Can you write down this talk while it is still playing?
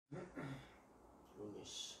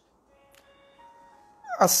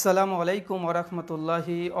আসসালামু আলাইকুম ওয়া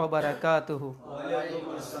রাহমাতুল্লাহি ওয়া বারাকাতুহু।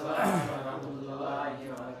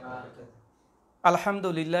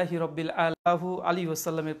 আলহামদুলিল্লাহি রাব্বিল আলামিন আলী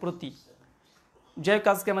ওয়াসাল্লামের প্রতি যে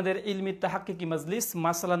আজকে আমাদের ইলমি তাহাক্কুকি মাজলিস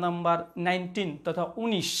মাসআলা নাম্বার 19 তথা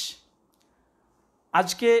 19।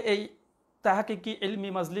 আজকে এই তাহাক্কুকি ইলমি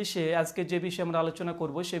মাজলিসে আজকে যে বিষয়ে আমরা আলোচনা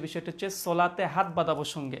করব সেই বিষয়টা হচ্ছে সালাতে হাত বাঁধা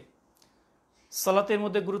প্রসঙ্গে। সালাতের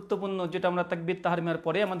মধ্যে গুরুত্বপূর্ণ যেটা আমরা তাকবীর তাহরিমার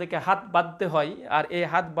পরে আমাদেরকে হাত বাঁধতে হয়, আর এই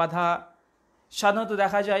হাত বাঁধা সাধারণত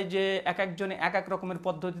দেখা যায় যে এক একজনে এক এক রকমের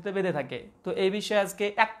পদ্ধতিতে বেঁধে থাকে। তো এই বিষয়ে আজকে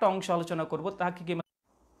একটা অংশ আলোচনা করব তাহাক্কুকি।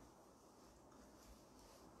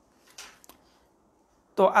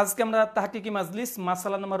 তো আজকে আমরা তাহাক্কুকি মাজলিস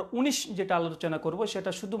মাসআলা নাম্বার 19 যেটা আলোচনা করব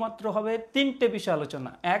সেটা শুধুমাত্র হবে তিনটে বিষয়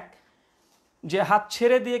আলোচনা। এক, যে হাত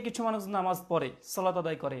ছেড়ে দিয়ে কিছু মানুষ নামাজ পড়ে সালাত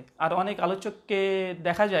আদায় করে, আর অনেক আলোচককে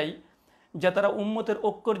দেখা যায় যে তারা উম্মতের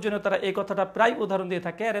ঐক্যর জন্য তারা এই কথাটা প্রায় উদাহরণ দিয়ে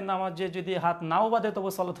থাকে, আরে নামাজে যদি হাত নাও বাঁধে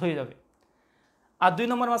তবে সালাত হয়ে যাবে। আর 2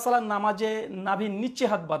 নম্বর মাসালা নামাজে নাভির নিচে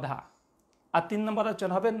হাত বাঁধা, আর 3 নম্বর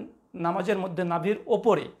আলোচনা হবে নামাজের মধ্যে নাভির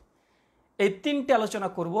ওপরে। এই তিনটে আলোচনা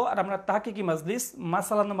করব। আর আমরা তাহাক্কুকি মাজলিস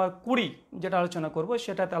মাসালা নাম্বার 20 যেটা আলোচনা করব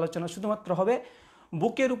সেটাতে আলোচনা শুধুমাত্র হবে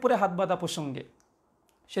বুকের উপরে হাত বাঁধা প্রসঙ্গে।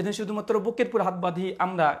 সেদিন শুধুমাত্র বুকের উপরে হাত বাঁধি,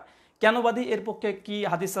 আমরা কেন বাঁধি, এর পক্ষে কি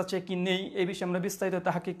হাদিস আছে কি নেই, এই বিষয়ে আমরা বিস্তারিত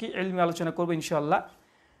তাহাক্কুকি ইলমি আলোচনা করব ইনশাআল্লাহ।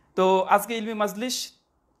 তো আজকে ইলমি মাজলিস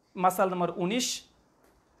মাসালা নাম্বার 19,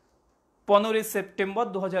 15 সেপ্টেম্বর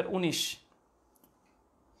 2019।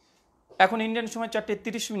 এখন ইন্ডিয়ান সময়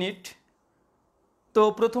 4:30। তো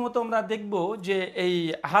প্রথমত আমরা দেখব যে এই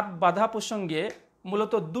হাত বাঁধা প্রসঙ্গে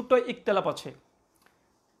মূলত দুটো ইখতিলাফ আছে।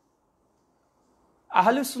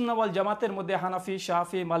 আহলুস সুন্নাহ ওয়াল জামাতের মধ্যে হানাফি,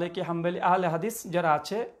 শাফি, মালিকি, হাম্বলি, আহলে হাদিস যারা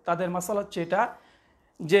আছে তাদের মাসালা হচ্ছে এটা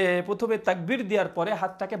যে প্রথমে তাকবীর দেওয়ার পরে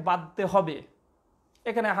হাতটাকে বাঁধতে হবে।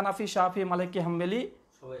 এখানে হানাফি, শাফি, মালিকি, হাম্বলি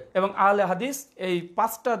এবং আহলে হাদিস এই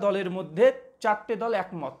 5টা দলের মধ্যে 4টে দল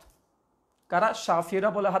একমত। কারা? শাফিরা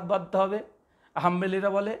বলে হাত বাঁধতে হবে, হাম্বলিরা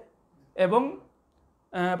বলে এবং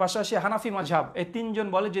পাশাপাশি হানাফি মাযহাব এই 3 জন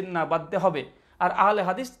বলে যে না বাঁধতে হবে, আর আহলে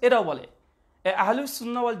হাদিস এরাও বলে। আহলুস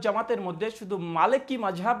সুন্নাহ ওয়াল জামাতের মধ্যে শুধু মালিকি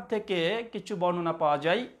মাযহাব থেকে কিছু বর্ণনা পাওয়া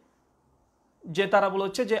যায় যে তারা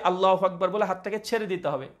বলেছে যে আল্লাহু আকবার বলে হাতটাকে ছেড়ে দিতে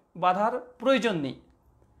হবে, বাঁধার প্রয়োজন নেই।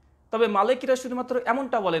 তবে মালিকিরা শুধুমাত্র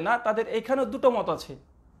এমনটা বলে না, তাদের এখানেও দুটো মত আছে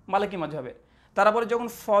মালিকি মাযহাবের। তারা বলে যখন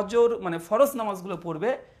ফজর মানে ফরজ নামাজগুলো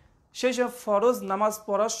পড়বে সেই সব ফরজ নামাজ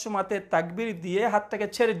পড়ার সময়তে তাকবীর দিয়ে হাতটাকে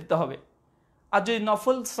ছেড়ে দিতে হবে। আর যদি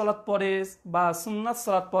নফল সালাত পড়ে বা সুন্নাত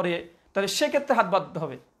সালাত পড়ে তাহলে সেক্ষেত্রে হাত বাঁধতে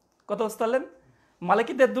হবে। কথা বুঝতে পারলেন?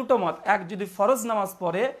 মালিকিদের দুটো মত, এক যদি ফরজ নামাজ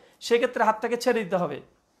পড়ে সেক্ষেত্রে হাতটাকে ছেড়ে দিতে হবে,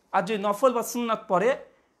 আর যদি নফল বা সুন্নাত পড়ে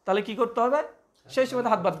তাহলে কি করতে হবে, সেই সময়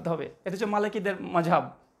হাত বাঁধতে হবে। এটা হচ্ছে মালিকিদের মাযহাব।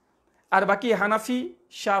 আর বাকি হানাফি,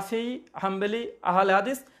 শাফি, হাম্বলি, আহলে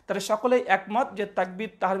হাদিস তারা সকলেই একমত যে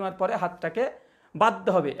তাকবীর তাহরিমার পরে হাতটাকে বাঁধতে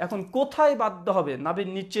হবে। এখন কোথায় বাঁধতে হবে, নাভির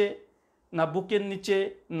নিচে না বুকের নিচে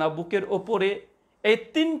না বুকের ওপরে, এই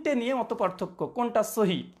 3টে নিয়ে মত পার্থক্য, কোনটা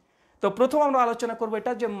সহি। তো প্রথম আমরা আলোচনা করবো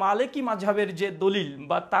এটা যে মালিকি মাযহাবের যে দলিল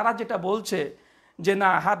বা তারা যেটা বলছে যে না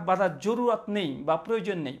হাত বাঁধার জরুরত নেই বা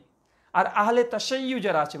প্রয়োজন নেই। আর আহলে তাশাইয়্যু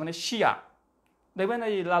যারা আছে মানে শিয়া, দেখবেন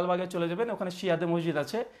এই লালবাগে চলে যাবেন, ওখানে শিয়াদের মসজিদ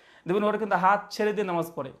আছে, দেখবেন ওরা কিন্তু হাত ছেড়ে দিয়ে নামাজ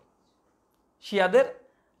পড়ে। শিয়াদের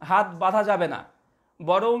হাত বাঁধা যাবে না,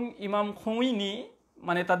 বরং ইমাম খোমেনি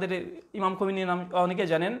মানে তাদের ইমাম খোমেনি নাম অনেকে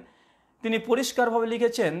জানেন, তিনি পরিষ্কারভাবে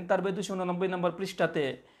লিখেছেন তার 289 নম্বর পৃষ্ঠাতে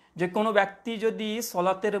যে কোনো ব্যক্তি যদি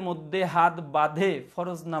সলাতের মধ্যে হাত বাঁধে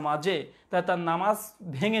ফরজ নামাজে তাহলে তার নামাজ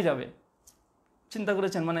ভেঙে যাবে। চিন্তা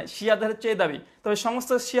করেছেন, মানে শিয়াদের হচ্ছে এই দাবি। তবে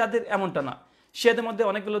সমস্ত শিয়াদের এমনটা না, শিয়াদের মধ্যে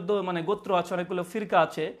অনেকগুলো মানে গোত্র আছে, অনেকগুলো ফিরকা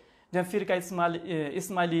আছে, যেমন ফিরকা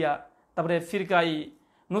ইসমাইলিয়া, তারপরে ফিরকাই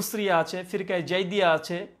নুসরিয়া আছে, ফিরকাই জাইদিয়া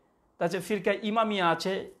আছে, তাছাড়া ফিরকাই ইমামিয়া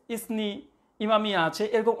আছে, ইসনি ইমামিয়া আছে,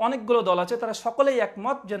 এরকম অনেকগুলো দল আছে। তারা সকলেই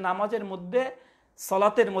একমত যে নামাজের মধ্যে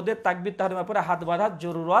সলাতের মধ্যে তাকবীর তাহরিমার পরে হাত বাঁধার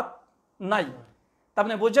জরুরত নাই। তার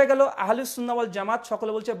মানে বোঝা গেল আহলুস সুন্নাহ ওয়াল জামাত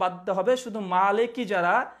সকলে বলছে বাঁধতে হবে, শুধু মালিকি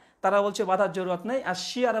যারা তারা বলছে বাঁধার জরুরত নেই, আর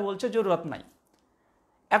শিয়ারা বলছে জরুরত নাই।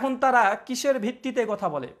 এখন তারা কিসের ভিত্তিতে কথা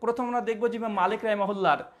বলে? প্রথম আমরা দেখবো যে ইমাম মালিক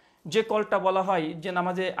রাহিমাহুল্লাহর যে কলটা বলা হয় যে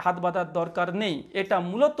নামাজে হাত বাঁধার দরকার নেই, এটা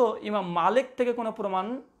মূলত ইমাম মালিক থেকে কোনো প্রমাণ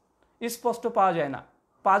স্পষ্ট পাওয়া যায় না,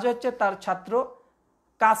 পাওয়া যাচ্ছে তার ছাত্র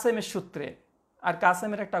কাসেমের সূত্রে। আর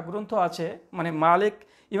কাসেমের একটা গ্রন্থ আছে, মানে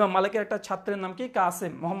ইমাম মালিকের একটা ছাত্রের নাম কি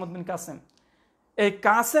কাসেম, মোহাম্মদ বিন কাসেম। এই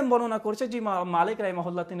কাসেম বর্ণনা করছে যে মালিক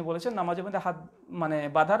রাহিমাহুল্লাহ তিনি বলেছেন নামাজের মধ্যে হাত মানে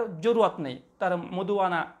বাঁধার জরুরত নেই। তার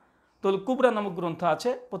মদুয়ানা তুল কুবরা নামক গ্রন্থ আছে,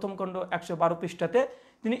 প্রথম খণ্ড 112 পৃষ্ঠাতে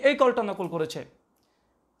তিনি এই কলটা নকল করেছে।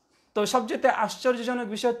 তো সবচেয়ে আশ্চর্যজনক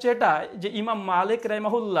বিষয় হচ্ছে এটা যে ইমাম মালিক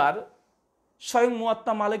রাহিমাহুল্লাহর স্বয়ং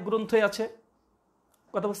মুয়াত্তা মালিক গ্রন্থে আছে,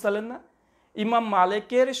 কথা বুঝতে পারলেন না? ইমাম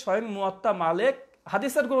মালিকের স্বয়ং মুয়াত্তা মালিক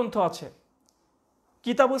হাদিসের গ্রন্থ আছে।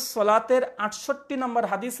 কিতাবুস সলাতের 68 নম্বর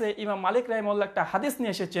হাদিসে ইমাম মালিক রাহিমাহুল্লাহ একটা হাদিস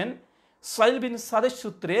নিয়ে এসেছেন সাইল বিন সাদের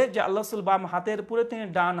সূত্রে, যে আল্লাহ রাসূল বাম হাতের পুরে তিনি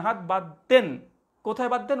ডান হাত বাঁধতেন। কোথায়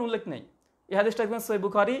বাঁধতেন উল্লেখ নেই। এই হাদিসটা একদম সহিহ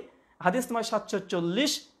বুখারী হাদিস নম্বর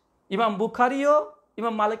 740, ইমাম বুখারীও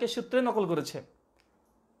ইমাম মালিকের সূত্রে নকল করেছে।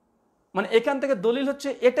 মানে এখান থেকে দলিল হচ্ছে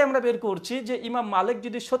এটা আমরা বের করছি যে ইমাম মালিক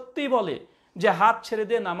যদি সত্যিই বলে যে হাত ছেড়ে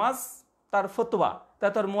দিয়ে নামাজ তার ফতোয়া,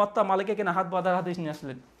 তাই তার মুয়াত্তা মালিকে কিনা হাত বাঁধার হাদিস নিয়ে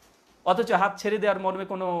আসলেন, অথচ হাত ছেড়ে দেওয়ার মর্মে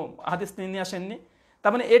কোনো হাদিস নিয়ে আসেননি।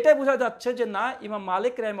 তার মানে এটাই বোঝা যাচ্ছে যে না, ইমাম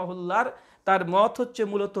মালিক রাহিমাহুল্লাহর তার মত হচ্ছে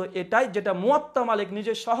মূলত এটাই, যেটা মুয়াত্তা মালিক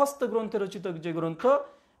নিজের স্বহস্ত গ্রন্থে রচিত যে গ্রন্থ,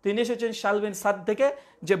 তিনি এসেছেন সাইল বিন সাদ থেকে,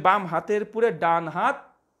 যে বাম হাতের পুরে ডান হাত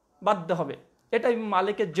বাঁধতে হবে। এটা ইমাম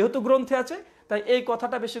মালিকের যেহেতু গ্রন্থে আছে তাই এই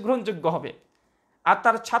কথাটা বেশি গ্রহণযোগ্য হবে। আর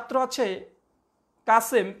তার ছাত্র আছে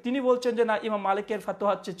কাসেম, তিনি বলছেন যে না, ইমাম মালিকের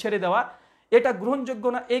ফাতোয়া হচ্ছে ছেড়ে দেওয়া। এটা গ্রহণযোগ্য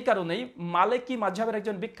না এই কারণেই, মালিকি মাযহাবের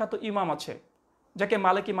একজন বিখ্যাত ইমাম আছে যাকে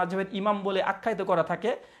মালিকি মাযহাবের ইমাম বলে আখ্যায়িত করা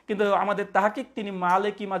থাকে, কিন্তু আমাদের তাহকিক তিনি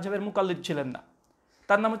মালিকি মাযহাবের মুকাল্লিদ ছিলেন না।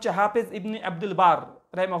 তার নাম হচ্ছে হাফেজ ইবনে আব্দুল বার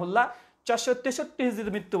রাহিমাহুল্লাহ। 463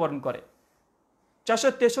 হিজরিতে মৃত্যুবরণ করে।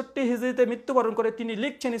 463 হিজরিতে মৃত্যুবরণ করে তিনি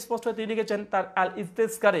লিখছেন, স্পষ্ট তিনি লিখেছেন তার আল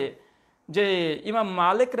ইস্তেজকারে, যে ইমাম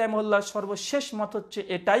মালিক রাহিমাহুল্লাহ সর্বশেষ মত হচ্ছে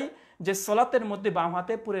এটাই, যে সলাতের মধ্যে বাম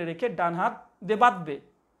হাতে পুরে রেখে ডান হাত দিয়ে বাঁধবে।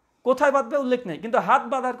 কোথায় বাঁধবে উল্লেখ নেই, কিন্তু হাত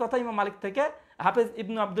বাঁধার কথা ইমাম মালিক থেকে হাফেজ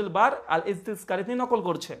ইবনু আব্দুল বার আল ইস্তেজকারে তিনি নকল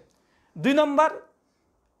করছে। 2 নম্বর,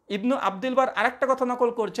 ইবনু আব্দুল বার আরেকটা কথা নকল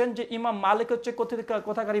করছেন যে ইমাম মালিক হচ্ছে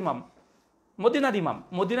কোথাকার ইমাম? মদিনার ইমাম।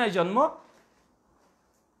 মদিনায় জন্ম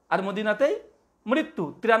আর মদিনাতেই মৃত্যু।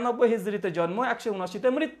 93 হিজরিতে জন্ম, 179তে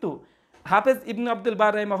মৃত্যু। হাফেজ ইবনু আব্দুল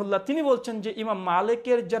বার রাহিমাহুল্লাহ তিনি বলছেন যে ইমাম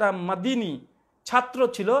মালিকের যারা মাদিনী ছাত্র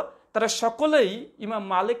ছিল তারা সকলেই ইমাম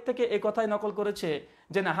মালিক থেকে এই কথাই নকল করেছে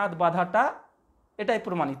যে না, হাত বাঁধাটা এটাই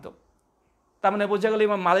প্রমাণিত। তার মানে বোঝা গেল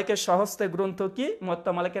ইমাম মালিকের স্বহস্তে গ্রন্থ কি?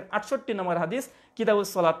 মুয়াত্তা মালিকের 68 নম্বর হাদিস কিতাবুস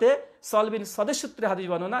সলাতে সাইল বিন সাদের সূত্রে হাদিস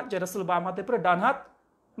বর্ণনা, যে রাসূল বাম হাতে পরে ডান হাত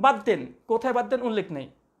বাঁধতেন। কোথায় বাঁধতেন উল্লেখ নেই।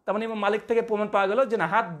 তার মানে ইমাম মালিক থেকে প্রমাণ পাওয়া গেল যে না,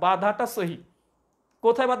 হাত বাঁধাটা সহি।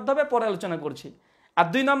 কোথায় বাঁধতে হবে পরে আলোচনা করছি। আর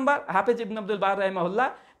 2 নম্বর, হাফেজ ইবনে আব্দুল বার রাহিমাহুল্লাহ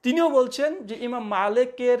তিনিও বলছেন যে ইমাম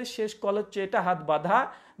মালিকের শেষ কল হচ্ছে এটা, হাত বাঁধা।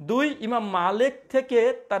 2, ইমাম মালিক থেকে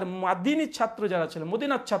তার মাদিনী ছাত্র যারা ছিল,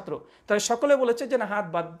 মদিনার ছাত্র, তারা সকলে বলেছে যে না, হাত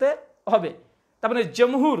বাঁধতে হবে। তার মানে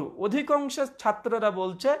জমহুর অধিকাংশ ছাত্ররা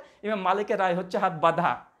বলছে ইমাম মালিকের রায় হচ্ছে হাত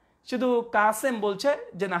বাঁধা। শুধু কাসেম বলছে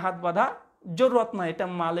যে না, হাত বাঁধা জরুরত নয়, এটা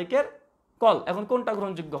মালিকের কল। এখন কোনটা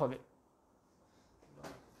গ্রহণযোগ্য হবে?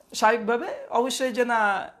 স্বাভাবিকভাবে অবশ্যই যে না,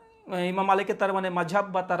 ইমাম মালিকের তার মানে মাযহাব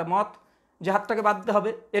বা তার মত যে হাতটাকে বাঁধতে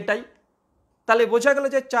হবে এটাই। তাহলে বোঝা গেল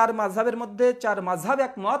যে 4 মাযহাবের মধ্যে 4 মাযহাব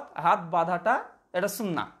একমত, হাত বাঁধাটা এটা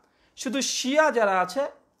সুন্নাহ। শুধু শিয়া যারা আছে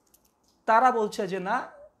তারা বলছে যে না,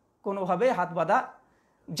 কোনোভাবে হাত বাঁধা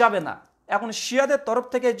যাবে না। এখন শিয়াদের তরফ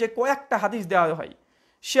থেকে যে কয়েকটা হাদিস দেওয়া হয়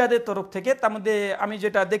শিয়াদের তরফ থেকে, তার মধ্যে আমি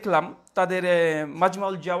যেটা দেখলাম তাদের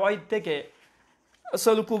মাজমাউল জাওয়াইদ থেকে,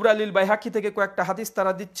 সহিহ কুবরা লিল বাইহাকি থেকে কয়েকটা হাদিস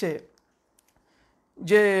তারা দিচ্ছে,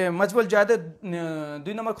 যে মাজমাউল জাওয়াইদের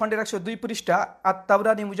 2 নম্বর খণ্ডের 102 পৃষ্ঠা, আর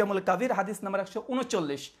তাবরানী মুজামুল কাবির হাদিস নম্বর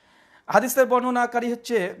 139। হাদিসের বর্ণনাকারী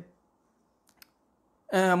হচ্ছে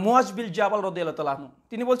মুয়াজ বিন জাবাল রাদিয়াল্লাহু তাআলা আনহু।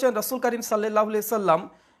 তিনি বলছেন রাসূল করিম সাল্লাল্লাহু আলাইহি সাল্লাম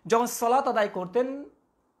যখন সালাত আদায় করতেন,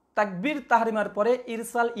 তাকবীর তাহরিমার পরে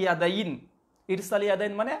ইরসাল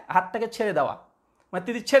ইয়াদাইন মানে হাতটাকে ছেড়ে দেওয়া, মানে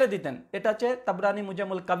তিনি ছেড়ে দিতেন। এটা হচ্ছে তাবরানী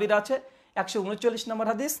মুজামুল কাবির আছে 139 নম্বর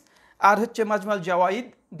হাদিস, আর হচ্ছে মাজমাউল জাওয়াইদ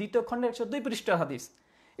 2য় খণ্ডে 102 পৃষ্ঠার হাদিস।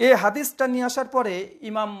 এই হাদিসটা নিয়ে আসার পরে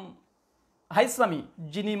ইমাম হাইসামি,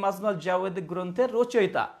 যিনি মাজমাউল জাওয়াইদ গ্রন্থের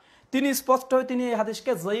রচয়িতা, তিনি স্পষ্ট হয়ে তিনি এই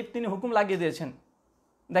হাদিসকে জয়ীফ তিনি হুকুম লাগিয়ে দিয়েছেন।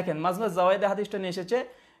 দেখেন মাজমাউল জাওয়াইদে হাদিসটা নিয়ে এসেছে,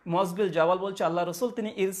 মুয়াজ বিন জাবাল বলছে আল্লাহ রাসূল তিনি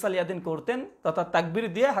ইরসাল ইয়াদিন করতেন, তথা তাকবীর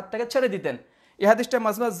দিয়ে হাতটাকে ছেড়ে দিতেন। এই হাদিসটা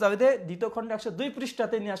মাজমাউল জাওয়াইদে 2য় খণ্ডে 102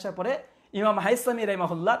 পৃষ্ঠাতে নিয়ে আসার পরে ইমাম হাইসামি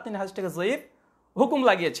রাহিমাহুল্লাহ তিনি হাদিসটাকে জয়ীফ হুকুম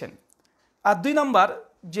লাগিয়েছেন। আর 2 নম্বর,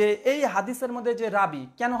 যে এই হাদিসের মধ্যে যে রাবি,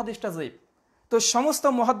 কেন হাদিসটা জয়ীফ? তো সমস্ত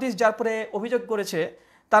মুহাদ্দিস যার পরে অভিযোগ করেছে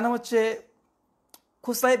তার নাম হচ্ছে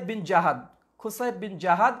খুসাইব বিন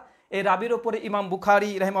জাহাদ। এই রাবির ওপরে ইমাম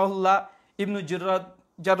বুখারী রাহিমাহুল্লাহ, ইবনু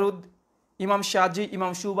জারুদ, ইমাম শাজি,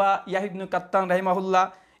 ইমাম শুবা, ইয়াহয়া ইবনে কাত্তান রাহিমাহুল্লাহ,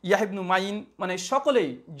 ইয়াহয়া ইবনে মাইন, মানে সকলেই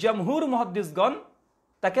জমহুর মুহাদ্দিসগণ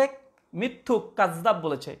তাকে মিথ্যুক কাযযাব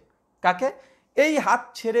বলেছে। কাকে? এই হাত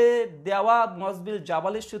ছেড়ে দেওয়া মুয়াজ বিন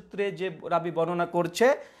জাবালের সূত্রে যে রাবি বর্ণনা করছে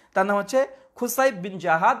তার নাম হচ্ছে খুসাইব বিন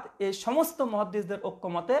জাহাদ। এই সমস্ত মুহাদ্দিসদের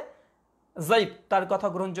ঐক্যমতে যায়ীফ, তার কথা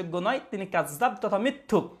গ্রহণযোগ্য নয়, তিনি কাযযাব তথা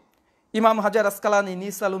মিথ্যুক। ইমাম হাজার আসকালানী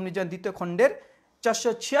নিসালুম নিজান 2য় খণ্ডের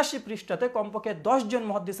 486 পৃষ্ঠাতে কমপক্ষে 10 জন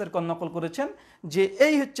মুহাদ্দিসের নকল করেছেন যে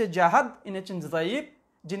এই হচ্ছে জাহাদ ইনেছেন যায়িব,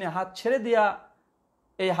 যিনি হাত ছেড়ে দিয়া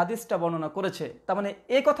এই হাদিসটা বর্ণনা করেছে। তার মানে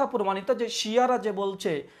এই কথা প্রমাণিত যে শিয়ারা যে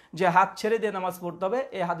বলছে যে হাত ছেড়ে দিয়ে নামাজ পড়তে হবে,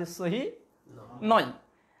 এই হাদিস সহিহ নয়।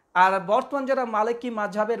 আর বর্তমান যারা মালিকি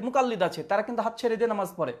মাযহাবের মুকাল্লিদ আছে তারা কিন্তু হাত ছেড়ে দিয়ে নামাজ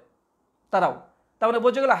পড়ে তারাও। তার মানে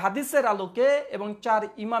বোঝা গেল হাদিসের আলোকে এবং 4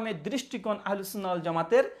 ইমামের দৃষ্টিকোণ আহলুস সুন্নাহ ওয়াল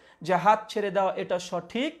জামাতের যে হাত ছেড়ে দেওয়া এটা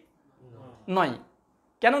সঠিক নয়।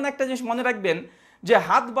 কেননা একটা জিনিস মনে রাখবেন যে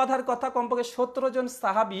হাত বাঁধার কথা কমপক্ষে 17 জন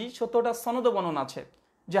সাহাবী 17টা সনদ বর্ণনা আছে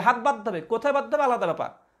যে হাত বাঁধতে হবে। কোথায় বাঁধতে হবে আলাদা ব্যাপার,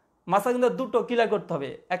 মাসা কিন্তু দুটো ক্লিয়ার করতে হবে,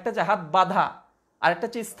 একটা যে হাত বাঁধা আর একটা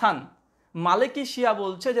হচ্ছে স্থান। মালিকি শিয়া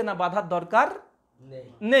বলছে যে না বাঁধার দরকার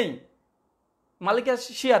নেই, মালিকি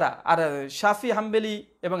শিয়ারা। আর শাফি হাম্বেলি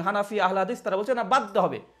এবং হানাফি আহলে হাদিস তারা বলছে না বাঁধতে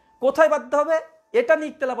হবে। কোথায় বাঁধতে হবে এটা নিয়ে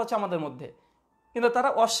ইখতিলাফ আছে আমাদের মধ্যে, কিন্তু তারা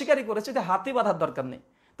অস্বীকারই করেছে যে হাতই বাঁধার দরকার নেই।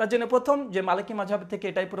 তার জন্য প্রথম যে মালিকি মাযহাব থেকে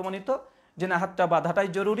এটাই প্রমাণিত যে না হাতটা বাঁধাটাই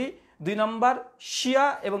জরুরি। 2 নম্বর শিয়া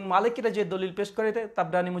এবং মালিকিরা যে দলিল পেশ করে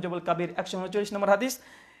তাবরানি মুজাবুল কাবির 139 নম্বর হাদিস,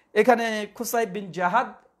 এখানে খুসাইব বিন জাহাদ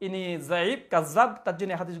ইনি যায়িব কাযযাব, তার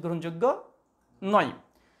জন্য হাদিস গ্রহণযোগ্য নয়।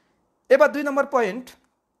 এবার 2 নম্বর পয়েন্ট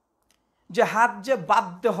যে হাত যে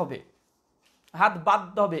বাঁধতে হবে, হাত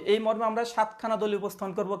বাঁধতে হবে এই মর্মে আমরা 7খানা দলিল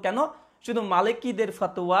উপস্থাপন করব। কেন? শুধু মালিকিদের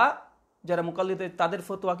ফতোয়া যারা মুকাল্লিদ তাদের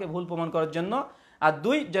ফতোয়াকে ভুল প্রমাণ করার জন্য, আর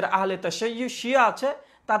 2 যারা আহলে তাশাইয়্যু শিয়া আছে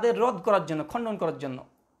তাদের রদ করার জন্য, খণ্ডন করার জন্য।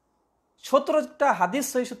 17টা হাদিস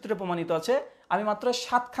সহিহ সূত্রে প্রমাণিত আছে, আমি মাত্র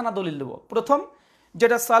 7খানা দলিল দেব। প্রথম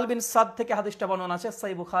যেটা সাল বিন সাদ থেকে হাদিসটা বর্ণনা আছে,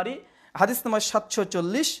 সহিহ বুখারী হাদিস নম্বর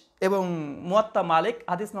 740 এবং মুয়াত্তা মালিক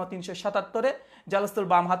হাদিস নম্বর 377-এ জালাসতুল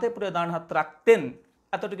বাম হাতে পুরো ডান হাত রাখতেন,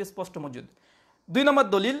 এতটুকু স্পষ্ট মজুদ। 2 নম্বর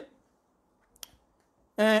দলিল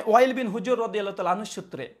ওয়াইল বিন হুজুর রাদিয়াল্লাহু তাআলা আনহু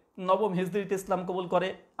সূত্রে, 9ম হিজরিতে ইসলাম কবুল করে।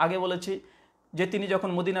 আগে বলেছি যে তিনি যখন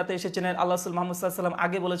মদিনাতে এসেছিলেন আল্লাহ রাসূল মুহাম্মদ সাল্লাল্লাহু আলাইহি ওয়াসাল্লাম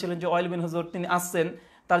আগে বলেছিলেন যে ওয়াইল বিন হুজুর তিনি আসছেন,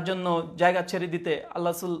 তার জন্য জায়গা ছেড়ে দিতে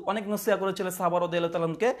আল্লাহ রাসূল অনেক নসিহত করেছিলেন সাহাবা রাদিয়াল্লাহু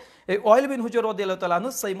তাআলাকে। এই ওয়াইল বিন হুজুর রাদিয়াল্লাহু তাআলা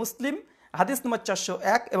আনহু সহিহ মুসলিম হাদিস নম্বর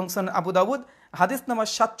 401 এবং সুনান আবু দাউদ হাদিস নম্বর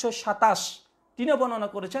 727 তিনিও বর্ণনা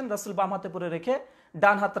করেছেন রাসূল বাম হাতে পরে রেখে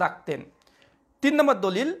ডান হাত রাখতেন। 3 নম্বর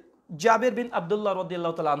দলিল জাবের বিন আব্দুল্লাহ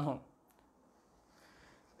রাদিয়াল্লাহু তাআলা আনহু,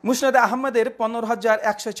 মুসনাদে আহমদের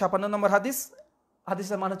 15156 নম্বর হাদিস,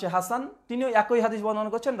 হাদিসের মান হচ্ছে হাসান। তিনিও একই হাদিস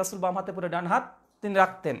বর্ণনা করছেন রাসূল বাম হাতে পরে ডান হাত তিনি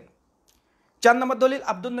রাখতেন। 4 নম্বর দলিল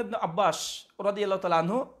আব্দুল্লাহ ইবনে আব্বাস রাদিয়াল্লাহু তাআলা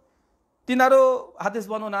আনহু, তিনারও হাদিস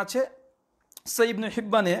বর্ণনা আছে সহিহ ইবনে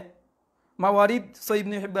হিব্বানে মাওয়ারিদ, সহিহ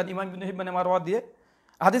ইবনে হিব্বান ইমাম ইবনে হিব্বানে মারওয়াদ দিয়ে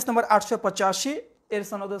হাদিস নম্বর 885 এর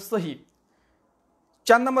সনদ সহিহ।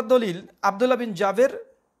 4 নম্বর দলিল আব্দুল্লাহ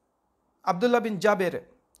বিন জাবের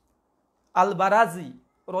আল বারাজি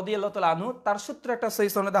রাদিয়াল্লাহু তাআলা আনহু, তার সূত্রে একটা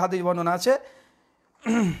সহিহ সনদে হাদিস বর্ণনা আছে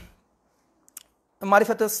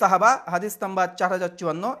মারিফাতুস সাহাবা হাদিস নাম্বার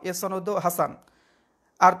 4054 এর সনদ হাসান।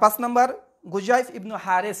 আর 5 নম্বর গুজাইফ ইবনে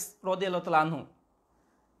হারিস রাদিয়াল্লাহু তাআলা আনহু,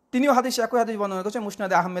 তিনিও একই হাদিস বর্ণনা করেছেন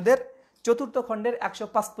মুসনাদে আহমেদের 4th খণ্ডের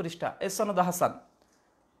 105 পৃষ্ঠা এর সনদ হাসান।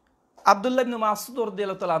 আব্দুল্লাহ ইবনে মাসউদ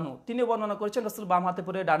রাদিয়াল্লাহু তাআলা আনহু তিনি বর্ণনা করেছেন রাসূল বাম হাতে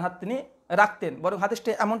পরে ডান হাত তিনি রাখতেন। বরং হাদিসটা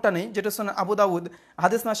এমনটা নেই, যেটা সুনান আবু দাউদ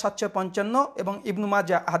হাদিস নম্বর 755 এবং ইবনু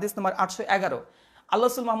মাজাহ হাদিস নম্বর 811। আল্লাহ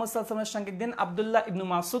রাসূল মুহাম্মদ সাল্লাল্লাহু আলাইহি ওয়াসাল্লামের সঙ্গে একদিন আব্দুল্লাহ ইবনে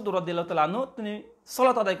মাসউদ রাদিয়াল্লাহু তাআলা আনহু তিনি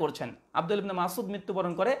সালাত আদায় করছেন। আব্দুল্লাহ ইবনে মাসউদ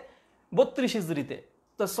মৃত্যুবরণ করে 32 হিজরিতে।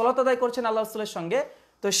 তো সালাত আদায় করছেন আল্লাহ রাসূলের সঙ্গে,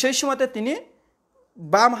 তো সেই সময়তে তিনি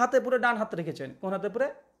বাম হাতে পরে ডান হাত রেখেছেন। কোন হাতে পরে?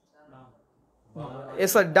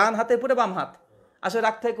 ডান হাতে পরে বাম হাত। আসলে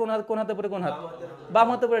রাখতে কোন হাতে পরে কোন হাত? বাম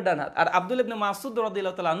হাতে পরে ডান হাত। আর আব্দুল্লাহ ইবনে মাসউদ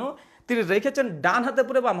রাদিয়াল্লাহু তাআলা আনহু তিনি রেখেছেন ডান হাতে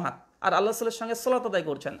পরে বাম হাত, আর আল্লাহ রাসূলের সঙ্গে সালাত আদায়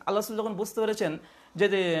করছেন। আল্লাহ রাসূল যখন বুঝতে পেরেছেন যে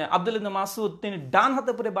আব্দুল্লাহ ইবনে মাসউদ তিনি ডান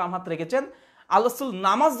হাতে পরে বাম হাত রেখেছেন, আল্লাহ রাসূল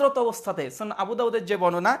নামাজরত অবস্থাতে সুনান আবু দাউদের যে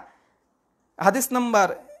বর্ণনা হাদিস নাম্বার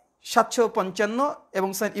 755 এবং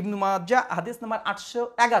সুনান ইবনু মাজাহ হাদিস নাম্বার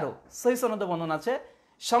 811 সহিহ সনদে বর্ণনা আছে,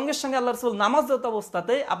 সঙ্গে সঙ্গে আল্লাহ রাসূল নামাজরত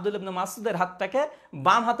অবস্থাতে আব্দুল্লাহ ইবনে মাসউদের হাতটাকে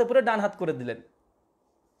বাম হাতে পরে ডান হাত করে দিলেন।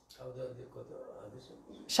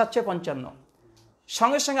 755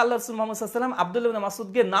 সঙ্গে সঙ্গে আল্লাহ রাসূল মুহাম্মদ সাল্লাল্লাহু আলাইহি ওয়াসাল্লাম আব্দুল্লাহ ইবনে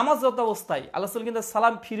মাসউদকে নামাজরত অবস্থায় আল্লাহ রাসূল কিন্তু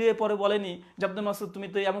সালাম ফিরিয়ে পরে বলেনি যে আব্দুল মাসউদ তুমি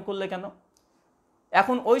তো এমন করলে কেন।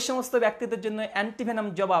 এখন ওই সমস্ত ব্যক্তিদের জন্য অ্যান্টিভেনাম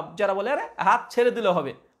জবাব, যারা বলে আরে হাত ছেড়ে দিলে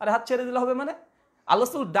হবে। আরে হাত ছেড়ে দিলে হবে মানে? আল্লাহ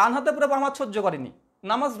রাসূল ডান হাতে পরে বাম হাত সহ্য করেনি,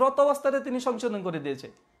 নামাজরত অবস্থাতে তিনি সংশোধন করে দিয়েছে।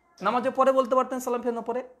 নামাজে পরে বলতে পারতেন সালাম ফেরানোর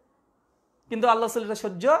পরে, কিন্তু আল্লাহ রাসূল এটা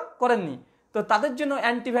সহ্য করেননি। তো তাদের জন্য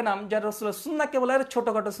অ্যান্টিভেনাম, যারা রাসূলের সুন্নাহকে বলে আরে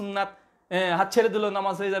ছোটখাটো সুন্নাত, হাত ছেড়ে দিলেও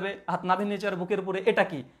নামাজ হয়ে যাবে, হাত নাভির নিচে আর বুকের উপরে, এটা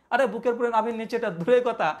কি? আরে বুকের উপরে নাভির নিচে এটা দূরের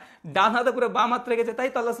কথা, ডান হাতে পুরো বাম হাত রেখেছে, তাই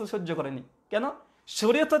তো আল্লাহ রাসূল সহ্য করেনি। কেন?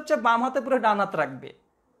 শরীয়ত হচ্ছে বাম হাতে পুরো ডান হাত রাখবে।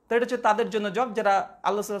 তো এটা হচ্ছে তাদের জন্য জব যারা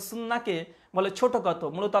আল্লাহ সুন্নাহকে বলে ছোটখাটো।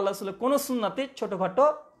 মূলত আল্লাহ রাসূলের কোনো সুন্নাতই ছোটখাটো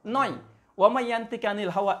নয়। ওয়ামা ইয়ানতিকু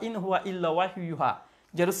আনিল হাওয়া ইন হুয়া ইল্লা ওয়াহয়ুহা,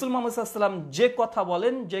 যে রাসূল মুহাম্মদ সাল্লাল্লাহু আলাইহি ওয়াসাল্লাম যে কথা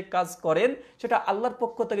বলেন, যে কাজ করেন, সেটা আল্লাহর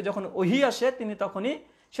পক্ষ থেকে যখন ওহী আসে তিনি তখনই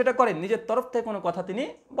সেটা করেন, নিজের তরফ থেকে কোনো কথা তিনি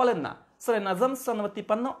বলেন না। সূরা নাজম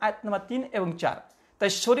 53 আয়াত নম্বর 3 এবং 4। তাই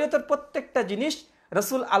শরীয়তের প্রত্যেকটা জিনিস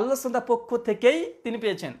রাসূল আল্লাহ সুন্নাহর পক্ষ থেকেই তিনি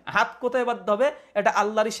পেয়েছেন। হাত কোথায় বাঁধতে হবে এটা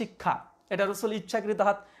আল্লাহরই শিক্ষা, এটা রাসূল ইচ্ছাকৃত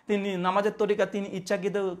হাত, তিনি নামাজের তরিকা তিনি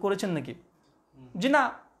ইচ্ছাকৃত করেছেন নাকি? জি না।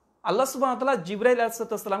 আল্লাহ সুবহানাহু ওয়া তাআলা জিবরাইল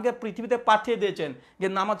আলাইহিস সালামকে পৃথিবীতে পাঠিয়ে দিয়েছেন যে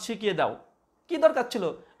নামাজ শিখিয়ে দাও। কি দরকার ছিল?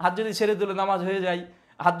 হাত যদি ছেড়ে দিলে নামাজ হয়ে যায়,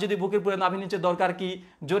 হাত যদি বুকের পুরে নাভি নিচে দরকার কি?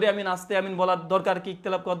 জোরে আমিন আস্তে আমিন বলার দরকার কি?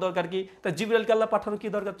 ইখতিলাফ করার দরকার কি? তা জিবরাইলকে আল্লাহ পাঠানোর কি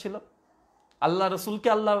দরকার ছিল? আল্লাহ রসুলকে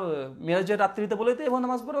আল্লাহ মেরাজের রাত্রিতে বলে তো এবং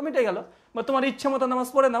নামাজ পড়ো মিটে গেল, বা তোমার ইচ্ছা মতো নামাজ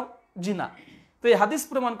পড়ে নাও। জি না। তো এই হাদিস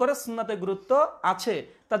প্রমাণ করে সুন্নাতের গুরুত্ব আছে।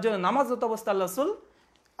 তার জন্য নামাজরত অবস্থা আল্লাহ রসুল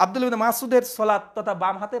আব্দুল্লাহ ইবনে মাসউদের সালাত তথা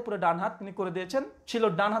বাম হাতে পরে ডান হাত তিনি করে দিয়েছেন, ছিল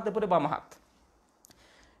ডান হাতে পরে বাম হাত।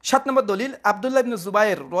 7 নম্বর দলিল আব্দুল্লাহ ইবনে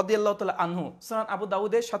জুবায়ের রাদিয়াল্লাহু তাআলা আনহু, সুনান আবু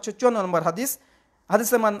দাউদের 754 নম্বর হাদিস,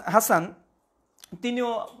 হাদিসে মান হাসান, তিনিও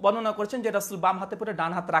বর্ণনা করেছেন যে রাসূল বাম হাতে পরে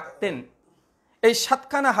ডান হাত রাখতেন। এই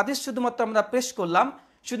 7খানা হাদিস শুধুমাত্র আমরা পেশ করলাম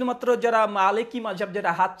শুধুমাত্র যারা মালিকি মাযহাব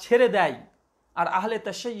যারা হাত ছেড়ে দেয় আর আহলে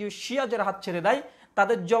তাশাইয়্যু শিয়া যারা হাত ছেড়ে দেয়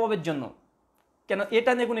তাদের জবাবের জন্য। কেন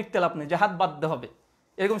এটা নিয়ে কোনো ইখতিলাফ নেই যে হাত বাঁধতে হবে।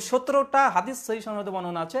 এরকম 17টা হাদিস সহিহ সনদে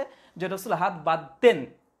বর্ণনা আছে যে রাসূল হাত বাঁধতেন।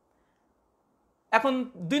 এখন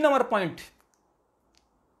 2 নম্বর পয়েন্ট,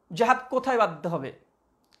 যে হাত কোথায় বাঁধতে হবে।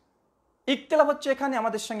 ইখতিলাফ হচ্ছে এখানে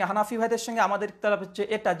আমাদের সঙ্গে হানাফি ভাইদের সঙ্গে আমাদের ইখতিলাফ হচ্ছে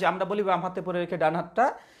এটা যে আমরা বলি বাম হাতে পরে রেখে ডান হাতটা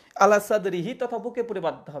আলা সাদরিহি তথা বুকে পরে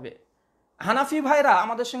বাঁধতে হবে। হানাফি ভাইরা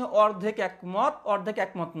আমাদের সঙ্গে অর্ধেক একমত, অর্ধেক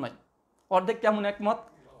একমত নয়। অর্ধেক কেমন একমত?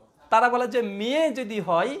 তারা বলে যে মেয়ে যদি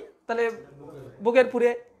হয় তাহলে বুকের পুরে,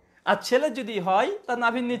 আর ছেলে যদি হয় তার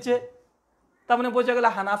নাভির নিচে। তার মানে বোঝা গেল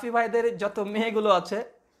হানাফি ভাইদের যত মেয়েগুলো আছে,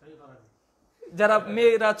 যারা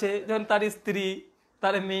মেয়েরা আছে, যেমন তার স্ত্রী,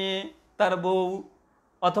 তার মেয়ে, তার বউ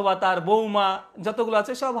অথবা তার বৌমা যতগুলো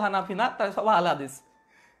আছে সব হানাফি না, তারা সব আহলে হাদিস।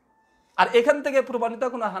 আর এখান থেকে প্রমাণিত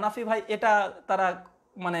কোনো হানাফি ভাই এটা তারা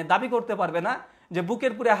মানে দাবি করতে পারবে না যে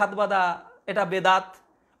বুকের পুরে হাত বাঁধা এটা বেদাত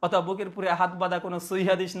অথবা বুকের পুরে হাত বাঁধা কোনো সহিহ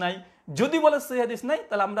হাদিস নাই। যদি বলে সহিহ হাদিস নাই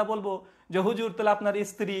তাহলে আমরা বলবো যে হুজুর তাহলে আপনার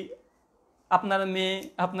স্ত্রী, আপনার মেয়ে,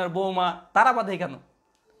 আপনার বৌমা তারা বাঁধে কেন?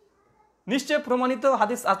 নিশ্চয় প্রমাণিত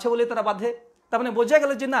হাদিস আছে বলে তারা বাঁধে। তার মানে বোঝা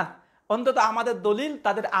গেল যে না, অন্তত আমাদের দলিল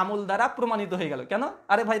তাদের আমল দ্বারা প্রমাণিত হয়ে গেল। কেন?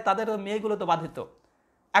 আরে ভাই তাদের মেয়েগুলো তো বাঁধে। তো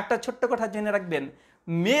একটা ছোট্ট কথা জেনে রাখবেন,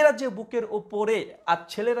 মেয়েরা যে বুকের ওপরে আর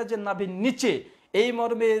ছেলেরা যে নাভির নিচে, এই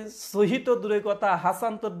মর্মে সহিহ তো দূরের কথা,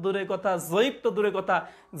 হাসান তো দূরের কথা, জয়ীফ তো দূরের কথা,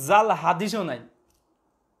 জাল হাদিসও নাই।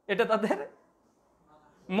 এটা তাদের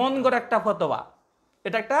মন গড়া একটা ফতোয়া,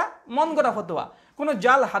 এটা একটা মন গড়া ফতোয়া। কোনো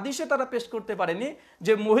জাল হাদিসে তারা পেশ করতে পারেনি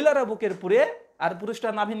যে মহিলারা বুকের পুরে আর পুরুষরা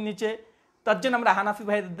নাভির নিচে। তার জন্য আমরা হানাফি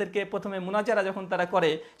ভাইদেরকে প্রথমে মুনাজারা যখন তারা করে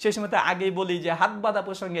সেই সময় আগেই বলি যে হাত বাঁধা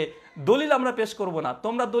প্রসঙ্গে দলিল আমরা পেশ করব না,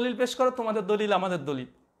 তোমরা দলিল পেশ করো, তোমাদের দলিল আমাদের দলিল।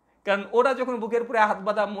 কারণ ওরা যখন বুকের পুরে হাত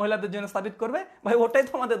বাঁধা মহিলাদের জন্য সাবিত করবে, ভাই ওটাই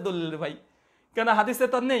তো আমাদের দলিল ভাই। কেন হাদিসে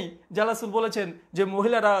তো নেই যে রাসূল বলেছেন যে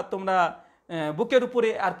মহিলারা তোমরা বুকের উপরে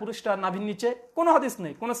আর পুরুষরা নাভির নিচে, কোনো হাদিস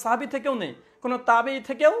নেই, কোনো সাহাবী থেকেও নেই, কোনো তাবেঈ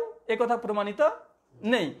থেকেও একথা প্রমাণিত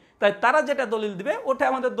নেই। তাই তারা যেটা দলিল দিবে ওটা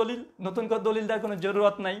আমাদের দলিল, নতুন করে দলিল দেওয়ার কোনো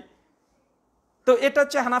জরুরত নাই। তো এটা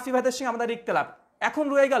হচ্ছে হানাফি ভাইদের সঙ্গে আমাদের ইখতিলাফ। এখন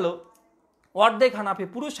রয়ে গেল অর্ধেক হানাফি,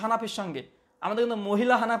 পুরুষ হানাফির সঙ্গে। আমাদের কিন্তু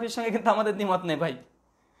মহিলা হানাফির সঙ্গে কিন্তু আমাদের দ্বিমত নেই ভাই।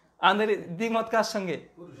 আমাদের দ্বিমত কার সঙ্গে?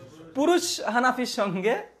 পুরুষ হানাফির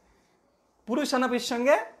সঙ্গে, পুরুষ হানাফির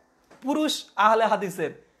সঙ্গে পুরুষ আহলে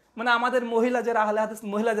হাদিসের। মানে আমাদের মহিলা যারা আহলে হাদিস,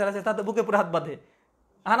 মহিলা যারা আছে তাদের বুকে পুরে হাত বাঁধে,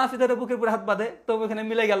 হানাফিদের বুকে পুরে হাত বাঁধে, তো এখানে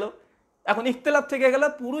মিলে গেল। এখন ইখতিলাফ থেকে গেল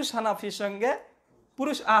পুরুষ হানাফির সঙ্গে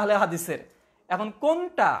পুরুষ আহলে হাদিসের। এখন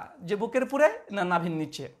কোনটা যে বুকের পুরে না নাভির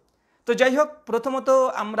নিচে? তো যাই হোক, প্রথমত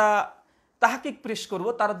আমরা তাহকিক পেশ করব।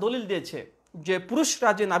 তারা দলিল দিয়েছে যে পুরুষরা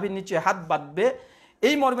যে নাভির নিচে হাত বাঁধবে,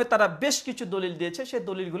 এই মর্মে তারা বেশ কিছু দলিল দিয়েছে। সেই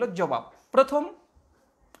দলিলগুলোর জবাব প্রথম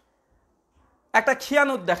একটা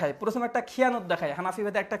খিয়ানত দেখায়, প্রথম একটা খিয়ানত দেখায় হানাফি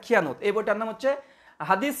ভাইদের একটা খিয়ানত। এই বইটার নাম হচ্ছে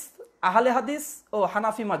হাদিস, আহলে হাদিস ও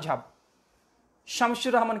হানাফি মাযহাব,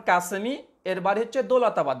 শামসুর রহমান কাসেমি, এর বাড়ি হচ্ছে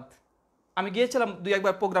দৌলতাবাদ। আমি গিয়েছিলাম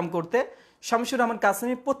 2-1বার প্রোগ্রাম করতে। শামসুর রহমান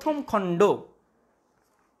কাসেমি প্রথম খণ্ড।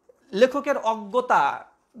 লেখকের অজ্ঞতা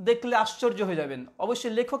দেখলে আশ্চর্য হয়ে যাবেন।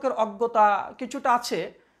 অবশ্যই লেখকের অজ্ঞতা কিছুটা আছে,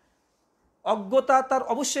 অজ্ঞতা তার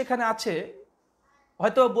অবশ্যই এখানে আছে।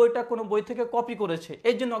 হয়তো বইটা কোনো বই থেকে কপি করেছে,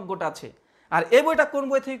 এই জন্য অজ্ঞতা আছে। আর এই বইটা কোন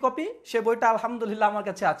বই থেকে কপি, সে বইটা আলহামদুলিল্লাহ আমার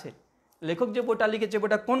কাছে আছে। লেখক যে বইটা লিখেছে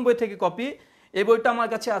বইটা কোন বই থেকে কপি, এই বইটা আমার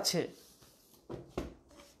কাছে আছে।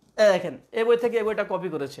 দেখেন এই বই থেকে এই বইটা কপি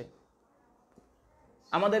করেছে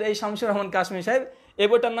আমাদের এই শামসুর রহমান কাশ্মীর সাহেব। এই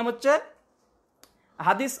বইটার নাম হচ্ছে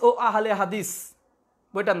হাদিস ও আহলে হাদিস,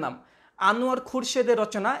 বইটার নাম আনোয়ার খুরশেদের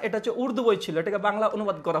রচনা। এটা হচ্ছে উর্দু বই ছিল, এটাকে বাংলা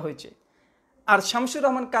অনুবাদ করা হয়েছে। আর শামসুর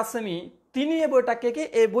রহমান কাসেমি তিনি এই বইটাকে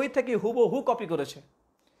এই বই থেকে হুবহু কপি করেছে,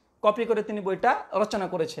 কপি করে তিনি বইটা রচনা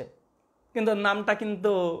করেছে, কিন্তু নামটা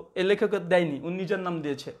কিন্তু এই লেখকের দেয়নি, উনি নিজের নাম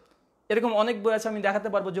দিয়েছে। এরকম অনেক বই আছে, আমি দেখাতে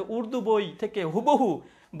পারবো যে উর্দু বই থেকে হুবহু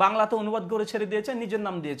বাংলাতে অনুবাদ করে ছেড়ে দিয়েছে, নিজের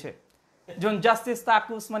নাম দিয়েছে। যেমন জাস্টিস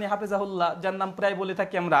তাকি উসমানী হাফিজাহুল্লাহ, যার নাম প্রায় বলে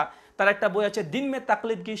থাকি আমরা, তার একটা বই আছে দিন মে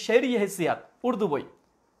তাকলিদ কি শেরি হেসিয়াত, উর্দু বই,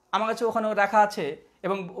 আমার কাছে ওখানেও রাখা আছে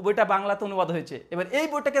এবং বইটা বাংলাতে অনুবাদ হয়েছে। এবার এই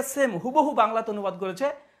বইটাকে সেম হুবহু বাংলাতে অনুবাদ করেছে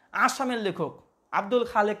আসামের লেখক আব্দুল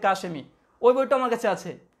খালেক কাশেমি, ওই বইটা আমার কাছে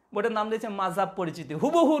আছে। বইটার নাম দিয়েছে মাযহাব পরিচিতি,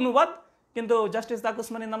 হুবহু অনুবাদ, কিন্তু জাস্টিস তাকি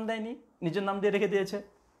উসমানীর নাম দেয়নি, নিজের নাম দিয়ে রেখে দিয়েছে।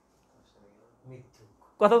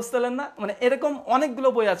 কথা বুঝতে পারলেন না? মানে এরকম অনেকগুলো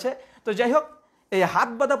বই আছে। তো যাই হোক, এই হাত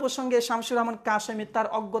বাঁধা প্রসঙ্গে শামসুর রহমান কাশেমি তার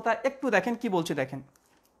অজ্ঞতা একটু দেখেন কি বলছে, দেখেন।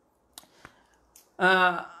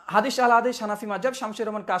 হাদিস আল হাদিস হানাফি মাযহাব, শামসুর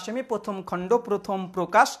রহমান কাশেমি, প্রথম খণ্ড, প্রথম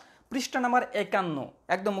প্রকাশ, পৃষ্ঠা নাম্বার 51,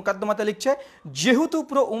 একদম মুকাদ্দমাতে লিখছে, যেহেতু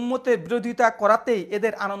পুরো উম্মতের বিরোধিতা করাতেই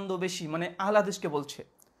এদের আনন্দ বেশি, মানে আহলে হাদিসকে বলছে,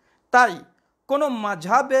 তাই কোনো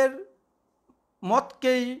মাযহাবের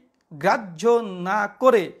মতকেই গ্রাহ্য না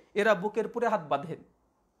করে এরা বুকের পুরে হাত বাঁধে।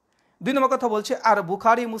 2 নম্বর কথা বলছে, আর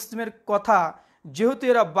বুখারী মুসলিমের কথা যেহেতু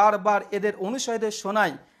এরা বারবার এদের অনুসারীদের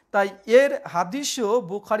শোনায়, তাই এর হাদিসও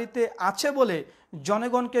বুখারীতে আছে বলে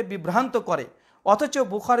জনগণকে বিভ্রান্ত করে, অথচ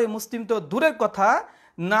বুখারী মুসলিম তো দূরের কথা,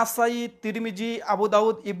 নাসাই, তিরমিজি, আবু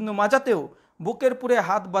দাউদ, ইবনু মাজাতেও বুকের পুরে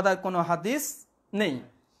হাত বাঁধার কোনো হাদিস নেই।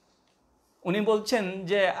 উনি বলছেন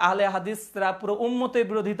যে আহলে হাদিসরা পুরো উম্মতের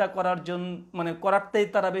বিরোধিতা করার জন্য, মানে করাতেই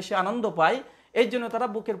তারা বেশি আনন্দ পায়, এই জন্য তারা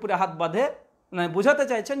বুকের পুরে হাত বাঁধে। মানে বোঝাতে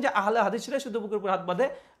চাইছেন যে আহলে হাদিসরা শুধু বুকের পুরে হাত বাঁধে,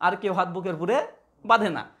 আর কেউ হাত বুকের পুরে বাঁধে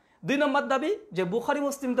না। 2 নম্বর দাবি যে বুখারী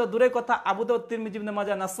মুসলিম তো দূরের কথা, আবু দাউদ, তিরমিজি, ইবনে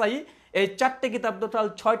মাজাহ, নাসাই, এই 4টে কিতাব, টোটাল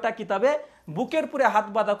 6টা কিতাবে বুকের পুরে হাত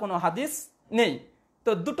বাঁধা কোনো হাদিস নেই।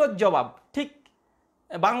 তো দুটোর জবাব ঠিক।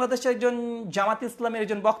 বাংলাদেশের একজন জামাত ইসলামের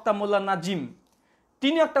একজন বক্তা মোল্লা নাজিম,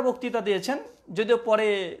 তিনি একটা বক্তৃতা দিয়েছেন, যদিও পরে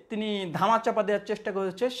তিনি ধামাচাপা দেওয়ার চেষ্টা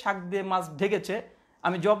করেছে, শাক দিয়ে মাছ ঢেকেছে,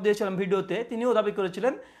 আমি জবাব দিয়েছিলাম ভিডিওতে। তিনিও দাবি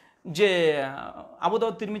করেছিলেন যে আবু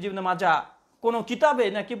দাউদ, তিরমিজি, ইবনে মাজাহ কোনো কিতাবে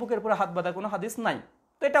নাকি বুকের পুরে হাত বাঁধা কোনো হাদিস নাই।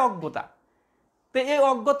 তো এটা অজ্ঞতা। তো এই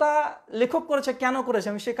অজ্ঞতা লেখক করেছে, কেন করেছে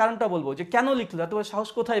আমি সেই কারণটা বলবো, যে কেন লিখলো, এত সাহস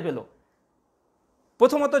কোথায় পেল।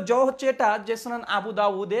 প্রথমত হচ্ছে এটা যে সুনান আবু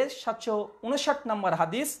দাউদে 759 নম্বর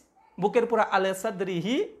হাদিস, বুকের পুরা আলে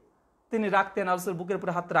সাদরিহি তিনি রাখতেন, রাসূল বুকের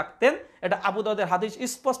পুরে হাত রাখতেন, এটা আবু দাউদের হাদিস,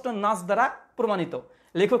 স্পষ্ট নাস দ্বারা প্রমাণিত।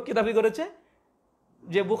 লেখক কি দাবি করেছে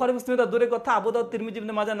যে বুখারী মুসলিম তো দূরের কথা, আবু দাউদ, তিরমিজি,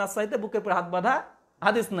 ইবনে মাজাহ, নাসাইতে বুকের পুরে হাত বাঁধা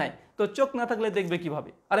হাদিস নাই। তো চোখ না থাকলে দেখবে কিভাবে?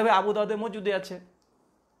 আরে ভাই, আবু দাউদে মজুদে আছে।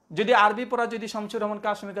 যদি আরবি পড়া, যদি শামসুর রহমান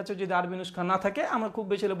কাশেমের কাছে যদি আরবি নুসখা না থাকে, আমরা খুব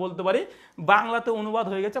বেশি হলে বলতে পারি বাংলাতে অনুবাদ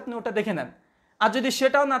হয়ে গেছে, আপনি ওটা দেখে নেন। আর যদি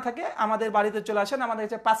সেটাও না থাকে, আমাদের বাড়িতে চলে আসেন, আমাদের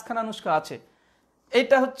কাছে 5খানা নুসখা আছে।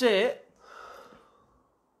 এইটা হচ্ছে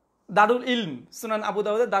দারুল ইলম, সুনান আবু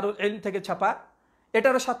দাউদের দারুল ইলম থেকে ছাপা।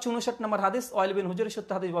 এটারও 759 নম্বর হাদিস, ওয়াইল বিন হুজুরের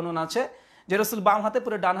সূত্রে হাদিস বর্ণনা আছে যে রাসূল বাম হাতে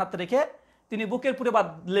পুরো ডান হাত রেখে তিনি বুকের পুরে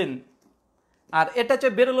বাঁধলেন। আর এটা হচ্ছে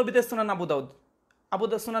বেরলবিদের সুনান আবু দাউদ,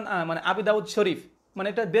 সুনান মানে আবু দাউদ শরীফ, মানে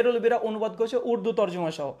এটা বেরলবিরা অনুবাদ করেছে উর্দু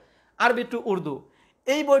তর্জমা সহ, আরবি টু উর্দু।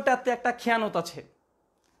 এই বইটাতে একটা খেয়ানত আছে।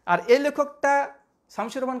 আর এই লেখকটা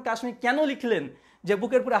শামসুর রহমান কাশ্মীর কেন লিখলেন যে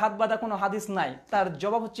বুকের পুরে হাত বাঁধা কোনো হাদিস নাই, তার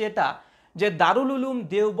জবাব হচ্ছে এটা, যে দারুল উলুম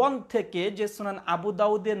দেওবন্দ থেকে যে সুনান আবু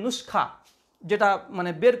দাউদের নুসখা যেটা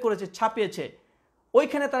মানে বের করেছে, ছাপিয়েছে,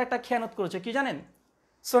 ওইখানে তার একটা খেয়ানত করেছে। কি জানেন?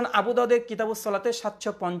 সুনান আবু দাউদের কিতাবুস সালাতে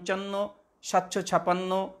 755,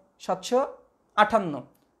 756, 758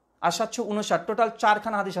 আর 759, টোটাল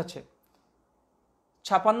 4খানা হাদিস আছে।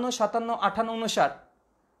 56, 57, 58, 59,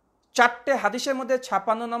 4টে হাদিসের মধ্যে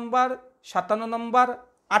 56 নম্বর, 57 নম্বর,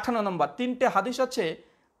 58 নম্বর 3টে হাদিস আছে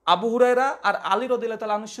আবু হুরায়রা আর আলী রাদিয়াল্লাহু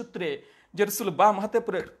তাআলা আনহু সূত্রে, যে রাসূল বাম হাতে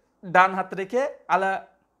পরে ডান হাত রেখে আলা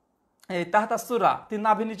তাহতা সূরা তিনি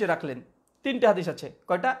নাভির নিচে রাখলেন। 3টে হাদিস আছে।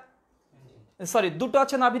 কয়টা? সরি, 2টো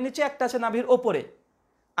আছে নাভির নিচে, একটা আছে নাভির ওপরে।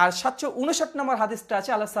 আর 759 নম্বর হাদিসটা আছে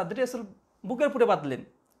আলা সাদরি, রাসূল বুকের পুরে বাঁধলেন।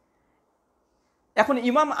 এখন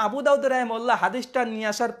ইমাম আবু দাউদ রাহিমাহুল্লাহ হাদিসটা নিয়ে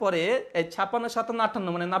আসার পরে এই 56, 57,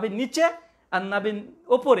 58 মানে নাভির নিচে আর নাভির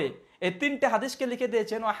ওপরে এই 3টে হাদিসকে লিখে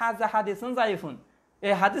দিয়েছেন ওয়া হাযা হাদিসুন যায়িফুন,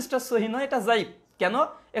 এই হাদিসটা সহিহ নয়, এটা যায়িফ। কেন?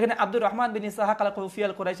 এখানে আব্দুর রহমান বিন ইসহাক আল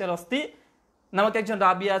কুফিয়াল কুরাইশি আল ওয়াসতি নামক একজন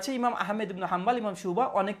রাবি আছে, ইমাম আহমেদ ইবনে হাম্বল, ইমাম শুবা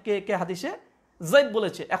অনেককে হাদিসে যায়িফ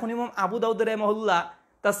বলেছে। এখন ইমাম আবু দাউদ রাহিমাহুল্লাহ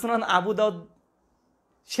তার সুনান আবু দাউদ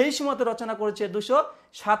সেই সময়তে রচনা করেছে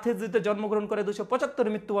 207 হিজরিতে জন্মগ্রহণ করে 275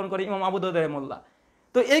 মৃত্যুবরণ করে ইমাম আবু দাউদ রাহিমাহুল্লাহ।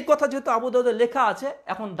 তো এই কথা যেহেতু আবু দাউদে লেখা আছে,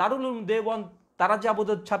 এখন দারুল উলুম দেওবন্দ তারা যে আবু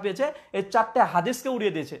দাউদ ছাপিয়েছে এই 4টে হাদিসকে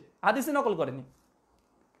উড়িয়ে দিয়েছে, হাদিসই নকল করেনি।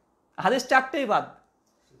 হাদিস 4টেই বাদ,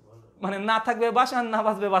 মানে না থাকবে বাস আর না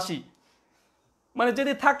বাঁচবে বাসি। মানে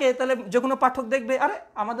যদি থাকে তাহলে যে কোনো পাঠক দেখবে আরে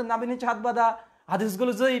আমাদের নাভি নিচে হাত বাঁধা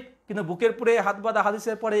হাদিসগুলো জয়ীফ, কিন্তু বুকের পরে হাত বাঁধা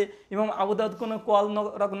হাদিসের পরে ইমাম আবু দাউদ কোনো কল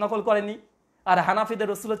নকল করেনি। আর হানাফিদের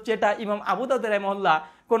রসুল হচ্ছে এটা, ইমাম আবু দাউদ রাহিমাহুল্লাহ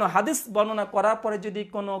কোনো হাদিস বর্ণনা করার পরে যদি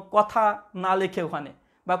কোনো কথা না লেখে ওখানে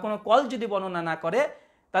বা কোনো কল যদি বর্ণনা না করে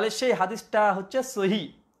তাহলে সেই হাদিসটা হচ্ছে সহি।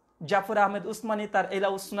 জাফর আহমেদ উসমানী তার ইলা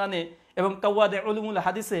উসনানে এবং কাওয়াদে উলুমুল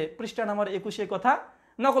হাদিসে পৃষ্ঠা নম্বর 21 কথা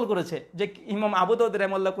নকল করেছে যে ইমাম আবু দাউদ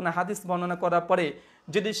রাহিমাহুল্লাহ কোনো হাদিস বর্ণনা করার পরে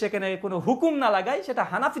যদি সেখানে কোনো হুকুম না লাগায় সেটা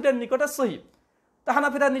হানাফিদের নিকটে সহি। তো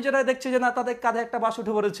হানাফিরা নিজেরাই দেখছে যে না তাদের কাঁধে একটা বাস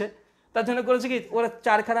উঠে পড়েছে, তার জন্য করেছে কি ওরা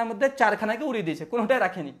 4খানার মধ্যে 4খানাকে উড়িয়ে দিয়েছে, কোনোটাই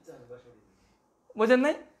রাখেনি। বুঝেন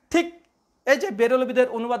নাই? ঠিক এই যে বেরলবিদের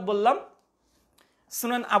অনুবাদ বললাম,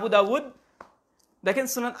 সুনান আবু দাউদ, দেখেন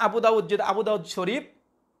সুনান আবু দাউদ যেটা আবু দাউদ শরীফ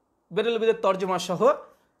বেরলবিদের তর্জমা সহ,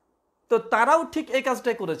 তো তারাও ঠিক এই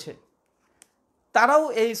কাজটাই করেছে। তারাও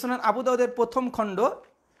এই সুনান আবু দাউদের প্রথম খণ্ড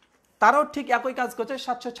তারাও ঠিক একই কাজ করছে।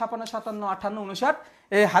 756, 57, 58, 59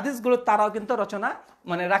 এই হাদিসগুলো তারাও কিন্তু রচনা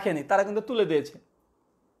মানে রাখেনি, তারা কিন্তু তুলে দিয়েছে।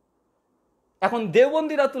 এখন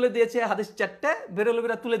দেওবন্দিরা তুলে দিয়েছে হাদিস 4টে,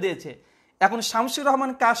 বেরলবিরা তুলে দিয়েছে। এখন শামসুর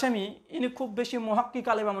রহমান কাশেমি ইনি খুব বেশি মুহাক্কিক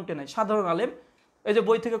আলেম এমনটি নয়, সাধারণ আলেম, এই যে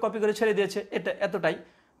বই থেকে কপি করে ছেড়ে দিয়েছে এটা এতটাই।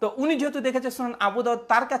 তো উনি যেহেতু দেখেছে সুনান আবু দাউদ,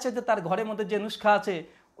 তার কাছে যে তার ঘরের মধ্যে যে নুসখা আছে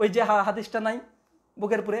ওই যে হাদিসটা নাই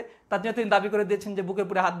বুকের পুরে, তার জন্য তিনি দাবি করে দিয়েছেন যে বুকের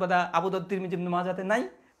পুরে হাত বাঁধা আবু দাউদ তিরমিজি ইবনে মাজাতে নাই।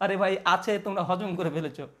 আরে ভাই আছে, তোমরা হজম করে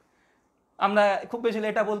ফেলেছো। আমরা খুব বেশি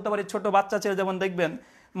এটা বলতে পারি, ছোট বাচ্চা ছেলে যেমন দেখবেন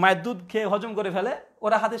মায়ের দুধ খেয়ে হজম করে ফেলে,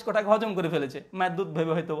 ওরা হাদিস কটাকে হজম করে ফেলেছে মায়ের দুধ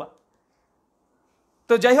ভেবে হয়তো বা।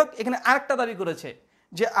 তো যাই হোক, এখানে আরেকটা দাবি করেছে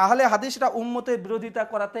যে আহলে হাদিসরা উম্মতের বিরোধিতা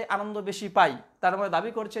করাতে আনন্দ বেশি পায়, তার মানে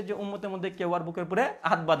দাবি করছে যে উম্মতের মধ্যে কেউ আর বুকের পুরে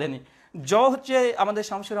হাত বাঁধেনি। হচ্ছে আমাদের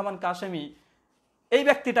শামসুর রহমান কাশেমি এই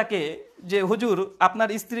ব্যক্তিটাকে যে হুজুর আপনার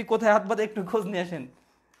স্ত্রী কোথায় হাত বাঁধে একটু খোঁজ নিয়ে আসেন,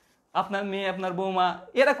 আপনার মেয়ে আপনার বৌমা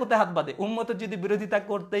এরা কোথায় হাত বাঁধে, উম্মতের যদি বিরোধিতা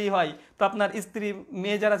করতেই হয় তো আপনার স্ত্রী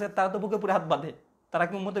মেয়ে যারা আছে তারা তো বুকে পুরে হাত বাঁধে, তারা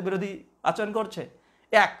কি উম্মতের বিরোধী আচরণ করছে?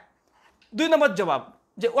 1। 2 নম্বর জবাব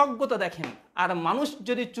যে অজ্ঞতা দেখেন, আর মানুষ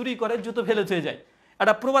যদি চুরি করে জুতো ফেলে হয়ে যায়।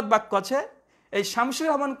 একটা প্রবাদ বাক্য আছে, এই শামসুর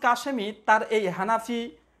রহমান কাশেমি তার এই হানাফি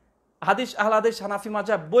হাদিস আহলে হাদিস হানাফি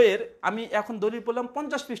মাযহাব বইয়ের আমি এখন দলিল পড়লাম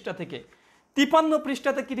 50 পৃষ্ঠা থেকে 53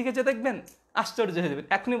 পৃষ্ঠাতে কি লিখেছে দেখবেন, আশ্চর্য হয়ে যাবেন।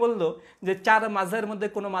 এখনই বললো যে 4 মাযহাবের মধ্যে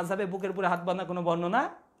কোনো মাযহাবে বুকের পুরে হাত বাঁধা কোনো বর্ণনা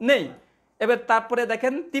নেই। এবার তারপরে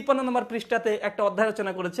দেখেন 53 নম্বর পৃষ্ঠাতে একটা অধ্যায়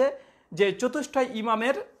রচনা করেছে যে চতুষ্ঠ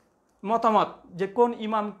ইমামের মতামত, যে কোন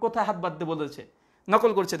ইমাম কোথায় হাত বাঁধতে বলেছে,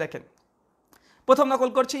 নকল করছে। দেখেন প্রথম নকল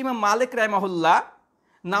করছে ইমাম মালিক রাহিমাহুল্লাহ,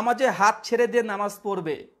 নামাজে হাত ছেড়ে দিয়ে নামাজ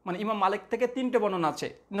পড়বে, মানে ইমাম মালিক থেকে 3টে বর্ণনা আছে,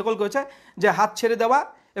 নকল করেছে যে হাত ছেড়ে দেওয়া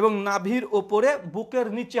এবং নাভির ওপরে বুকের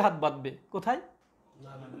নিচে হাত বাঁধবে। কোথায়?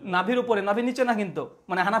 নাভির উপরে, নাভির নিচে না কিন্তু,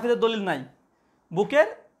 মানে হানাফিদের দলিল নাই,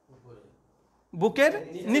 বুকের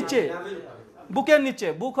নিচে, বুকের নিচে।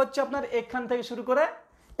 বুক হচ্ছে আপনার এখান থেকে শুরু করে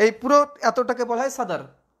এই পুরো এতটাকে বলা হয় সাদার,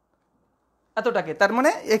 এতটাকে, তার মানে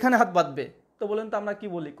এখানে হাত বাঁধবে। তো বলেন তো আমরা কি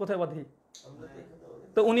বলি, কোথায় বাঁধি?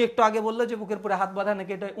 তো উনি একটু আগে বললো যে বুকের পরে হাত বাঁধা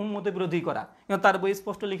নাকি এটা উম্মতের বিরোধী করা, কিন্তু তার বই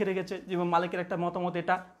স্পষ্ট লিখে রেখেছে যে মালিকের একটা মতামত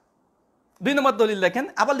এটা। 2 নম্বর দলিল দেখেন,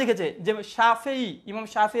 আবার লিখেছে যে ইমাম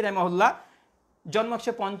শাফি রাহিমাহুল্লাহ জন্ম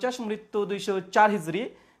 150, মৃত্যু 204 হিজরি,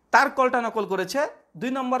 তার কলটা নকল করেছে। 2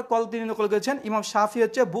 নম্বর কল তিনি নকল করেছেন, ইমাম শাফি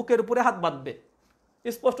হচ্ছে বুকের উপরে হাত বাঁধবে,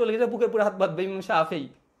 স্পষ্ট লিখেছে বুকের উপরে হাত বাঁধবে ইমাম শাফি।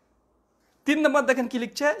 3 নম্বর দেখেন কি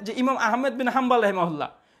লিখছে যে ইমাম আহমেদ বিন হাম্বল রাহিমাহুল্লাহ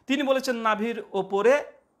তিনি বলেছেন নাভির ওপরে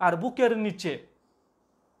আর বুকের নিচে।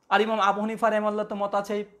 আর ইমাম আবু হানিফা রাহিমাহুল্লাহ তো মত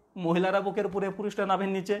আছে মহিলারা বুকের উপরে পুরুষরা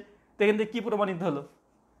নাভির নিচে। তো এখান থেকে কি প্রমাণিত হলো?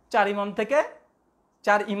 4 ইমাম থেকে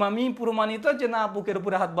 4 ইমামই প্রমাণিত যে না বুকের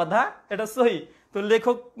উপরে হাত বাঁধা এটা সহি। তো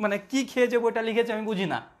লেখক মানে কি খেয়ে যে বইটা লিখেছে আমি বুঝি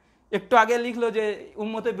না। একটু আগে লিখলো যে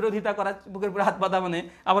উম্মতের বিরোধিতা করা বুকের উপরে হাত বাঁধা, মানে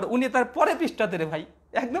আবার উনি তার পরে পৃষ্ঠাতে রে ভাই,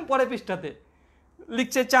 একদম পরে পৃষ্ঠাতে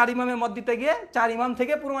লিখছে 4 ইমামের মত দিতে গিয়ে 4 ইমাম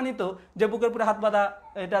থেকে প্রমাণিত যে বুকের উপরে হাত বাঁধা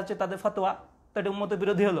এটা হচ্ছে তাদের ফতোয়া। তো এটা উম্মতের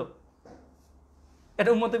বিরোধী হলো, এটা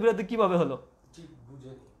উম্মতের বিরোধী কিভাবে হলো?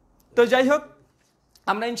 তো যাই হোক,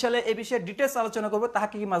 আমরা ইনশাআল্লাহ এই বিষয়ে ডিটেলস আলোচনা করবো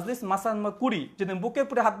তাহকিকি মাজলিস মাসালা নম্বর 20, যেদিন বুকের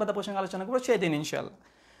উপরে হাত বাঁধা প্রসঙ্গে আলোচনা করবো সেই দিন ইনশাআল্লাহ।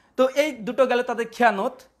 তো এই দুটো গেলে তাদের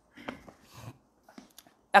খেয়ানত।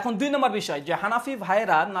 এখন 2 নম্বর বিষয় যে হানাফি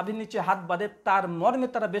ভাইয়েরা নাভির নিচে হাত বাঁধে, তার মর্মে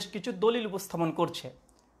তারা বেশ কিছু দলিল উপস্থাপন করছে।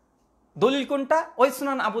 দলিল কোনটা? ওই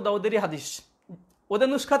সুনান আবু দাউদেরই হাদিস, ওদের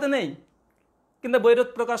নুসখাতে নেই, কিন্তু বৈরত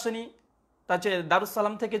প্রকাশনী তাছে দারুস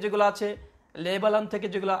সালাম থেকে যেগুলো আছে, লেবানন থেকে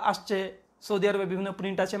যেগুলো আসছে, সৌদি আরবে বিভিন্ন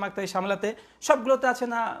প্রিন্ট আছে মাকতাই সামলাতে, সবগুলোতে আছে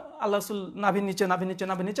না আল্লাহ রাসূল নাভির নিচে নাভির নিচে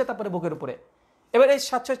নাভির নিচে, তারপরে বুকের উপরে। এবার এই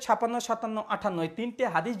 756, 57, 58 তিনটে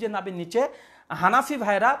হাদিস যে নাভির নিচে, হানাফি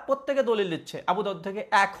ভাইরা প্রত্যেকে দলিল দিচ্ছে আবু দাউদ থেকে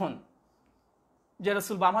এখন যে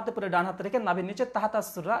রাসূল বাম হাতে পরে ডান হাতে রেখে নাভির নিচে তাহাত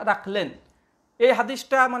আসরা রাখলেন। এই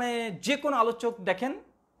হাদিসটা মানে যে কোনো আলোচক দেখেন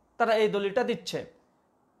তারা এই দলিলটা দিচ্ছে।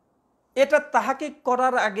 এটা তাহাকিক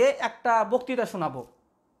করার আগে একটা বক্তৃতা শোনাবো।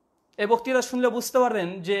 এই বক্তৃতা শুনলে বুঝতে পারবেন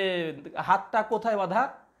যে হাতটা কোথায় বাঁধা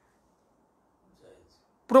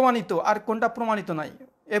প্রমাণিত আর কোনটা প্রমাণিত নাই।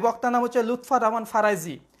 এই বক্তার নাম হচ্ছে লুৎফা রহমান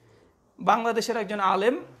ফারাইজি, বাংলাদেশের একজন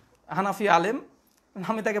আলেম, হানাফি আলেম।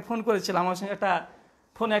 আমি তাকে ফোন করেছিলাম, আমার সঙ্গে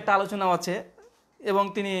ফোনে একটা আলোচনা আছে, এবং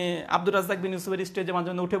তিনি আব্দুর রাজ্জাক বিন ইউসুফের স্টেজে মাঝে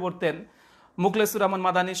মধ্যে উঠে পড়তেন, মুখলেসুর রহমান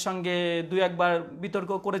মাদানির সঙ্গে দুই একবার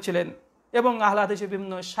বিতর্ক করেছিলেন, এবং আহলে হাদিসের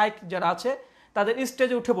বিভিন্ন শাইখ যারা আছে তাদের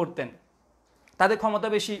স্টেজে উঠে পড়তেন। তাদের ক্ষমতা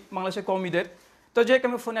বেশি বাংলাদেশের কওমিদের। তো যে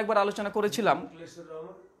আমি ফোনে একবার আলোচনা করেছিলাম,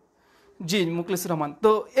 জি মুখলেসুর রহমান।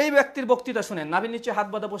 তো এই ব্যক্তির বক্তৃতা শুনেন, নাভির নিচে হাত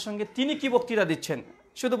বাঁধা প্রসঙ্গে তিনি কি বক্তৃতা দিচ্ছেন।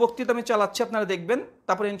 শুধু বক্তৃতা আমি চালাচ্ছি, আপনারা দেখবেন,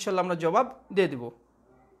 তারপরে ইনশাল্লাহ আমরা জবাব দিয়ে দিব।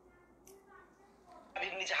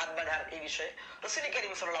 নাভির নিচে হাত বাঁধার এই বিষয়ে রাসূল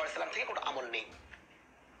করিম সাল্লাল্লাহু আলাইহি ওয়াসাল্লাম থেকে কোনো আমল নেই,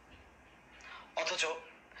 অথচ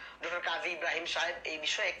ডক্টর কাজী ইব্রাহিম সাহেব এই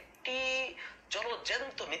বিষয়ে একটি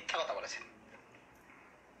জলজ্যান্ত মিথ্যা কথা বলেছেন।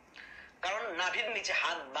 কারণ নাভির নিচে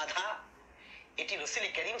হাত বাঁধা এটি রাসূল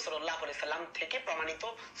করিম সাল্লাল্লাহু আলাইহি ওয়াসাল্লাম থেকে প্রমাণিত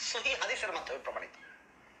সহিহ হাদিসের মাধ্যমে প্রমাণিত।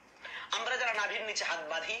 আমরা যারা নাভির নিচে হাত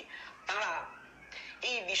বাঁধি তারা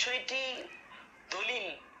এই বিষয়টি দলিল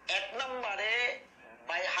এক নম্বরে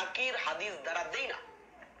বাইহাকির হাদিস দ্বারা দেই না,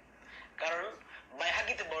 কারণ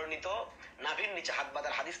বাইহাকিতে বর্ণিত নাভির নিচে হাত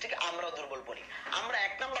বাঁধার হাদিসটিকে আমরাও দুর্বল বলি। আমরা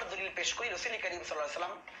এক নম্বর দলিল পেশ করি রাসূল করিম সাল্লাল্লাহু আলাইহি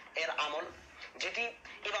ওয়াসাল্লাম এর আমল, যেটি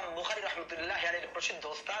ইমাম বুখারী রাহমাতুল্লাহি আলাইহির প্রসিদ্ধ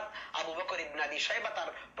ওস্তাদ আবু বকর ইবনে আবি শাইবা তার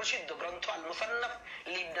প্রসিদ্ধ গ্রন্থ আল মুসান্নাফ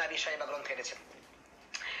লিবনে আবি শাইবা গ্রন্থে এনেছেন,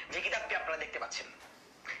 যে কিতাবটি আপনারা দেখতে পাচ্ছেন।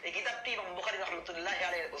 এই কিতাবটি ইমাম বুখারী রাহমাতুল্লাহি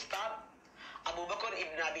আলাইহির ওস্তাদ আবু বকর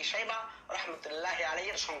ইবনে আবি শাইবা রাহমাতুল্লাহি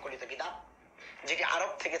আলাইহির সংকলিত কিতাব, যেটি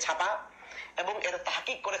আরব থেকে ছাপা, এবং এর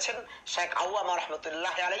তাহকিক করেছেন শেখ আওয়ামা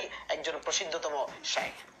রাহমাতুল্লাহি আলাইহি, একজন প্রসিদ্ধতম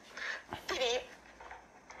শেখ। তিনি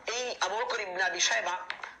এই আবু বকর ইবনে আবি শাইবা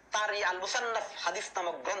তার এই আল মুসান্নাফ হাদিস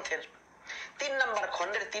নামক গ্রন্থের 3 নম্বর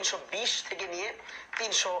খণ্ডের 320 থেকে নিয়ে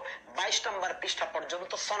 322 নম্বর পৃষ্ঠা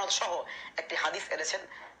পর্যন্ত সনদ সহ একটি হাদিস এনেছেন,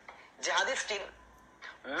 যে হাদিসটির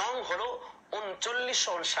নং হলো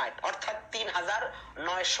 3959, অর্থাৎ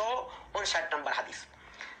 3959 নম্বর হাদিস।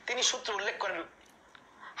 তিনি সূত্র উল্লেখ করেন,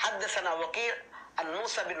 হাদদাসানা ওয়াকি' عن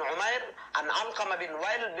موسى بن عمير عن علقمة بن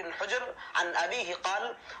وائل بن حجر عن أبيه قال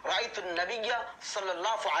رأيت النبي صلى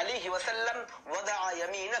الله عليه وسلم وضع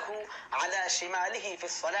يمينه على شماله في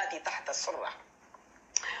الصلاة تحت السرة।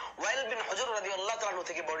 ওয়াইল বিন হুজর রাদিয়াল্লাহু তাআলা আনহু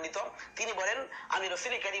থেকে বর্ণিত, তিনি বলেন, আমি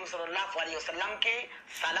রাসূল করিম সাল্লাল্লাহু আলাইহি ওয়াসাল্লামকে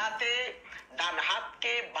সালাতে ডান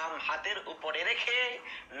হাতকে বাম হাতের উপরে রেখে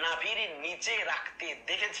নাভির নিচে রাখতে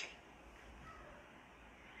দেখেছি।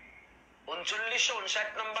 3959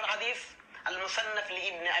 নম্বর হাদিস আল মুসান্নাফ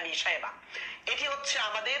লিবনে আবি শাইবা। এটি হচ্ছে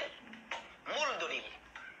আমাদের মূল দলিল,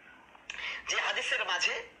 যে হাদিসের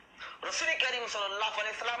মাঝে রাসূল করিম সাল্লাল্লাহু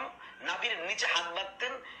আলাইহি ওয়াসাল্লাম নাভির নিচে হাত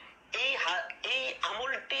বাঁধতেন। এই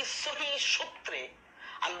আমলটি সহিহ সূত্রে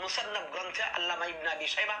আল মুসান্নাফ গ্রন্থে আল্লামা ইবনে আবি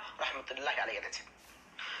শাইবা রাহমাতুল্লাহি আলাইহি এনেছেন।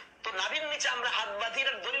 তো নাভির নিচে আমরা হাত বাঁধির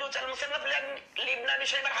দলিল হচ্ছে আল মুসান্নাফ লিবনে আবি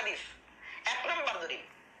শাইবার হাদিস, এক নম্বর দলিল।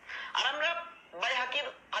 আর আমরা বাইহাকির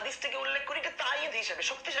হাদিসটিকে উল্লেখ করি তাইয়িদ হিসেবে,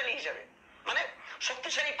 শক্তিশালী হিসেবে, মানে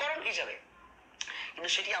শক্তিশালীকরণ হিসেবে, কিন্তু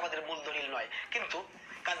সেটি আমাদের মূল দলিল নয়। কিন্তু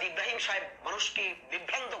কাজী ইব্রাহিম সাহেব মানুষকে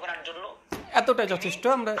বিভ্রান্ত করার জন্য এতটা যথেষ্ট।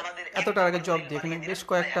 আমরা এতটার আগে জবাব দিই, এখানে বেশ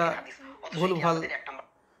কয়েকটা ভুলভাল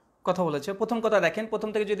কথা বলেছে। প্রথম কথা দেখেন, প্রথম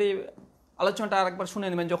থেকে যদি আলোচনাটা আরেকবার শুনে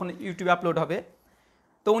নেবেন যখন ইউটিউবে আপলোড হবে,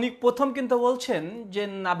 তো উনি প্রথম কিন্তু বলছেন যে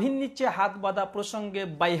নাভির নিচে হাত বাঁধা প্রসঙ্গে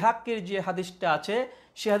বাইহাকির যে হাদিসটা আছে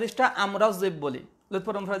সে হাদিসটা আমরাও জেব বলি,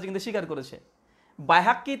 লুৎফর রহমান ফারাজি কিন্তু স্বীকার করেছে।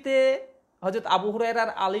 বাইহাকিতে হযরত আবু হুরায়রার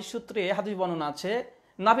আলী সূত্রে হাদিস বর্ণনা আছে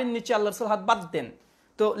নাভির নিচে আল্লাহর রাসূল হাত বাঁধতেন।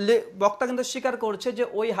 তো বক্তা কিন্তু স্বীকার করছে যে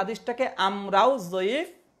ওই হাদিসটাকে আমরাও জয়ীফ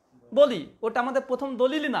বলি, ওটা আমাদের প্রথম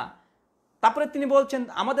দলিলই না। তারপরে তিনি বলছেন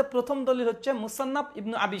আমাদের প্রথম দলিল হচ্ছে মুসান্নাফ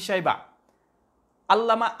ইবনে আবি শাইবা,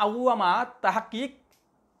 আল্লামা আউয়ামা তাহকিক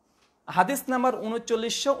হাদিস নাম্বার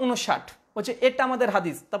 3959, বলছে এটা আমাদের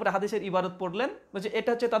হাদিস। তারপরে হাদিসের ইবারত পড়লেন, বলছে এটা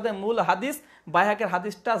হচ্ছে তাদের মূল হাদিস, বাইহাকের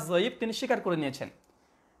হাদিসটা জয়ীফ তিনি স্বীকার করে নিয়েছেন।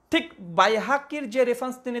 ঠিক বাইহাকির যে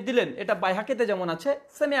রেফারেন্স তিনি দিলেন এটা বাইহাকিতে যেমন আছে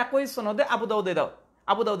সেম একই সনদে আবু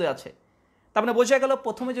দাউদে আছে। তার মানে বোঝা গেল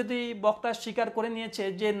প্রথমে যদি বক্তা স্বীকার করে নিয়েছে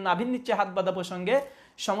যে নাভির নিচে হাত বাঁধা প্রসঙ্গে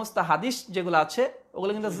সমস্ত হাদিস যেগুলো আছে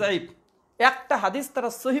ওগুলো কিন্তু জয়ীফ, একটা হাদিস তারা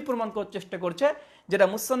সহি প্রমাণ করার চেষ্টা করছে, যেটা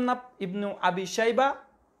মুসান্নাফ ইবনু আবি শাইবা,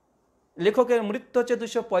 লেখকের মৃত্যু হচ্ছে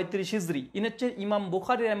 235 হিজরি, ইনি হচ্ছে ইমাম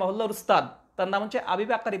বুখারী রাহিমাহুল্লাহর উস্তাদ, তার নাম হচ্ছে আবি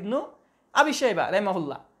বকর ইবনু আবি শাইবা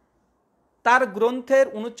রাহিমাহুল্লাহ। তার গ্রন্থের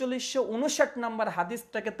 3959 নম্বর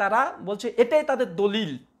হাদিসটাকে তারা বলছে এটাই তাদের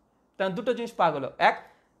দলিল। তার দুটো জিনিস পাওয়া গেল, এক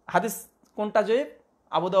হাদিস কোনটা জয়ীফ,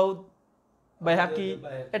 আবু দাউদ বাইহাকি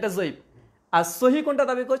এটা জয়ীফ, আর সহি কোনটা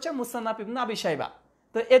দাবি করছে মুসান্নাফ ইবনে আবি শাইবা।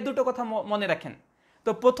 তো এই দুটো কথা মনে রাখেন। তো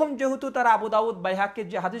প্রথম যেহেতু তারা আবু দাউদ বাইহাকির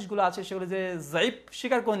যে হাদিসগুলো আছে সেগুলো যে জয়ীফ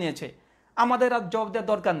স্বীকার করে নিয়েছে, আমাদের আর জবাব দেওয়ার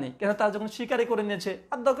দরকার নেই, কেন তারা যখন স্বীকারই করে নিয়েছে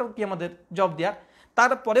আর দরকার কি আমাদের জবাব দেওয়ার।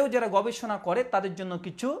 তারপরেও যারা গবেষণা করে তাদের জন্য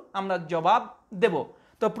কিছু আমরা জবাব দেব।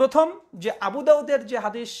 তো প্রথম যে আবু দাউদের যে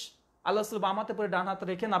হাদিস, আল্লাহ রাসূল বাম হাতে পরে ডান হাতে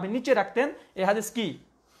রেখে নাভি নিচে রাখতেন, এই হাদিস কি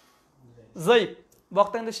জয়ীফ,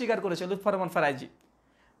 বক্তা কিন্তু স্বীকার করেছে লুৎফর রহমান ফারাইজি।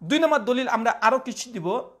 2 নম্বর দলিল আমরা আরো কিছু দিব,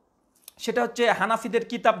 সেটা হচ্ছে হানাফিদের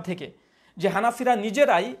কিতাব থেকে, যে হানাফিরা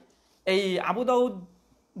নিজেরাই এই আবু দাউদ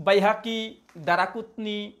বাইহাকি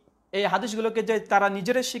দারাকুতনি এই হাদিসগুলোকে যে তারা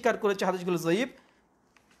নিজেরাই স্বীকার করেছে হাদিসগুলো জয়ীফ,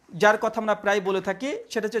 যার কথা আমরা প্রায় বলে থাকি,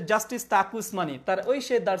 সেটা হচ্ছে জাস্টিস তাকি উসমানী, তার ওই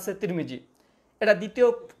সে দারসে তিরমিজি, এটা 2য়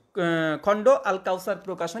খণ্ড আল কাউসার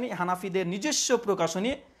প্রকাশনী, হানাফিদের নিজস্ব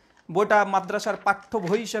প্রকাশনী। বইটা মাদ্রাসার পাঠ্য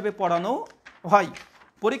বই হিসেবে পড়ানো হয়,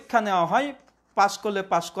 পরীক্ষা নেওয়া হয়, পাস করলে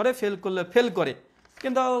পাস করে, ফেল করলে ফেল করে,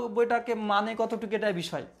 কিন্তু বইটাকে মানে কতটুকু এটাই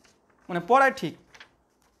বিষয়, মানে পড়ায় ঠিক।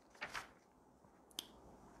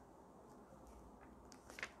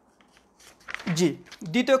 জি,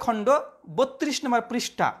 2য় খণ্ড 32 নম্বর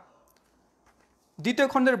পৃষ্ঠা, 2য়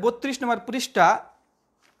খণ্ডের 32 নম্বর পৃষ্ঠা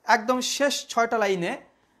একদম শেষ 6টা লাইনে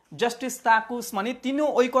জাস্টিস তাকি উসমানী তিনিও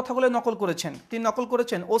ওই কথাগুলো নকল করেছেন। তিনি নকল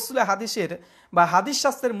করেছেন উসুলে হাদিসের বা হাদিস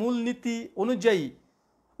শাস্ত্রের মূল নীতি অনুযায়ী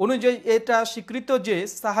এটা স্বীকৃত যে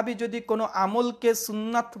সাহাবী যদি কোনো আমলকে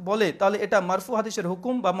সুন্নাত বলে তাহলে এটা মারফু হাদিসের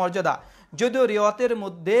হুকুম বা মর্যাদা, যদিও রিওয়াতের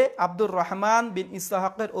মধ্যে আব্দুর রহমান বিন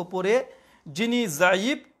ইসহাকের ওপরে যিনি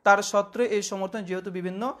জাইব, তার সত্ত্বে এই সমর্থন যেহেতু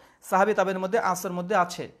বিভিন্ন সাহাবী তাবের মধ্যে আসর মধ্যে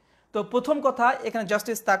আছে। তো প্রথম কথা, এখানে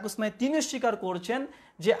জাস্টিস তাকি উসমানী তিনি স্বীকার করছেন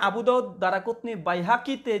যে আবু দাউদ দারাকুতনি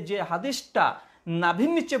বাইহাকিতে যে হাদিসটা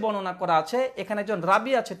নাভির নিচে বর্ণনা করা আছে, এখানে একজন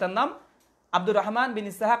রাবি আছে, তার নাম আব্দুর রহমান বিন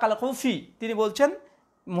ইসহাক আল কুফি, তিনি বলছেন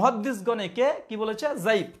মুহাদ্দিসগণকে কি বলেছে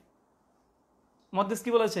জাইব, মুহাদ্দিস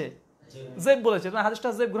কি বলেছে জাইব বলেছে, হাদিসটা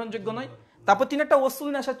জাইব গ্রহণযোগ্য নয়। তারপর তিনি একটা ওসুল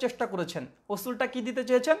আসার চেষ্টা করেছেন, ওসুলটা কি দিতে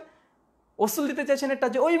চেয়েছেন, ওসুল দিতে চাইছেন এটা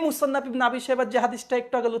যে ওই মুসান্নাফ ইবনে আবি শাইবার যে হাদিসটা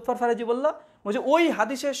একটু আগে লুৎফর ফারাজি বলল, বলছে ওই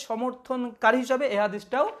হাদিসের সমর্থনকারী হিসাবে এই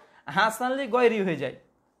হাদিসটাও হাসানলি গয়রি হয়ে যায়,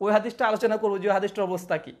 ওই হাদিসটা আলোচনা করবো যে হাদিসটার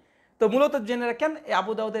অবস্থা কি। তো মূলত জেনে রাখেন এই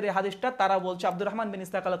আবু দাউদের এই হাদিসটা তারা বলছে আব্দুর রহমান বিন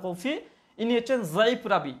ইসহাক আল কুফি ইনি হচ্ছেন যায়িফ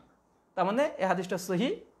রাবি, তার মানে এই হাদিসটা সহি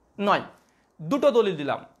নয়। 2টো দলিল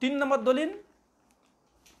দিলাম। 3 নম্বর দলিল,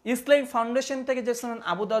 ইসলামিক ফাউন্ডেশন থেকে যে সুনান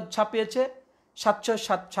আবু দাউদ ছাপিয়েছে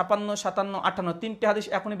 756, 57, 58 3টে হাদিস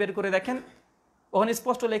এখনই বের করে দেখেন, ওখানে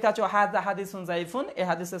স্পষ্ট লেখা আছে হাযা হাদিসুন যায়িফুন, এই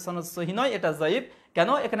হাদিসের সনদ সহিহ নয়, এটা যায়িফ। কেন?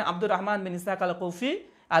 এখানে আব্দুর রহমান বিন ইসহাক আল কুফি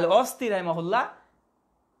আল ওয়াসতি রাহিমাহুল্লাহ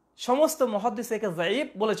সমস্ত মুহাদ্দিস একে যায়িফ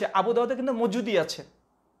বলেছে, আবু দাউদে কিন্তু মজুদি আছে।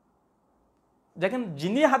 দেখেন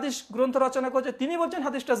যিনি হাদিস গ্রন্থ রচনা করেছে তিনি বলছেন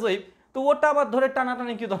হাদিসটা যায়িফ, তো ওটা আবার ধরে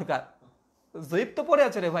টানাটানি কি দরকার? যায়িফ তো পড়ে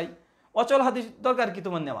আছে রে ভাই, অচল হাদিস দরকার কি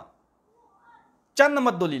তোমার নেওয়া? 4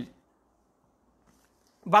 নম্বর দলিল,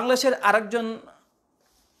 বাংলাদেশের আরেকজন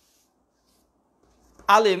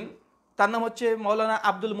আলেম, তার নাম হচ্ছে মৌলানা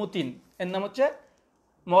আব্দুল মতিন, এর নাম হচ্ছে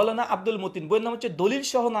মৌলানা আব্দুল মতিন, বইয়ের নাম হচ্ছে দলিল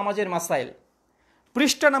সহ নামাজের মাসাইল।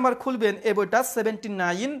 পৃষ্ঠা নাম্বার খুলবেন এই বইটা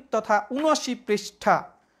 79 তথা 79 পৃষ্ঠা।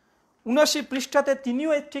 79 পৃষ্ঠাতে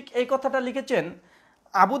তিনিও ঠিক এই কথাটা লিখেছেন।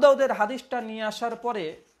 আবু দাউদের হাদিসটা নিয়ে আসার পরে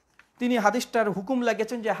তিনি হাদিসটার হুকুম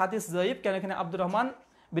লাগিয়েছেন যে হাদিস যায়িফ, কেন এখানে আব্দুর রহমান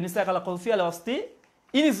বিন ইসহাক আল কুফি আল ওয়াসতি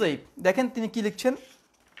ইনি যায়িফ। দেখেন তিনি কি লিখছেন,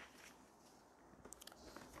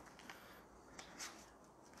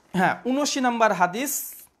 হ্যাঁ 79 নম্বর হাদিস।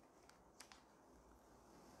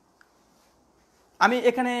 আমি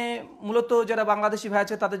এখানে মূলত যারা বাংলাদেশি ভাই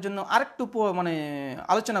আছে তাদের জন্য আরেকটু মানে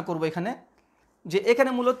আলোচনা করব এখানে, যে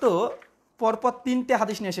এখানে মূলত পরপর 3টে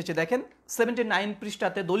হাদিস নিয়ে এসেছে। দেখেন 79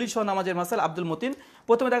 পৃষ্ঠাতে দলিল সহ নামাজের মাসাল আব্দুল মতিন।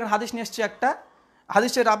 প্রথমে দেখেন হাদিস নিয়ে এসছে একটা,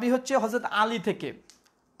 হাদিসের রাবি হচ্ছে হযরত আলী থেকে,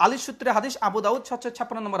 আলীর সূত্রে হাদিস, আবু দাউদ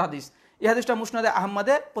 756 নম্বর হাদিস। এই হাদিসটা মুসনাদে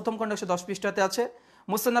আহমদে প্রথম খণ্ড 110 পৃষ্ঠাতে আছে।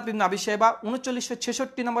 মুসন্নাফ ইবনে আবি শাইবা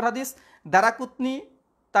 3966 নম্বর হাদিস। দারাকুতনি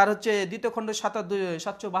তার হচ্ছে দ্বিতীয় খণ্ড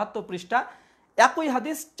 772 পৃষ্ঠা। একই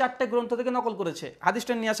হাদিস 4টে গ্রন্থ থেকে নকল করেছে।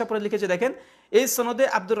 হাদিসটা নিয়ে আসার পরে লিখেছে দেখেন, এই সনদে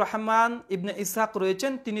আব্দুর রহমান ইবনে ইসহাক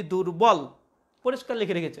রয়েছেন, তিনি দুর্বল। পরিষ্কার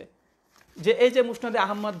লিখে রেখেছে যে এই যে মুসনাদে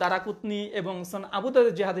আহমদ, দারাকুতনি এবং সন আবু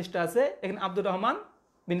দাউদের যে হাদিসটা আছে, এখানে আব্দুর রহমান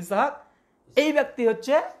বিন ইসহাক এই ব্যক্তি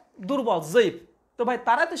হচ্ছে দুর্বল, যায়িফ। তো তো ভাই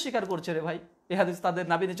তারা তো স্বীকার করছে রে ভাই এই হাদিস, তাদের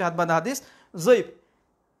নাভির নিচে হাত বাঁধা হাদিস জয়ীফ।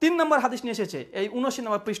 3 নম্বর হাদিস নিয়ে এসেছে এই 79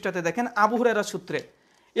 নম্বর পৃষ্ঠাতে, দেখেন আবু হুরায়রা সূত্রে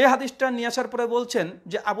এই হাদিসটা নিয়ে আসার পরে বলছেন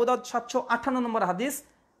যে আবু দাউদ 758 নম্বর হাদিস,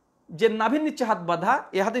 যে নাভির নিচে হাত বাঁধা,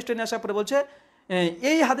 এই হাদিসটা নিয়ে আসার পরে বলছে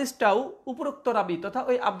এই হাদিসটাও উপরোক্ত রাবি তথা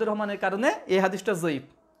ওই আব্দুর রহমানের কারণে এই হাদিসটা জয়ীফ।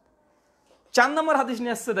 4 নম্বর হাদিস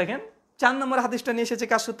নিয়ে আসছে, দেখেন 4 নম্বর হাদিসটা নিয়ে এসেছে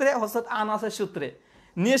কার সূত্রে? হযরত আনাসের সূত্রে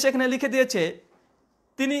নিয়ে সেখানে লিখে দিয়েছে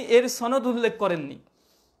তিনি এর সনদ উল্লেখ করেননি,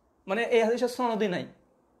 মানে এই হাদিসের সনদই নাই।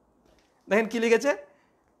 দেখেন কি লিখেছে,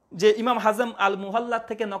 যে ইমাম হাজম আল মুহাল্লাদ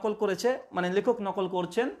থেকে নকল করেছে, মানে লেখক নকল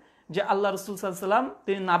করছেন যে আল্লাহ রাসূল সাল্লাল্লাহু আলাইহি ওয়াসাল্লাম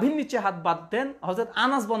তিনি নাভির নিচে হাত বাঁধতেন, হযরত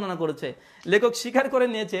আনাস বর্ণনা করেছে, লেখক স্বীকার করে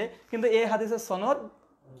নিয়েছে, কিন্তু এই হাদিসের সনদ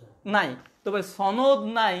নাই। তবে সনদ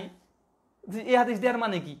নাই, এই হাদিস দেওয়ার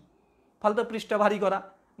মানে কি? ফালতু পৃষ্ঠা ভারী করা,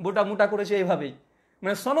 বোটা মোটা করেছে এইভাবেই,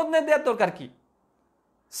 মানে সনদ নেই দেওয়ার দরকার কি?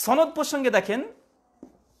 সনদ প্রসঙ্গে দেখেন,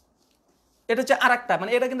 এটা হচ্ছে আর একটা,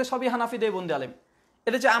 মানে এটা কিন্তু সবই হানাফি দেওবন্দি আলেম।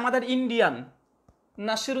 এটা হচ্ছে আমাদের ইন্ডিয়ান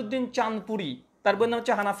নাসিরউদ্দিন চাঁদপুরি, তার বই নাম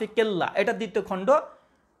হচ্ছে হানাফি কেল্লা, এটা 2য় খণ্ড,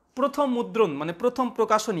 প্রথম মুদ্রণ, মানে প্রথম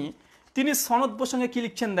প্রকাশনী। তিনি সনদ প্রসঙ্গে কি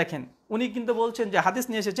লিখছেন দেখেন, উনি কিন্তু বলছেন যে হাদিস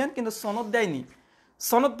নিয়ে এসেছেন কিন্তু সনদ দেয়নি।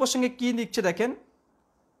 সনদ প্রসঙ্গে কি লিখছে দেখেন,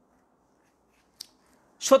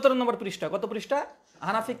 17 নম্বর পৃষ্ঠা, কত পৃষ্ঠা?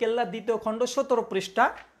 হানাফি কেল্লা 2য় খণ্ড 17 পৃষ্ঠা।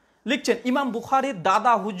 লিখছেন ইমাম বুখারীর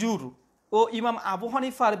দাদা হুজুর ও ইমাম আবু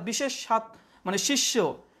হানিফার বিশেষ মানে শিষ্য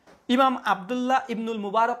ইমাম আব্দুল্লাহ ইবনুল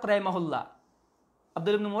মুবারক রাহিমাহুল্লাহ,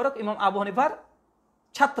 আব্দুল ইবনুল মুবারক ইমাম আবু হানিফার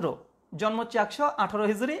ছাত্র, জন্ম হচ্ছে 118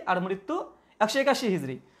 হিজরি আর মৃত্যু 181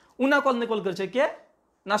 হিজরি। উনাকল নিকল করেছে কে?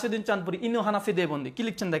 নাসিরউদ্দিন চাঁদপুরি, ইনু হানাফি দেওবন্দি। কি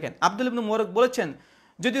লিখছেন দেখেন, আব্দুল ইবনুল মুবারক বলেছেন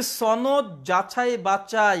যদি সনদ যাচাই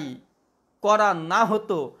বাছাই করা না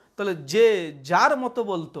হতো তাহলে যে যার মতো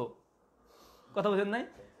বলতো, কথা বলছেন নাই?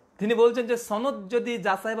 তিনি বলছেন যে সনদ যদি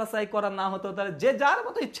যাচাই বাছাই করা না হতো তাহলে যে যার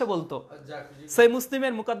মতো ইচ্ছে বলতো। সেই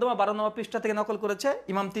মুসলিমের মুকদ্দমা 12 নম্বর পৃষ্ঠা থেকে নকল করেছে,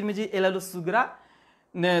 ইমাম তিরমিজি এলালুস সুগরা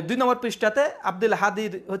 2 নম্বর পৃষ্ঠাতে, আব্দুল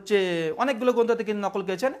হাদির হচ্ছে অনেকগুলো গ্রন্থ থেকে নকল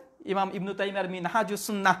করেছেন, ইমাম ইবনু তাইমিয়ার মিনহাজুস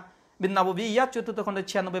সুন্নাহ বিন নববিয়্যাহ 4th খণ্ডের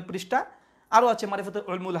 96 পৃষ্ঠা, আরও আছে মারিফাতুল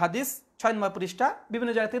উলুমুল হাদিস 6 নম্বর পৃষ্ঠা,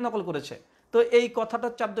 বিভিন্ন জায়গা থেকে নকল করেছে। তো এই কথাটা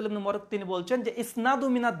হচ্ছে আব্দুল ইবনুল মুবারক, তিনি বলছেন যে ইসনাদু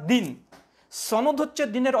মিনাদ দ্বীন, সনদ হচ্ছে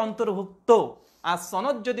দ্বীনের অন্তর্ভুক্ত, আর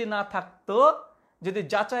সনদ যদি না থাকতো, যদি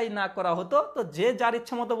যাচাই না করা হতো তো যে যার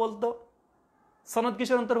ইচ্ছা মতো বলতো। সনদ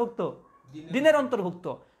কিসের অন্তর্ভুক্ত? দ্বীনের অন্তর্ভুক্ত।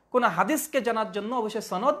 কোন হাদিসকে জানার জন্য অবশ্যই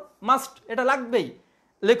সনদ মাস্ট, এটা লাগবেই।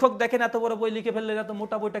 লেখক দেখেন এত বড় বই লিখে ফেললেন, এত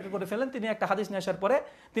মোটা বইটাকে করে ফেলেন, তিনি একটা হাদিস নিয়ে আসার পরে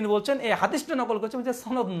তিনি বলছেন এই হাদিসটা নকল করছেন যে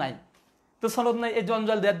সনদ নাই। তো সনদ নাই, এই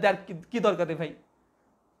জঞ্জাল দেওয়ার কি দরকার রে ভাই?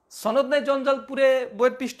 সনদ নাই জঞ্জাল পুরে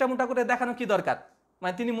বইয়ের পৃষ্ঠা মোটা করে দেখানো কি দরকার?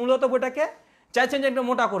 মানে তিনি মূলত বইটাকে চাইছেন যে একটা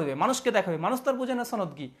মোটা করবে, মানুষকে দেখাবে, মানুষ তার বোঝে না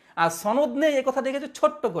সনদ কি। আর সনদ নেই এই কথা দেখেছে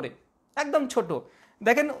ছোট্ট করে, একদম ছোট,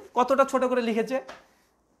 দেখেন কতটা ছোট করে লিখেছে,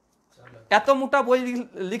 এত মোটা বই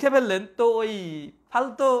লিখে ফেললেন। তো ওই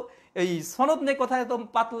ফালতু এই সনদ নেই কথা একদম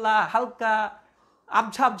পাতলা হালকা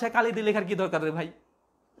আবঝা আবঝা কালি দিয়ে লেখার কি দরকার রে ভাই?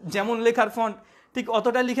 যেমন লেখার ফন্ট ঠিক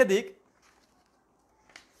অতটা লিখে দিক।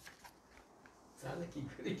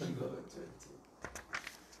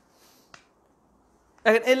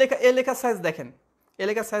 এই লেখার সাইজ দেখেন, এই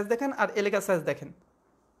লেখার সাইজ দেখেন, আর এই লেখার সাইজ দেখেন,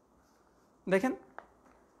 দেখেন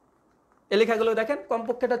এই লেখাগুলো দেখেন,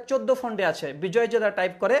 কমপক্ষে এটা 14 ফন্টে আছে। বিজয় যেটা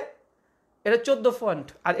টাইপ করে এটা 14 ফন্ট,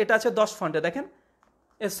 আর এটা আছে 10 ফন্টে। দেখেন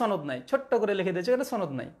এর সনদ নাই, ছোট্ট করে লিখে দিয়েছে, এটা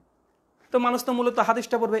সনদ নাই। তো মানুষ তো মূলত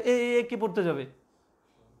হাদিসটা পড়বে, কি পড়তে যাবে?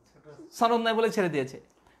 সনদ নাই বলে ছেড়ে দিয়েছে।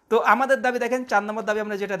 তো আমাদের দাবি দেখেন, 4 নম্বর দাবি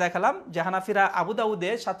আমরা যেটা দেখালাম, যে হানাফিরা আবু দাউদে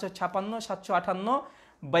 756, 758,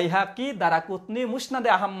 বাইহাকি, দারাকুতনি, মুসনাদে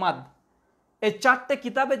আহমদ, এই 4টে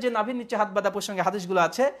কিতাবে যে নাভির নিচে হাত বাঁধা প্রসঙ্গে হাদিসগুলো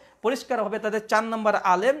আছে, পরিষ্কারভাবে তাদের 4 নম্বর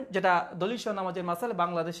আলেম, যেটা দলিল সহ নামাজের মাসাল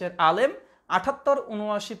বাংলাদেশের আলেম, 78,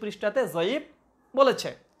 79 পৃষ্ঠাতে জয়ীফ বলেছে।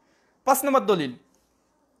 5 নম্বর দলিল,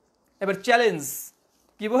 এবার চ্যালেঞ্জ,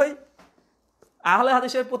 কি বই? আহলে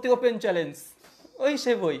হাদিসের প্রতি ওপেন চ্যালেঞ্জ, ওই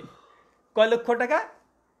সে বই, কয় লক্ষ টাকা?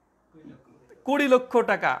 20 লক্ষ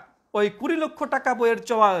টাকা। ওই 20 লক্ষ টাকা বইয়ের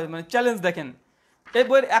মানে চ্যালেঞ্জ দেখেন, এই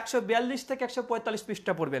বইয়ের 142 থেকে 145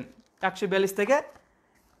 পৃষ্ঠা পড়বেন, 142 থেকে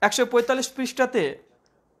 145 পৃষ্ঠাতে,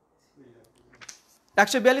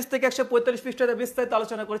 142 থেকে 145 পৃষ্ঠাতে বিস্তারিত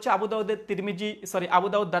আলোচনা করেছে আবু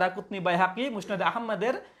দাউদ, দারাকুতনি, বাইহাকি, মুসনাদে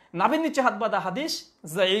আহমদের নাভির নিচে হাত বাঁধা হাদিস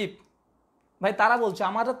জয়ীফ। ভাই তারা বলছে,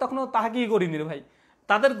 আমরা তখনও তাহাকি করিনি রে ভাই,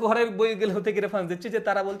 তাদের ঘরের বইগুলো থেকে রেফারেন্স দিচ্ছি যে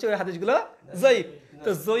তারা বলছে ওই হাদিসগুলো জয়ীফ। তো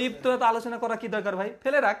জয়ীফ তো আলোচনা করা কি দরকার ভাই?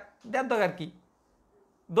 ফেলে রাখ, দেওয়ার দরকার কি?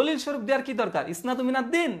 দলিল স্বরূপ দেওয়ার কি দরকার? ইসনাদু মিনাদ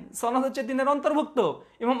দ্বীন, সনদ হচ্ছে দ্বীনের অন্তর্ভুক্ত।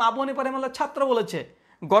 ইমাম আবু হানিফা রাহিমাহুল্লাহ ছাত্র বলেছে,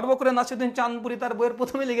 গর্ব করে নাসিরউদ্দিন চাঁদপুরি তার বইয়ের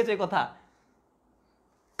প্রথমে লিখেছে কথা।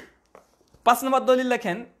 5 নম্বর দলিল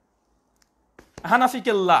লেখেন, হানাফি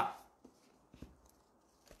কেল্লা,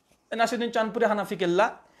 নাসিরউদ্দিন চাঁদপুরে হানাফি কেল্লা,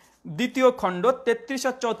 দ্বিতীয় খণ্ড 33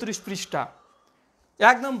 আর 34 পৃষ্ঠা,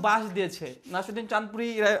 একদম বাস দিয়েছে নাসিরউদ্দিন চাঁদপুরি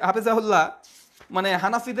হাফেজাহুল্লাহ, মানে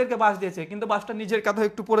হানাফিদেরকে বাস দিয়েছে, কিন্তু বাসটা নিজের কথা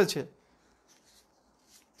একটু পড়েছে।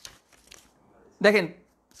 দেখেন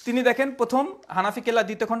তিনি দেখেন প্রথম হানাফি কেল্লা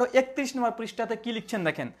দ্বিতীয় খণ্ড 31 নম্বর পৃষ্ঠাতে কি লিখছেন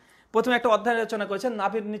দেখেন। প্রথমে একটা অধ্যায় রচনা করেছেন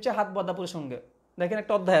নাভির নিচে হাত বাঁধা প্রসঙ্গে, দেখেন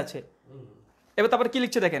একটা অধ্যায় আছে। এবার তারপর কি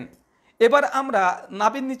লিখছে দেখেন, এবার আমরা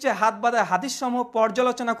নাভির নিচে হাত বাঁধা হাদিস সমূহ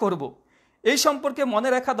পর্যালোচনা করব। এই সম্পর্কে মনে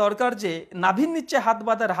রাখা দরকার যে নাভির নিচে হাত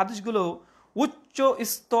বাঁধার হাদিসগুলো উচ্চ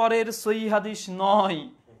স্তরের সহিহ হাদিস নয়,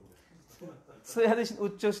 সহিহ হাদিস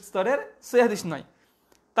উচ্চ স্তরের সহিহ হাদিস নয়।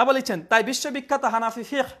 তা বলেছেন তাই বিশ্ববিখ্যাত হানাফি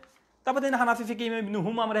ফিকহ, তারপর তিনি হানাফি ফিকহ ইমাম ইবনে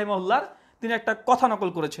হুমাম রাহিমাহুল্লাহর তিনি একটা কথা নকল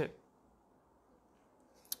করেছে।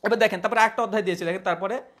 এবার দেখেন তারপরে একটা অধ্যায় দিয়েছে দেখেন,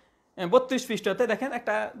 তারপরে 32 পৃষ্ঠাতে দেখেন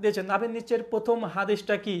একটা দিয়েছেন নাভির নিচের প্রথম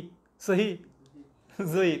হাদিসটা কি সহিহ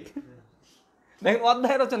যঈফ, দেখেন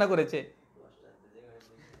অধ্যায় রচনা করেছে।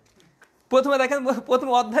 প্রথমে দেখেন প্রথম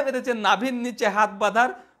অধ্যায় বেঁধেছে নাভির নিচে হাত বাঁধার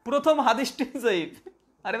প্রথম হাদিসটি যঈফ।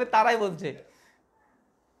 আরে তারাই বলছে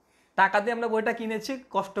টাকা দিয়ে আমরা বইটা কিনেছি,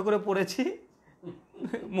 কষ্ট করে পড়েছি,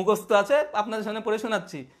 মুখস্থ আছে, আপনাদের সামনে পড়ে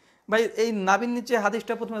শোনাচ্ছি। ভাই এই নাভির নিচে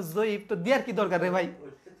হাদিসটা প্রথমে যঈফ তো দেওয়ার কি দরকার রে ভাই,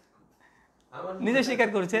 নিজে স্বীকার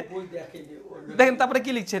করেছে। দেখেন তারপরে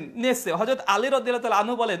কি লিখছেন, নেসে হযরত আলী রাদিয়াল্লাহু তাআলা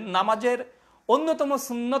আনহু বলেন নামাজের অন্যতম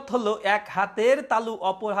সুন্নত হলো এক হাতের তালু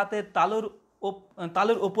অপর হাতের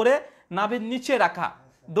তালুর উপরে নাভির নিচে রাখা।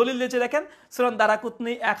 দলিল দিয়েছে দেখেন সুনান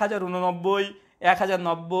দারাকুতনি 1089,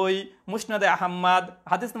 1090, মুসনাদে আহমদ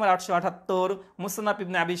হাদিস নম্বর 878, মুসনাদ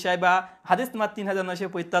ইবনে আবি শাইবা হাদিস নম্বর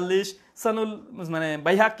 3945, সানুল মানে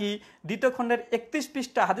বাইহাকি দ্বিতীয় খণ্ডের 31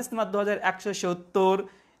 পৃষ্ঠা হাদিস নম্বর 2170,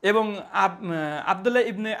 এবং আব্দুল্লাহ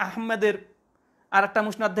ইবনে আহমেদের আর একটা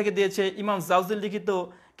মুসনাদ থেকে দিয়েছে, ইমাম জাউজির লিখিত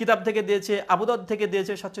কিতাব থেকে দিয়েছে, আবু দাউদ থেকে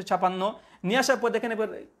দিয়েছে 756 নিয়ে আসার পর দেখেন এবার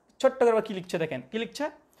ছোট্ট করে কি লিখছে দেখেন, কি লিখছে,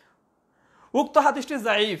 উক্ত হাদিসটি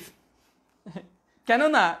যায়ীফ,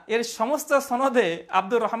 কেননা এর সমস্ত সনদে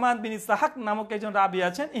আব্দুর রহমান বিন ইসহাক নামক একজন রাবি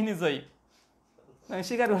আছেন, ইনি যায়ীফ,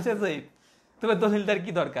 স্বীকার করছে যায়ীফ। তবে দলিলদার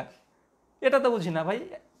কি দরকার, এটা তো বুঝি না ভাই,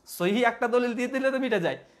 সহিহ একটা দলিল দিয়ে দিলে তো মিটে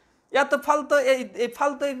যায়, এত ফালতু এই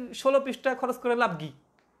ফালতু 16 পৃষ্ঠা খরচ করে লাভ কি।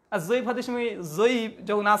 আর যায়ীফ হাদিস যায়ীফ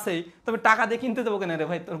যখন আছে তবে টাকা দিয়ে কিনতে দেবো কেন রে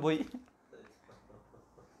ভাই তোর বই।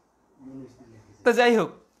 তো যাই হোক,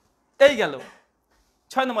 এই গেল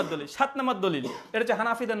 6 নম্বর দলিল। 7 নম্বর দলিল, এটা হচ্ছে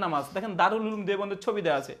হানাফিদের নামাজ। দেখেন দারুল উলুম দেওবন্দের ছবি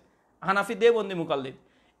দেওয়া আছে, হানাফি দেওবন্দি মুকাল্লিদ।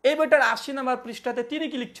 এই বইটার 80 নম্বর পৃষ্ঠাতে তিনি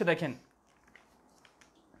কি লিখছে দেখেন,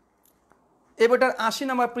 এই বইটার 80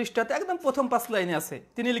 নম্বর পৃষ্ঠাতে একদম প্রথম 5 লাইনে আছে,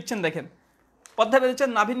 তিনি লিখছেন দেখেন, অধ্যায় বেঁধেছেন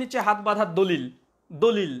নাভির নিচে হাত বাঁধার দলিল।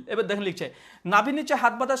 এবার দেখেন লিখছে নাভির নিচে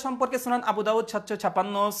হাত বাঁধা সম্পর্কে সুনান আবু দাউদ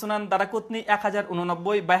 756, সুনান দারাকুতনি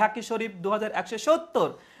 1089, বাইহাকি শরীফ 2170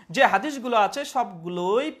 যে হাদিসগুলো আছে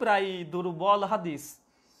সবগুলোই প্রায় দুর্বল হাদিস।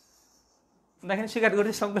 দেখেন স্বীকার করে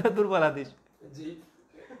সবগুলো দুর্বল হাদিস,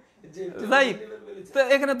 যায়ীফ। তো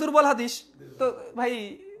এখানে দুর্বল হাদিস, তো ভাই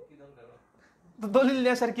দলিল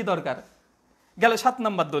নিয়ে আসার কি দরকার। গেল 7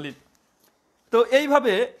 নম্বর দলিল। তো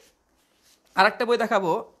এইভাবে আরেকটা বই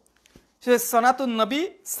দেখাবো, সে সনাতুন নবী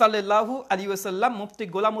সাল্লাল্লাহু আলাইহি ওয়াসাল্লাম, মুফতি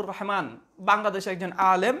গোলামুর রহমান, বাংলাদেশের একজন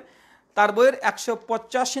আলেম, তার বইয়ের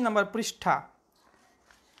 185 নম্বর পৃষ্ঠা,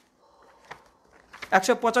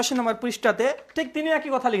 185 নম্বর পৃষ্ঠাতে ঠিক তিনি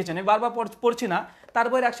একই কথা লিখেছেন, বারবার পড়ছি না। তার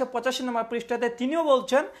বইয়ের 185 নম্বর পৃষ্ঠাতে তিনিও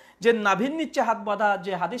বলছেন যে নাভির নিচে হাত বাঁধা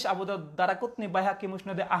যে হাদিস আবু দাউদ, দারাকুতনি, বাইহাকি,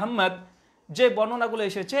 মুসনাদে আহমদ যে বর্ণনাগুলো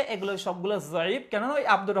এসেছে এগুলো সবগুলো যায়ীফ, কেন ওই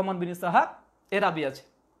আব্দুর রহমান বিন ইসহাক এর রাবি আছে।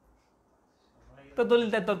 তো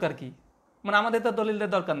দলিলদের দরকার কি, মানে আমাদের তো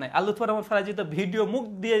দলিলদের দরকার নাই। লুৎফর রহমান ফরাজি তো ভিডিও মুখ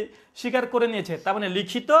দিয়ে স্বীকার করে নিয়েছে, তার মানে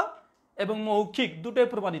লিখিত এবং মৌখিক দুটোই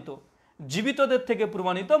প্রমাণিত, জীবিতদের থেকে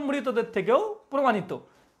প্রমাণিত, মৃতদের থেকেও প্রমাণিত।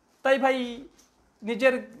 তাই ভাই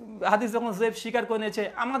নিজের হাদিস যখন যায়ীফ স্বীকার করে নিয়েছে,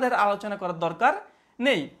 আমাদের আলোচনা করার দরকার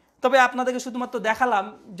নেই। তবে আপনাদেরকে শুধুমাত্র দেখালাম,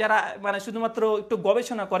 যারা মানে শুধুমাত্র একটু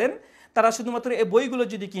গবেষণা করেন তারা শুধুমাত্র এই বইগুলো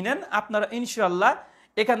যদি কিনেন আপনারা ইনশাআল্লাহ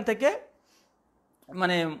এখান থেকে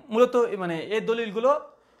মানে মূলত মানে এই দলিলগুলো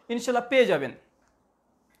ইনশাআল্লাহ পেয়ে যাবেন।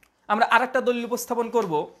 আমরা আরেকটা দলিল উপস্থাপন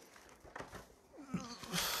করব,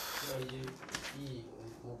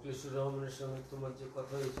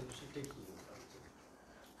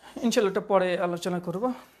 ইনশাআল্লাহ এটা পরে আলোচনা করব।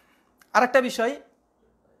 আরেকটা বিষয়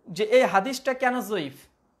যে এই হাদিসটা কেন যায়ীফ,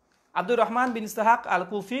 আব্দুর রহমান বিন ইসহাক আল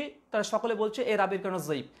কুফি তারা সকলে বলছে এই রাবির কেন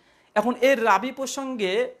যায়ীফ। এখন এর রাবি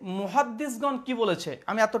প্রসঙ্গে মুহাদ্দিসগণ কি বলেছে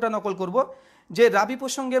আমি এতটা নকল করব, যে রাবি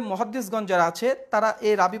প্রসঙ্গে মুহাদ্দিসগণ যারা আছে তারা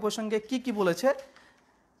এই রাবি প্রসঙ্গে কি কি বলেছে।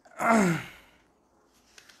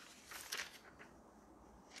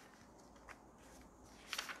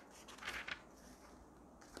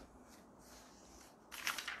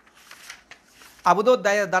 আবু দাউদ,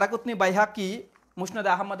 দারাকুতনি, বাইহাকি, মুসনাদ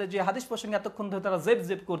আহমদের যে হাদিস প্রসঙ্গে এতক্ষণ ধরে তারা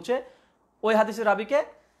জেব করছে, ওই হাদিসের রাবিকে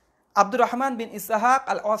আব্দুর রহমান বিন ইসহাক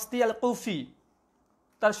আল ওয়াসতি আল কৌফি,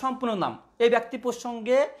 তার সম্পূর্ণ নাম। এই ব্যক্তি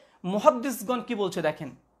প্রসঙ্গে মুহাদ্দিসগণ কি বলছে দেখেন।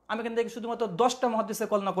 আমি এখান থেকে শুধুমাত্র 10টা মুহাদ্দিসের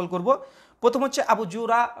কল নকল করব। প্রথম হচ্ছে আবু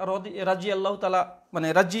জুরা রাজি আল্লাহ তাআলা, মানে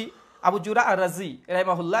রাজি, আবু জুরা আর রাজি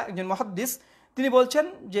রাহিমাহুল্লাহ, একজন মুহাদ্দিস। তিনি বলছেন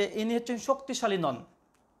যে ইনি হচ্ছেন শক্তিশালী নন।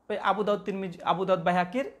 ওই আবু দাউদ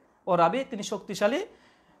বাইহাকির ও রাবি, তিনি শক্তিশালী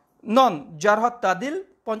নন। জারহত তাদিল,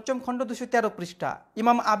 5ম খণ্ড 213 পৃষ্ঠা।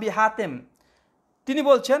 ইমাম আবি হাতেম তিনি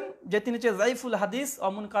বলছেন যে তিনি হচ্ছে জাইফুল হাদিস ও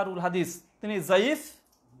মুনকারুল হাদিস। তিনি জাইফ,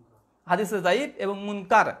 হাদিসে জাইফ এবং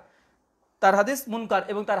মুনকার, তার হাদিস মুনকার,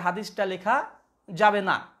 এবং তার হাদিসটা লেখা যাবে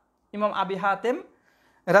না। ইমাম আবি হাতেম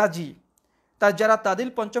রাজি তার যারা তাদিল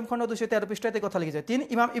 5ম খণ্ড 213 পৃষ্ঠাতে কথা লিখেছে। তিনি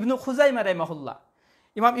ইমাম ইবনু খুজাইমা রাহিমাহুল্লাহ,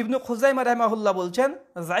 ইমাম ইবনু খুজাইমা রাহিমাহুল্লাহ বলছেন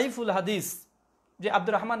জাইফুল হাদিস, যে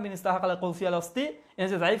আব্দুর রহমান বিন ইসহাক আল কৌফি আল ওয়াসতি, এনে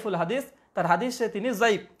যে জাইফুল হাদিস, তার হাদিসে তিনি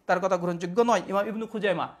জাইফ, তার কথা গ্রহণযোগ্য নয়। ইমাম ইবনু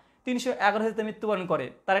খুজাইমা 311 হিজরিতে মৃত্যুবরণ করে।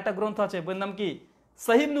 তার একটা গ্রন্থ আছে, বইয়ের নাম কি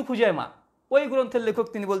সহিহ ইবনু খুজাইমা। ওই গ্রন্থের লেখক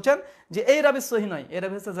তিনি বলছেন যে এই রাবি সহিহ নয়, এই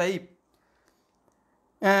রাবি হচ্ছে জাইফ।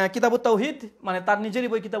 কিতাবুত তাওহীদ, মানে তার নিজেরই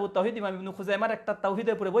বই কিতাবুত তাওহীদ, ইমাম ইবনু খুজাইমার একটা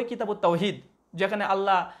তাওহীদের উপরে বই কিতাবুত তাওহীদ, যেখানে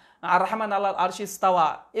আল্লাহ আর রহমান আল্লাহ আরশি ইস্তাওয়া,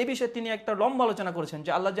 এই বিষয়ে তিনি একটা লম্বা আলোচনা করেছেন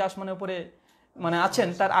যে আল্লাহ যে আসমানের উপরে মানে আছেন,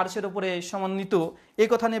 তার আরশের উপরে সমন্বিত, এই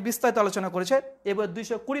কথা নিয়ে বিস্তারিত আলোচনা করেছে। এবার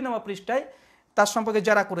 220 নম্বর পৃষ্ঠায় তার সম্পর্কে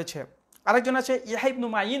যারা করেছে। আরেকজন আছে ইয়াহয়া ইবনু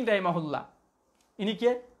মাইন রাহিমাহুল্লাহ। ইনি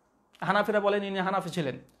কে? হানাফিরা বলেন ইনি হানাফি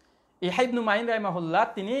ছিলেন। ইয়াহয়া ইবনু মাইন রাহিমাহুল্লাহ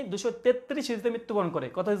তিনি 233 হিজরিতে মৃত্যুবরণ করে।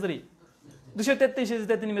 কত হিজরি? 233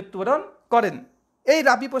 হিজরিতে তিনি মৃত্যুবরণ করেন। এই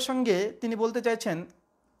রাবি প্রসঙ্গে তিনি বলতে চাইছেন,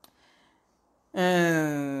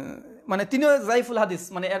 মানে তিনিও জাইফুল হাদিস,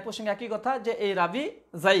 মানে এর প্রসঙ্গে একই কথা যে এই রাবি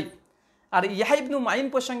জাইফ। আর ইয়াহয়া ইবনু মাইন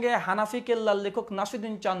প্রসঙ্গে হানাফি কেল্লার লেখক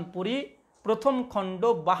নাসিরুদ্দিন চাঁদপুরি 1ম খণ্ড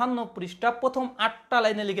 52 পৃষ্ঠা 1ম 8টা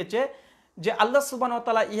লাইনে লিখেছে যে আল্লাহ সুবহানাহু ওয়া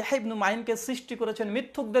তাআলা ইয়াহয়া ইবনু মাইনকে সৃষ্টি করেছেন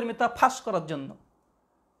মিথ্যুকদের মিথ্যা ফাঁস করার জন্য,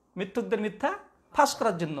 মিথ্যুকদের মিথ্যা ফাঁস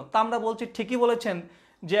করার জন্য। তা আমরা বলছি ঠিকই বলেছেন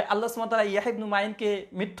যে আল্লাহ সুবহানাহু ওয়া তাআলা ইয়াহয়া ইবনু মাইনকে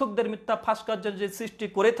মিথ্যুকদের মিথ্যা ফাঁস করার জন্য যে সৃষ্টি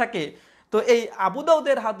করে থাকে, তো এই আবু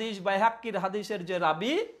দাউদের হাদিস, বাইহাক্কির হাদিসের যে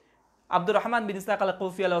রাবি আব্দুর রহমান বিন ইসহাক আল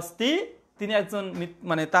কৌফি আল ওয়াসতি, তিনি একজন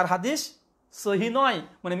মানে তার হাদিস সহিহ নয়,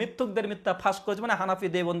 মানে মিথ্যুকদের মিথ্যা ফাঁস করেছে, মানে হানাফি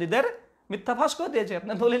দেওবন্দীদের মিথ্যা ফাঁস করে দিয়েছে।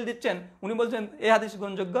 আপনি দলিল দিচ্ছেন, উনি বলছেন এই হাদিস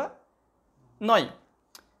গ্রহণযোগ্য নয়।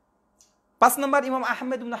 5 নম্বর ইমাম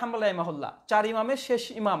আহমেদ ইবনে হাম্বল রাহিমাহুল্লাহ, 4 ইমামের শেষ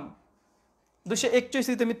ইমাম, 221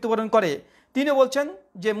 হিজরিতে মৃত্যুবরণ করে। তিনি বলছেন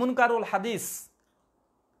যে মুনকারুল হাদিস,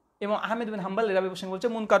 ইমাম আহমেদ বিন হাম্বল রাবি প্রসঙ্গে বলছে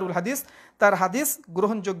মুনকারুল হাদিস, তার হাদিস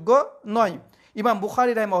গ্রহণযোগ্য নয়। ইমাম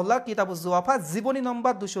বুখারী রাহিমাহুল্লাহ কিতাবুজ যুআফা জীবনী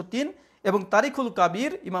নম্বর 203 এবং তারিখুল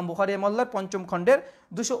কাবির, ইমাম বুখারী রাহিমাহুল্লাহর 5ম খণ্ডের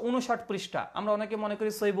 259 পৃষ্ঠা। আমরা অনেকে মনে করি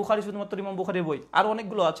সহিহ বুখারী শুধুমাত্র ইমাম বুখারীর বই, আর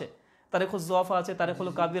অনেকগুলো আছে। তারিখুজ যুআফা আছে, তারিখুল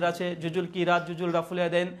কাবির আছে, জুজুল কিরাত, জুজুল রাফুল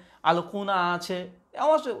ইয়াদাইন, আল কুনা আছে,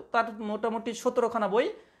 তার মোটামুটি 17খানা বই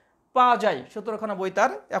পাওয়া যায়। 17খানা বই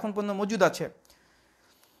তার এখন পর্যন্ত মজুদ আছে।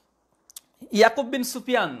 ইয়াকুব বিন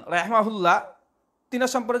সুফিয়ান রাহিমাহুল্লাহ তিনি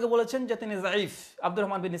সম্পর্কে বলেছেন যে তিনি জাইফ। আব্দুর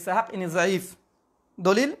রহমান বিন ইসহাক ইনি জাইফ।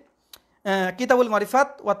 দলিল কিতাবুল মারিফাত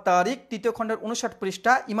ওয়া তারিখ 3য় খণ্ডের 59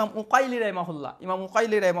 পৃষ্ঠা। ইমাম উকাইলি রাহিমাহুল্লাহ, ইমাম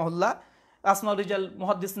উকাইলি রাহিমাহুল্লাহ আসমাউল রিজাল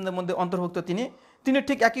মুহাদ্দিসিনদের মধ্যে অন্তর্ভুক্ত। তিনি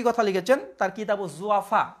ঠিক একই কথা লিখেছেন তার কিতাবুজ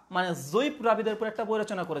যুআফা, মানে জয়ীফ রাবিদের উপর একটা বই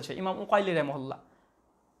রচনা করেছে ইমাম উকাইলি রাহিমাহুল্লাহ।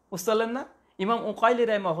 বুঝতে পারলেন না? ইমাম উকাইলি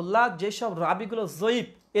রাহিমাহুল্লাহ যেসব রাবিগুলো জয়ীফ,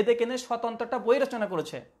 এদেরকে নিয়ে স্বতন্ত্র একটা বই রচনা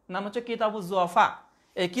করেছে, নাম হচ্ছে কিতাবুজ যুআফা।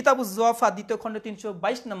 এই কিতাবুজ যুআফা 2য় খণ্ডে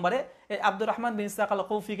 322 নম্বরে এই আব্দুর রহমান বিন ইসহাক আল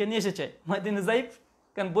কৌফিকে নিয়ে এসেছে, মানে তিনি জয়ীফ।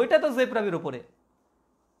 কারণ বইটা তো জয়ীফ রাবির উপরে,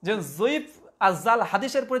 যে জয়ীফ আজাল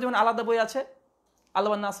হাদিসের পরে যেমন আলাদা বই আছে,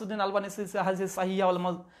 আল্লামা নাসিরুদ্দিন আলবানী সিলসিলা হাদিস সাহিহা ওয়াল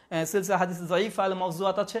সিলসিলা হাদিস যায়িফা আল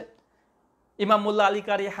মাওজুআত আছে। ইমাম মোল্লা আলী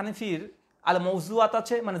কারি হানিফির আল মাওজুআত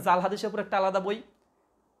আছে, মানে জাল হাদিসের উপর একটা আলাদা বই।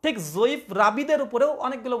 ঠিক জয়ীফ রাবিদের উপরেও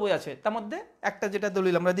অনেকগুলো বই আছে, তার মধ্যে একটা যেটা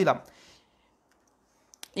দলিল আমরা দিলাম।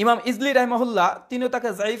 ইমাম ইজলি রাহিমাহুল্লাহ তিনিও তাকে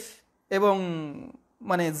জাইফ এবং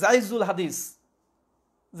মানে জাইজুল হাদিস,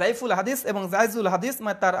 জাইফুল হাদিস এবং জাইজুল হাদিস,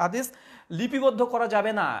 মানে তার হাদিস লিপিবদ্ধ করা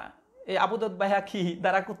যাবে না। এই আবু দাউদ বাইহাকি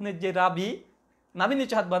দারাকুতনির যে রাবি নাবি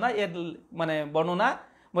নিচে হাত বানা, এর মানে বর্ণনা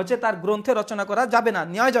বলছে তার গ্রন্থে রচনা করা যাবে না,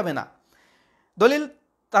 নেওয়া যাবে না। দলিল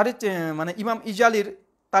তার মানে ইমাম ইজালির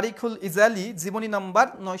তারিখুল ইজালি জীবনী নম্বর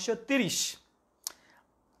 930।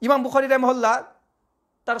 ইমাম বুখারী রাহিমাহুল্লাহ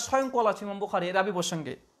তার স্বয়ং কল আছে ইমাম বুখারী রাবি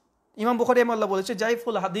প্রসঙ্গে। ইমাম বুখারী রাহিমাহুল্লাহ বলেছে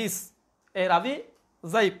জাইফুল হাদিস, এই রাবি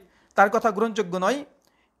জাইফ, তার কথা গ্রহণযোগ্য নয়।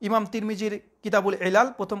 ইমাম তিরমিজির কিতাবুল ইলাল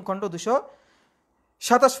 1ম খণ্ড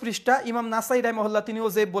 227 পৃষ্ঠা। ইমাম নাসাই রাহিমাহুল্লাহ তিনিও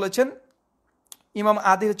জাইফ বলেছেন। ইমাম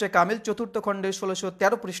আদি হচ্ছে কামিল 4র্থ খণ্ডে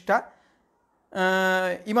 1613 পৃষ্ঠা।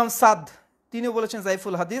 ইমাম সাদ তিনিও বলেছেন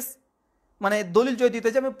জাইফুল হাদিস। মানে দলিল যদি দিতে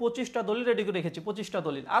যাই আমি 25টা দলিল রেডি করে রেখেছি, 25টা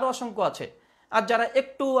দলিল, আরও অসংখ্য আছে। আর যারা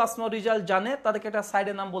একটু আসমা রিজাল্ট জানে তাদেরকে একটা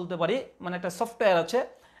সাইডের নাম বলতে পারি, মানে একটা সফটওয়্যার আছে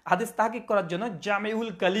হাদিস তাহকিক করার জন্য, জামিউল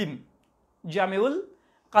কালিম, জামিউল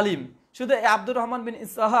কালিম। শুধু আব্দুর রহমান বিন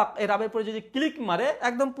ইসহাক এর রাবের পরে যদি ক্লিক মারে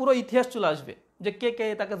একদম পুরো ইতিহাস চলে আসবে যে কে কে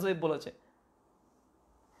তাকে জয়েব বলেছে।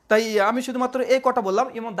 তাই আমি শুধুমাত্র এই কথা বললাম।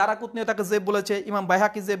 ইমাম দারাকুতনিও তাকে জয়েব বলেছে, ইমাম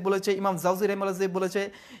বাইহাকি জয়েব বলেছে, ইমাম জাউজি রহমাল্লাহ জয়েব বলেছে,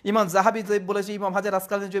 ইমাম জাহাবি জয়েব বলেছে, ইমাম হাজার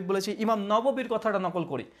আসকালানি জয়েব বলেছে। ইমাম নববীর কথাটা নকল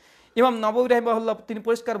করি, ইমাম নববী রাহিমাহুল্লাহ তিনি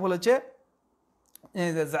পরিষ্কার বলেছে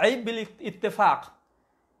জাইব বিল ইত্তেফাক,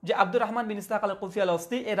 যে আব্দুর রহমান বিন ইসহাক আল কুফি আল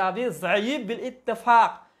ওয়াসতি এর রাবি জাইব বিল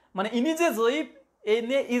ইত্তেফাক, মানে ইনি যে জয়ীব এই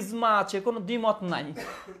নিয়ে ইজমা আছে, কোনো দ্বিমত নাই।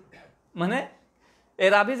 মানে এ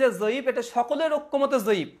রাবি যে জয়ীব এটা সকলের ঐক্যমতে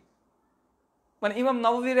জয়ীব। মানে ইমাম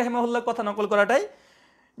নববী রাহিমাহুল্লাহর কথা নকল করাটাই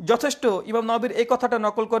যথেষ্ট। ইমাম নববীর এই কথাটা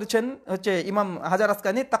নকল করেছেন হচ্ছে ইমাম হাজার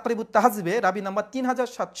আসকানি তাকরিবুত তাহজিবে রাবি নাম্বার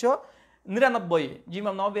 3799, যে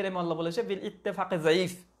ইমাম নববী রাহিমাহুল্লাহ বলেছে বিল ইত্তেফাকে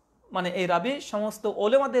জাইফ, মানে এই রাবি সমস্ত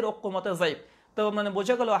ওলেমাদের ঐক্যমতে জাইফ। তো মানে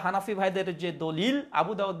বোঝা গেল হানাফি ভাইদের যে দলিল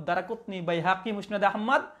আবু দাউদ, দারাকুতনি, বাইহাকি, মুসনাদ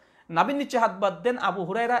আহমদ, নাবির নিচে হাত বাদ দেন আবু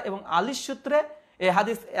হুরায়রা এবং আলীর সূত্রে এই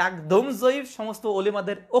হাদিস একদম জয়ীফ সমস্ত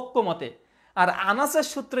ওলেমাদের ঐক্যমতে। আর আনাসের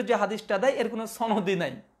সূত্রে যে হাদিসটা দেয় এর কোনো সনদই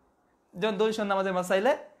নাই। যেমন দলিল নামাজের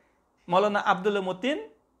মাসাইলে মৌলানা আব্দুল মতিন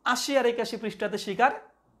 80 আর 81 পৃষ্ঠাতে স্বীকার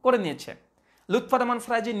করে নিয়েছে। লুৎফর রহমান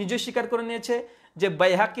ফরাজি নিজে স্বীকার করে নিয়েছে যে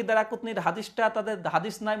বাইহাকি, দারাকুতনির হাদিসটা তাদের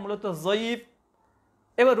হাদিস নাই, মূলত জয়ীফ।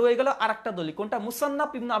 এবার রয়ে গেল আর একটা দলিল, কোনটা?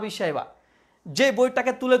 মুসান্নাফ ইবনে আবি শাইবা, যে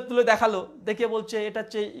বইটাকে তুলে তুলে দেখালো, দেখিয়ে বলছে এটা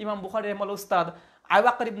হচ্ছে ইমাম বুখারী রাহিমাহুল্লাহ উস্তাদ আবু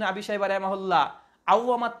বকর ইবনে আবি শাইবা রাহিমাহুল্লাহ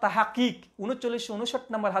আওয়ামাত তাহকিক 3959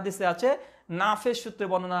 নম্বর হাদিসে আছে, নাফের সূত্রে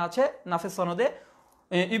বর্ণনা আছে, নাফের সনদে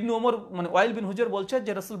ইবনু ওমর মানে ওয়াইল বিন হুজর বলছে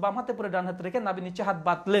যে রাসূল বাম হাতে পরে ডান হাতে রেখে নাবি নিচে হাত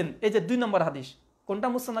বাঁধলেন। এই যে 2 নম্বর হাদিস, কোনটা?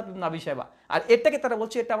 মুসান্নাফ ইবনে আবি শাইবা। আর এটাকে তারা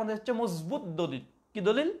বলছে এটা আমাদের হচ্ছে মজবুত দলিল। কি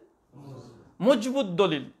দলিল? মজবুত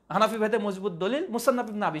দলিল। হানাফি ভাইদের মজবুত দলিল মুসান্নাফ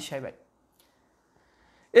ইবনে আবি শাইবা।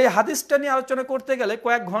 এই হাদিসটা নিয়ে আলোচনা করতে গেলে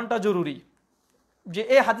কয়েক ঘন্টা জরুরি, যে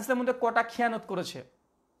এই হাদিসের মধ্যে কটা খেয়ানত করেছে।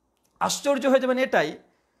 আশ্চর্য হয়ে যাবেন এটাই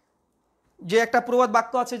যে একটা প্রবাদ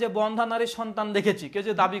বাক্য আছে যে বন্ধা নারীর সন্তান দেখেছি, কেউ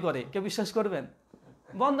যে দাবি করে কেউ বিশ্বাস করবেন?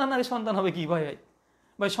 বন্ধা নারীর সন্তান হবে কি ভাই?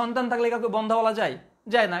 ভাই সন্তান থাকলে কাউকে বন্ধা বলা যায়?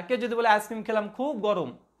 যায় না। কেউ যদি বলে আইসক্রিম খেলাম খুব গরম,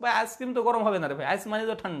 ভাই আইসক্রিম তো গরম হবে না রে ভাই, আইস মানে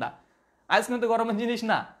তো ঠান্ডা, আইসক্রিম তো গরমের জিনিস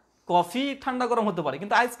না। কফি ঠান্ডা গরম হতে পারে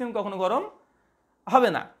কিন্তু আইসক্রিম কখনো গরম হবে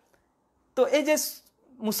না। তো এই যে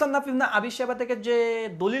মুসান্নাফ ইবনে আবি শাইবা থেকে যে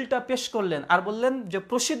দলিলটা পেশ করলেন আর বললেন যে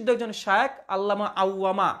প্রসিদ্ধ একজন শায়েখ আল্লামা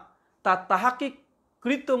আওয়ামা তার তাহাকিক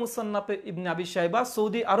কৃত মুসান্নাফ ইবনে আবি শাইবা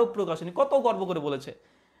সৌদি আরব প্রকাশনী, কত গর্ব করে বলেছে।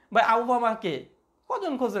 ভাই আওয়ামাকে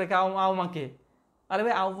কজন খোঁজ রেখে আওয়ামাকে? আরে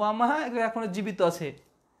ভাই আওয়ামা এখনো জীবিত আছে,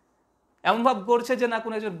 এমন ভাব করছে যে না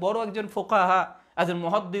কোনো একজন বড় একজন ফোকাহা, একজন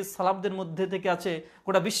মুহাদ্দিস সালাফদের মধ্যে থেকে আছে,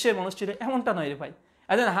 গোটা বিশ্বের মানুষ ছিল, এমনটা নয় রে ভাই।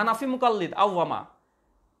 একজন হানাফি মুকাল্লিদ আওয়ামা,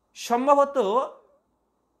 সম্ভবত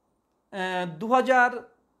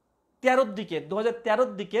 2013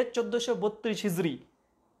 দিকে 1432 হিজরি,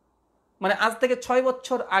 মানে আজ থেকে 6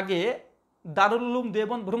 বছর আগে দারুল উলুম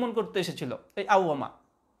দেওবন্দ ভ্রমণ করতে এসেছিল এই আওয়ামা।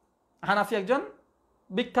 হানাফি একজন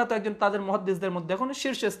বিখ্যাত একজন, তাদের মুহাদ্দিসদের মধ্যে এখন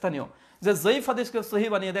শীর্ষস্থানীয়, যে জয়ীফ হাদিসকে সহিহ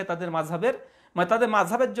বানিয়ে দেয় তাদের মাযহাবের, মানে তাদের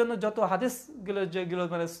মাযহাবের জন্য যত হাদিসগুলো যেগুলো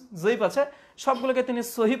মানে জয়ীফ আছে সবগুলোকে তিনি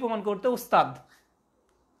সহিহ প্রমাণ করতে উস্তাদ,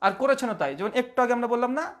 আর করেছেন তাই। যেমন একটু আগে আমরা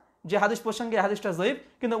বললাম না যে হাদিস প্রসঙ্গে হাদিসটা জয়ীফ,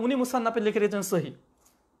 কিন্তু উনি মুসান্নাফে লিখে রেখেছেন সহিহ।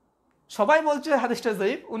 সবাই বলছে হাদিসটা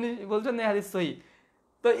জয়ীফ, উনি বলছেন এই হাদিস সহিহ।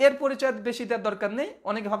 তো এর পরিচয় বেশি দেওয়ার দরকার নেই।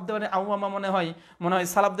 অনেকে ভাবতে পারে আওয়ামা মনে হয়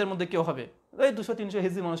সালাফদের মধ্যে কেউ হবে, ওই 200-300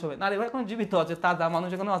 হিজরি মানুষ হবে না রে ভাই, এখন জীবিত আছে, তাজা মানুষ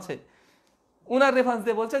এখনো আছে। উনার রেফারেন্স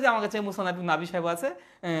দিয়ে বলছে যে আমার কাছে মুসান্নাফ ইবনে আবি শাইবা আছে,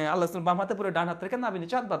 আল্লাহ বাম হাতে পুরো ডান হাত রেখে নাবি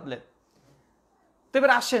নিচে হাত বাঁধলেন। তো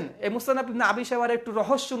এবার আসেন এই মুসান্নাফ ইবনে আবি শাইবার একটু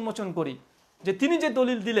রহস্য উন্মোচন করি, যে তিনি যে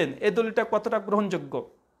দলিল দিলেন এই দলিলটা কতটা গ্রহণযোগ্য।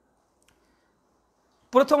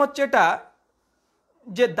 প্রথম হচ্ছে এটা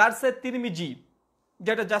যে দারসে তিরমিজি,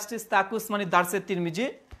 যেটা জাস্টিস তাকি উসমানী দারসে তিরমিজি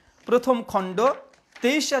প্রথম খণ্ড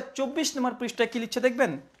 23 আর 24 নম্বর পৃষ্ঠায় কি লিখছে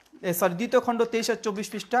দেখবেন, দ্বিতীয় খণ্ড 23 আর 24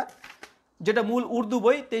 পৃষ্ঠা, যেটা মূল উর্দু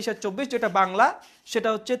বই 23 আর 24, যেটা বাংলা সেটা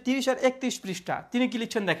হচ্ছে 30 আর 31 পৃষ্ঠা। তিনি কি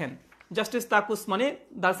লিখছেন দেখেন, জাস্টিস তাকি উসমানী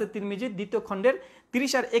দারসে তিরমিজি দ্বিতীয় খণ্ডের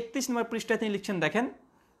 30 আর 31 নম্বর পৃষ্ঠায় তিনি লিখছেন দেখেন,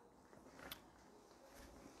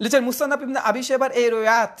 লিখছেন মুসান্নাফ ইবনে আবি শাইবার এই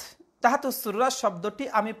রওয়ায়াত তাহাতুস সুররা শব্দটি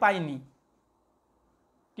আমি পাইনি।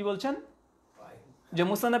 কি বলছেন? যে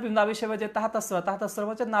মুসান্নাফ ইবনে আবি শাইবা যে তাহাতুস সুররা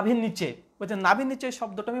বলছে নাভির নিচে, বলছে নাভির নিচে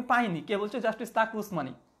শব্দটা আমি পাইনি। কে বলছে? জাস্টিস তাকি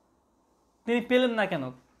উসমানী। তিনি পেলেন না কেন?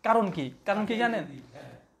 কারণ কি? কারণ কি জানেন?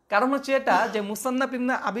 কারণ হচ্ছে এটা যে মুসান্নাফ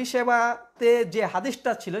ইবনে আবি শাইবাতে যে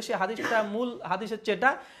হাদিসটা ছিল সেই হাদিসটা মূল হাদিস হচ্ছে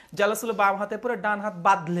এটা যে রাসূল বাম হাতে পরে ডান হাত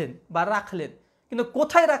বাঁধলেন বা রাখলেন, কিন্তু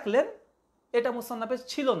কোথায় রাখলেন এটা মুসান্নাফে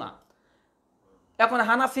ছিল না। এখন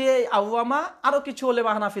হানাফি আওয়ামা আরো কিছু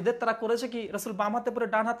ওলেমা হানাফিদের তারা করেছে কি রাসূল বাম হাতে পরে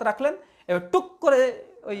ডান হাত রাখলেন, এবার টুক করে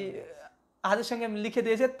ওই হাদিসের সঙ্গে লিখে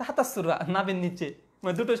দিয়েছে তাহতা সূরা নাভির নিচে,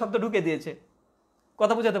 মানে দুটো শব্দ ঢুকে দিয়েছে।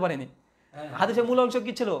 কথা বুঝাতে পারিনি? হাদিসের মূল অংশ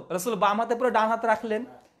কি ছিল? রাসূল বাম হাতে পরে ডান হাত রাখলেন,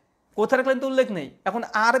 কোথায় রাখলেন তো উল্লেখ নেই। এখন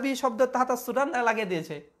আরবি শব্দ তাহতা সূরা লাগিয়ে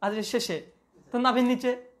দিয়েছে হাদিসের শেষে, তো নাভির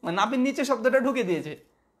নিচে, মানে নাভির নিচে শব্দটা ঢুকে দিয়েছে।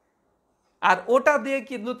 আর ওটা দিয়ে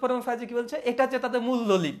কি লুৎফর ফাইজি কি বলছে, এটা হচ্ছে তাদের মূল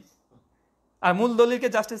দলিল। আর মূল দলিলকে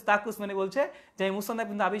জাস্টিস তাকি উসমানী বলছে যে মুসান্নাফ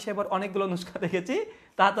ইবনে আবি শাইবার অনেকগুলো নুসখা দেখেছি,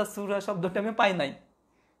 তাহতা সূরা শব্দটা আমি পাই নাই।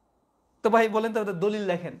 তো ভাই বলেন তো দলিল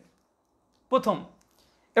লেখেন প্রথম।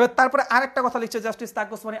 এবার তারপরে আরেকটা কথা লিখছে জাস্টিস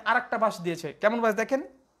তাকি উসমানী, আরেকটা ভাষ দিয়েছে। কেমন ভাষ দেখেন,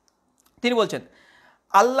 তিনি বলছেন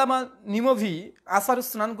আল্লামা নিমভি আসারুস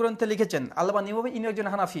সুনান গ্রন্থে লিখেছেন, আল্লামা নিমভি ইনি একজন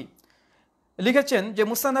হানাফি, লিখেছেন যে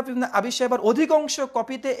মুসান্নাফ ইবনে আবি শাইবার অধিকাংশ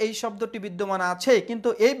কপিতে এই শব্দটি বিদ্যমান আছে, কিন্তু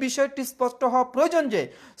এই বিষয়টি স্পষ্ট হওয়া প্রয়োজন যে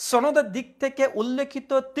সনদের দিক থেকে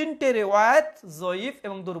উল্লেখিত 3টে রিওয়ায়াত জয়ীফ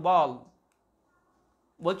এবং দুর্বল।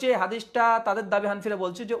 বলছে এই হাদিসটা তাদের দাবি হানফিরা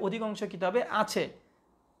বলছে যে অধিকাংশ কিতাবে আছে,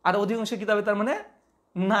 আর অধিকাংশ কিতাবে তার মানে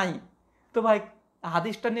নাই। তো ভাই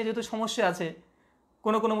হাদিসটা নিয়ে যেহেতু সমস্যা আছে,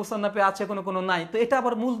 কোনো কোনো মুসান্নাফে আছে কোনো কোনো নাই, তো এটা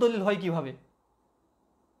আবার মূল দলিল হয় কিভাবে?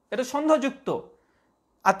 এটা সন্দেহযুক্ত।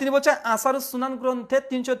 আর তিনি বলছেন আসারুস সুনান গ্রন্থে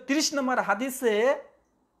 330 নম্বর হাদিসে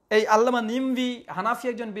এই আল্লামা নিমভি হানাফি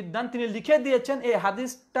একজন বিদ্বান, তিনি লিখে দিয়েছেন এই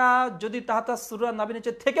হাদিসটা যদি তাহতা সূরা নাভির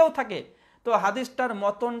নিচে থেকেও থাকে তো হাদিসটার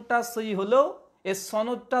মতনটা সহি হলেও এর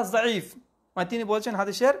সনদটা যায়িফ, মানে তিনি বলছেন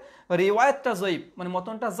হাদিসের রিওয়ায়াতটা যায়িফ, মানে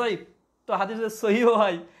মতনটা যায়িফ। তো হাদিসের সহিও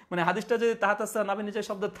হয়, মানে হাদিসটা যদি তাহতা সূরা নাভির নিচে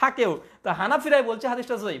শব্দ থাকেও তো হানাফিরাই বলছে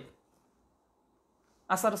হাদিসটা যায়িফ।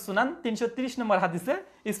 আসার সুনান 330 নম্বর হাদিসে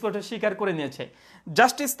স্পষ্ট স্বীকার করে নিয়েছে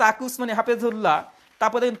জাস্টিস তাকি উসমানী হাফেজুল্লাহ।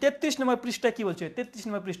 তারপরে 33 নম্বর পৃষ্ঠায় কি বলছে, 33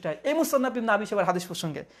 নম্বর পৃষ্ঠায় এই মুসান্নাফ ইবনে আবি শাইবার হাদিস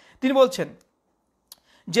প্রসঙ্গে তিনি বলছেন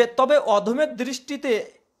যে তবে অধমের দৃষ্টিতে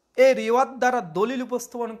এই রিওয়ায়াত দ্বারা দলিল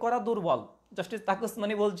উপস্থাপন করা দুর্বল। জাস্টিস তাকি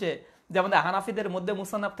উসমানী বলছে যে আমাদের হানাফিদের মধ্যে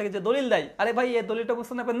মুসান্নাফ থেকে যে দলিল দেয়, আরে ভাই এই দলিলটা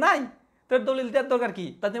মুসান্নাফে নাই, তোর দলিল দেওয়ার দরকার কি?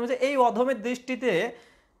 তার বলছে এই অধমের দৃষ্টিতে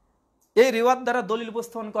এই রিওয়ায়াত দ্বারা দলিল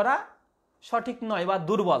উপস্থাপন করা সঠিক নয় বা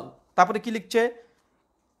দুর্বল। তারপরে কি লিখছে,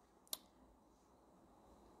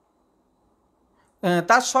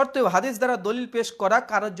 তার সত্ত্বেও হাদিস দ্বারা দলিল পেশ করা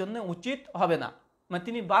কারোর জন্য উচিত হবে না। মানে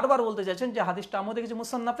তিনি বারবার বলতে চাইছেন যে হাদিসটা আমরা দেখেছি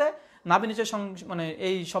মুসান্নাফে নাভি নিচে মানে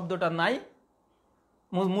এই শব্দটা নাই,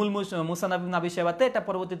 মূল মুসান্নাফ ইবনে আবি শাইবাতে এটা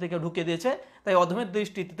পরবর্তী থেকে ঢুকে দিয়েছে, তাই অধমের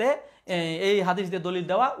দৃষ্টিতে এই হাদিস দিয়ে দলিল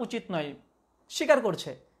দেওয়া উচিত নয়, স্বীকার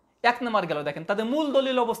করছে। 1 নম্বর গেল, দেখেন তাদের মূল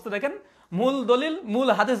দলিল অবস্থা দেখেন, মূল দলিল মূল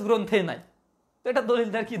হাদিস গ্রন্থে নাই, তো এটা দলিল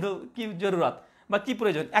দেওয়ার কি জরুরত বা কি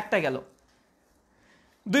প্রয়োজন, একটা গেল।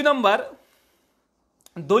 2 নম্বর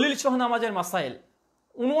দলিল সহ নামাজের মাসাইল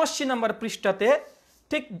 79 নম্বর পৃষ্ঠাতে,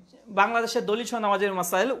 ঠিক বাংলাদেশের দলিল সহ নামাজের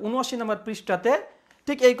মাসাইল 79 নম্বর পৃষ্ঠাতে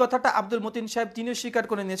ঠিক এই কথাটা আব্দুল মতিন সাহেব তিনিও স্বীকার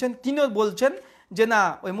করে নিয়েছেন। তিনিও বলছেন যে না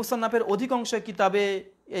ওই মুসান্নাফের অধিকাংশ কিতাবে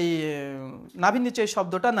এই নাভির নিচে এই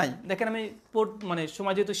শব্দটা নাই। দেখেন আমি মানে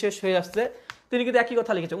সময় যেহেতু শেষ হয়ে আসছে, তিনি কিন্তু একই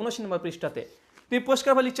কথা লিখেছেন 79 নম্বর পৃষ্ঠাতে। তিনি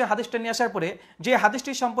পরিষ্কারভাবে লিখছেন হাদিসটা নিয়ে আসার পরে যে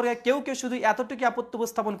হাদিসটি সম্পর্কে কেউ কেউ শুধু এতটুকু আপত্তি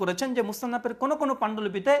উপস্থাপন করেছেন যে মুসান্নাফের কোনো কোনো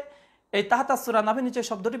পাণ্ডুলিপিতে এই তাহতা সূরা নাভির নিচে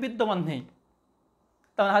শব্দটি বিদ্যমান নেই।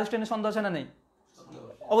 তাহলে হাদিসটা নিয়ে সন্দেহ আছে না নেই?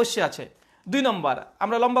 অবশ্যই আছে। 2 নম্বর,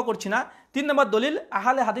 আমরা লম্বা করছি না, 3 নম্বর দলিল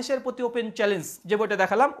আহলে হাদিসের প্রতি ওপেন চ্যালেঞ্জ, যে বইটা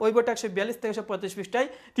দেখালাম ওই বইটা 142 থেকে 135 পৃষ্ঠায়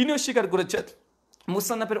তিনিও স্বীকার করেছেন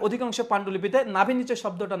মুসান্নাফের অধিকাংশ পাণ্ডুলিপিতে নাভির নিচে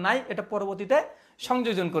শব্দটা নাই, এটা পরবর্তীতে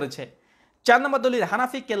সংযোজন করেছে। 4 নম্বর দলিল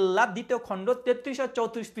হানাফি কেল্লা 2য় খণ্ড 33 আর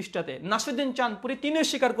 34 পৃষ্ঠাতে নাসিরুদ্দিন চাঁদপুরি তিনিও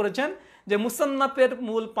স্বীকার করেছেন যে মুসান্নাফের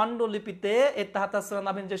মূল পাণ্ডুলিপিতে এই তাহতা সূরা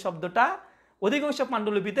নাভির নিচে শব্দটা অধিকাংশ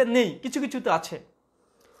পাণ্ডুলিপিতে নেই, কিছু কিছুতে আছে।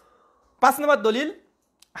 5 নম্বর দলিল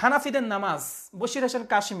হানাফিদের নামাজ বশির হাসান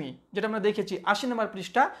কাশমি, যেটা আমরা দেখেছি 80 নম্বর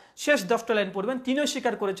পৃষ্ঠা শেষ 10টা লাইন পড়বেন, তিনিও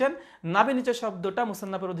স্বীকার করেছেন নাভির নিচে শব্দটা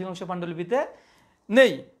মুসান্নাফের অধিকাংশ পাণ্ডুলিপিতে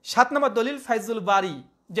নেই। 7 নম্বর দলিল ফাইজুল বারি,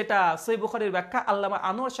 যেটা সহিহ বুখারীর ব্যাখ্যা আল্লামা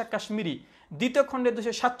আনোয়ার শাহ কাশ্মীরি 2য় খণ্ডের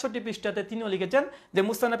 267 পৃষ্ঠাতে তিনিও লিখেছেন যে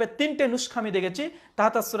মুসান্নাফের 3টে নুসখা আমি দেখেছি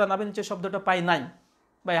তাহতা সূরা নাভির নিচে শব্দটা পাই নাই।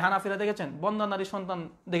 ভাই হানাফিরা দেখেছেন বন্ধা নারী সন্তান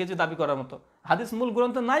দেখেছি দাবি করার মতো, হাদিস মূল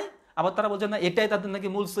গ্রন্থ নাই, আবার তারা বলছেন না এটাই তাদের নাকি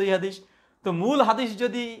মূল সহিহ হাদিস। তো মূল হাদিস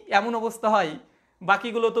যদি এমন অবস্থা হয়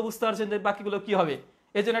বাকিগুলো তো বুঝতে পারছেন যে বাকিগুলো কি হবে।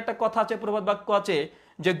 এই জন্য একটা কথা আছে, প্রবাদ বাক্য আছে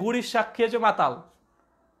যে গুড়ির শাক খেয়েছে মাতাল,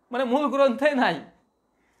 মানে মূল গ্রন্থে নাই।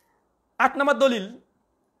 8 নম্বর দলিল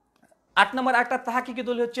 8 নম্বর একটা তাহকিকি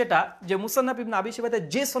দলিল হচ্ছে এটা যে মুসান্নাফ ইবনে আবি শাইবাতে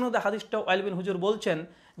যে সনদে হাদিসটা ওয়াইল বিন হুজুর বলছেন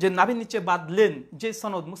যে নাভির নিচে বাঁধলেন, যে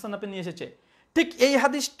সনদ মুসান্নাফে নিয়ে এসেছে, ঠিক এই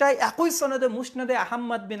হাদিসটাই একই সনদে মুসনাদে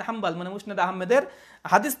আহমদ বিন হাম্বাল মানে মুসনাদে আহমেদের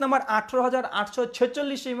হাদিস নাম্বার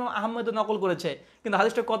 18,846 ইমাম আহমেদ নকল করেছে। কিন্তু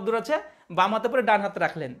হাদিসটা কতদূর আছে? বাম হাতে পরে ডান হাতে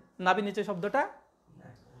রাখলেন, নাভির নিচে শব্দটা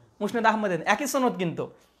মুসনাদে আহমেদের, একই সনদ। কিন্তু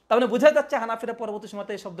তার মানে বোঝা যাচ্ছে হানাফিরা পরবর্তী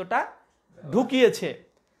সময়তে এই শব্দটা ঢুকিয়েছে।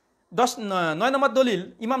 9 নম্বর দলিল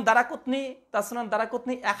ইমাম দারাকুতনি তার সুনান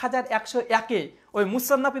দারাকুতনি 1101-এ ওই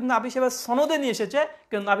মুসান্নাফ ইবনে আবি শাইবার সনদে নিয়ে এসেছে,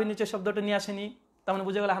 কিন্তু নাভির নিচে শব্দটা নিয়ে আসেনি। তার মানে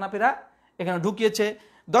বুঝে গেল হানাফিরা এখানে ঢুকিয়েছে।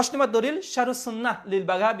 10 নম্বর দলিল শারুস সুন্নাহ লিল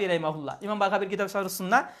বাগাবি রাহিমাহুল্লাহ, ইমাম বাগাবির কিতাব শারুস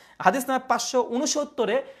সুন্নাহ হাদিস নাম্বার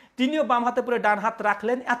 569-এ তিনিও বাম হাতে পরে ডান হাত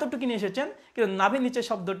রাখলেন, এতটুকু নিয়ে এসেছেন, কিন্তু নাভির নিচে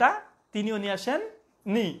শব্দটা তিনিও নিয়ে আসেন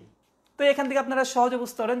নি। তো এখান থেকে আপনারা সহজে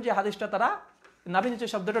বুঝতে পারেন যে হাদিসটা তারা নাভির নিচে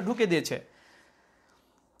শব্দটা ঢুকে দিয়েছে।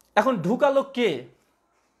 এখন ঢুকালো কে?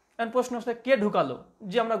 এখন প্রশ্ন হচ্ছে কে ঢুকালো?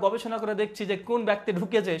 যে আমরা গবেষণা করে দেখছি যে কোন ব্যক্তি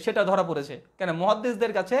ঢুকেছে সেটা ধরা পড়েছে। কেন?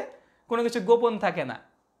 মুহাদ্দিসদের কাছে কোনো কিছু গোপন থাকে না,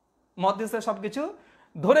 মুহাদ্দিসরা সবকিছু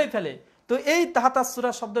ধরেই ফেলে। তো এই তাহতা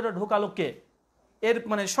সূরা শব্দটা ঢুকালো কে? এর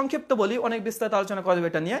মানে সংক্ষিপ্ত বলি, অনেক বিস্তারিত আলোচনা করা যাবে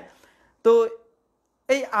এটা নিয়ে। তো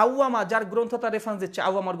এই আউয়ামা যার গ্রন্থ তার রেফারেন্স দিচ্ছে,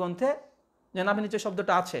 আউয়ামার গ্রন্থে যে নাভির নিচে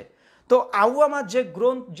শব্দটা আছে। তো আউয়ামা যে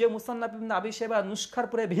গ্রন্থ, যে মুসান্নাফ ইবনে আবি শাইবা নুসখার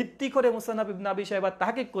উপরে ভিত্তি করে মুসান্নাফ ইবনে আবি শাইবা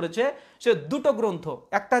তাহকিক করেছে, সে দুটো গ্রন্থ,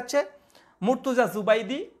 একটা হচ্ছে মুর্তুজা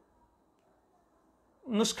জুবাইদি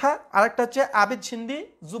নুসখা, আর একটা হচ্ছে আবিদ সিন্দি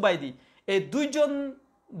জুবাইদি। এই দুইজন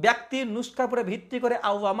ব্যক্তির নুসখার উপরে ভিত্তি করে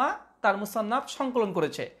আউয়ামা তার মুসান্নাফ সংকলন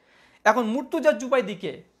করেছে। এখন মুর্তুজা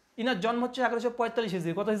জুবাইদিকে, ইনার জন্ম হচ্ছে 1145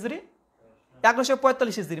 হিজরি। কত হিজরি?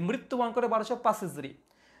 1145 হিজরি। মৃত্যুবরণ করে 1205 হিজরি।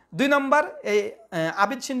 2 নম্বর এই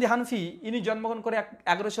আবিদ সিন্দি হানফি, ইনি জন্মগ্রহণ করে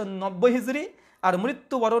 1190 হিজরি আর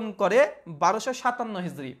মৃত্যুবরণ করে 1257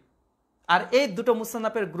 হিজরি। আর এই দুটো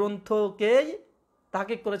মুসান্নাফের গ্রন্থকেই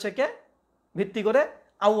তাহকিক করেছে কে? ভিত্তি করে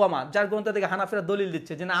আউয়ামা, যার গ্রন্থ থেকে হানাফিরা দলিল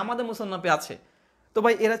দিচ্ছে যে না আমাদের মুসান্নাফে আছে। তো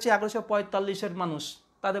ভাই এরা হচ্ছে 1145-এর মানুষ,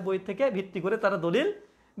 তাদের বই থেকে ভিত্তি করে তারা দলিল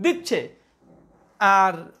দিচ্ছে।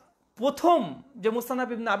 আর প্রথম যে মুসান্নাফ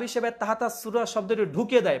ইবনে আবি শাইবা তাহতা সূরা শব্দটি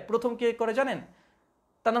ঢুকিয়ে দেয়, প্রথম কে করে জানেন?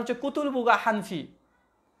 তার নাম হচ্ছে কুতুলবুগা হানফি।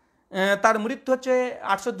 তার মৃত্যু হচ্ছে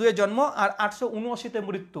 802-এ জন্ম আর 879-তে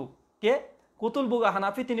মৃত্যু। কে? কুতুলবুগা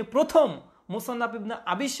হানাফি। তিনি প্রথম মুসান্নাফ ইবনে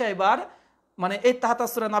আবি শাইবার মানে এই তাহতা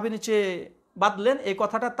সূরা নাভির নিচে বাঁধলেন, এই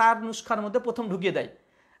কথাটা তার নুসখার মধ্যে প্রথম ঢুকিয়ে দেয়।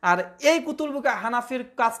 আর এই কুতুলবুগা হানাফির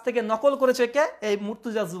কাছ থেকে নকল করেছে কে? এই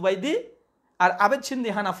মুর্তুজা জুবাইদি আর আবেদ সিন্দি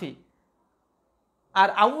হানাফি। আর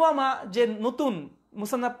আউয়ামা যে নতুন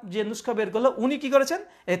মুসান্নাফ যে নুসখা বের করলো, উনি কি করেছেন?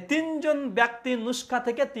 এই 3জন ব্যক্তির নুসখা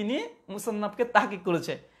থেকে তিনি মুসান্নাফকে তাহকিক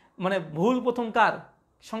করেছে। মানে ভুল প্রথম কার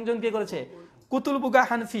সংযোজন কে করেছে? কুতুলবুগা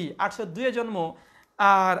হানফি, 802-এ জন্ম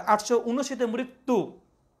আর 879-তে মৃত্যু।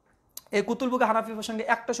 এই কুতুলবুগা হানাফি প্রসঙ্গে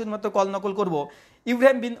একটা শুধুমাত্র কল নকল করব।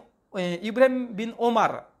 ইব্রাহিম বিন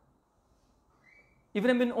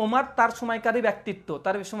ওমার তার সময়কারী ব্যক্তিত্ব,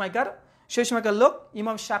 তার সময়কার সেই সময়কার লোক।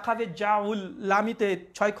 ইমাম শাখাবে জাউল লামিতে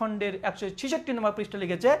 6 খণ্ডের 166 নম্বর পৃষ্ঠা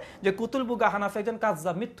লিখেছে যে কুতুলবুগা হানাফি একজন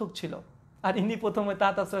কাযযাব, মিথ্যুক ছিল। আর ইনি প্রথমে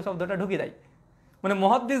তাহতা সূরা শব্দটা ঢুকিয়ে দেয়। মানে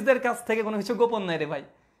মুহাদ্দিসদের কাছ থেকে কোনো কিছু গোপন নাই রে ভাই,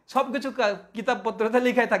 সবকিছু কিতাবপত্রতে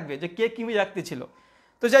লেখাই থাকবে যে কে কি ব্যক্তি ছিল।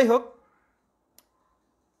 তো যাই হোক,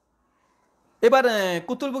 এবার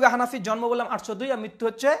কুতুলবুগা হানাফির জন্ম বললাম 802 আর মৃত্যু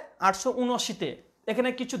হচ্ছে 879-তে। এখানে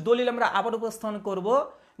কিছু দলিল আমরা আবার উপস্থাপন করব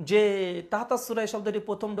যে তাহতা সূরা শব্দটি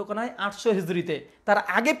প্রথম ঢোকানো হয় 800 হিজরিতে। তার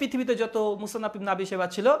আগে পৃথিবীতে যত মুসান্নাফ ইবনে আবি শাইবা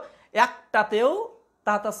ছিল একটাতেও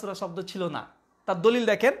তাহতা সূরা শব্দ ছিল না। তার দলিল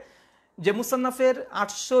দেখেন যে মুসান্নাফের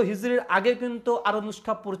 800 হিজরির আগে কিন্তু আরো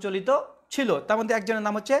নুসখা প্রচলিত ছিল। তার মধ্যে একজনের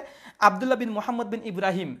নাম হচ্ছে আব্দুল্লাহ বিন মুহাম্মদ বিন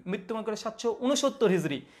ইব্রাহিম, মৃত্যুবরণ করে 769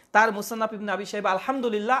 হিজরি। তার মুসান্নাফ ইবনে আবি শাইবা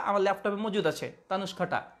আলহামদুলিল্লাহ আমার ল্যাপটপে মজুদ আছে তার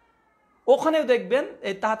নুসখাটা। ওখানেও দেখবেন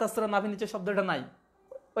এই তাহতা সূরা নাভির নিচে শব্দটা নাই,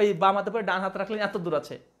 ওই বাম হাতে পরে ডান হাত রাখলেন, এত দূর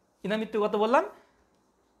আছে। ইনার মৃত্যু কত বললাম?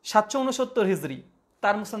 769 হিজরি।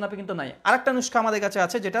 তার মুসান্নাফে কিন্তু নাই। আরেকটা নুসখা আমাদের কাছে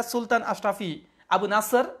আছে যেটা সুলতান আশরাফি আবু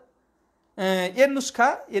নাসর এর নুসখা।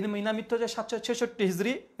 এর ইনার মৃত্যু হচ্ছে 766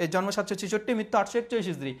 হিজরি, এর জন্ম 766, মৃত্যু 841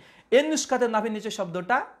 হিজরি। এর নুসখাতে নাভির নিচে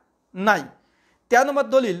শব্দটা নাই। 13 নম্বর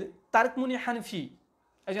দলিল তারকমুনি হানফি,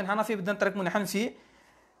 একজন হানাফি বিদ্বান তারকমুনি হানফি,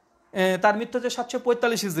 তার মৃত্যু হচ্ছে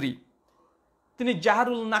 745 হিজরি। তিনি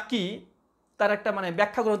জাহারুল নাকি তার একটা মানে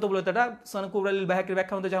ব্যাখ্যা গ্রন্থ বলে, এটা সুনান কুবরা লিল বাইহাকির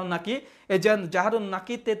ব্যাখ্যা গ্রন্থ জাহারুল নাকি। এই জাহারুল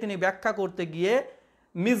নাকিতে তিনি ব্যাখ্যা করতে গিয়ে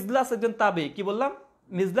মিজলাস একজন তাবি, কি বললাম?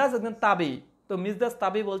 মিজলাস একজন তাবি। তো মিজলাস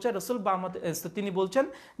তাবি বলছে রাসূল তিনি বলছেন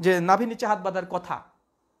যে নাভির নিচে হাত বাঁধার কথা।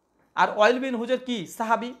 আর ওয়াইল বিন হুজর কি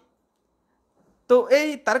সাহাবি। তো এই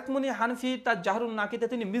তারকমুনি হানফি তার জাহরুল নাকিতে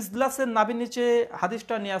তিনি মিজলাসের নাভির নিচে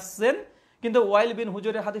হাদিসটা নিয়ে আসছেন, কিন্তু ওয়াইল বিন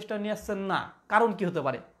হুজুরের হাদিসটা নিয়ে আসছেন না। কারণ কি হতে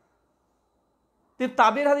পারে? তিনি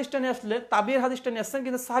তাবির হাদিসটা নিয়ে আসছেন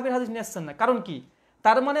কিন্তু সাহাবীর হাদিস নিয়ে আসছেন না। কারণ কি?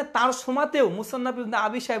 তার মানে তার সময়তেও মুসান্নাফ ইবনে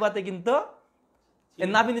আবি শাইবাতে কিন্তু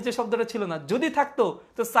নাবি নিচে শব্দটা ছিল না। যদি থাকতো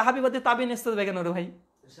তো সাহাবীবাদী তাবি নিয়ে আসতে কেন রে ভাই?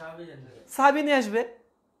 সাহাবী নিয়ে আসবে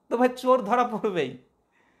তো ভাই চোর ধরা পড়বেই,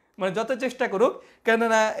 মানে যত চেষ্টা করুক।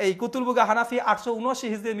 কেননা এই কুতুলবুগা হানাফি 879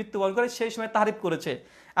 হিজরিতে মৃত্যুবরণ করে, সেই সময় তাহরিফ করেছে।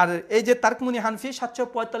 আর এই যে তারকমুনি হানফি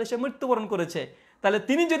 745-এ মৃত্যুবরণ করেছে। তাহলে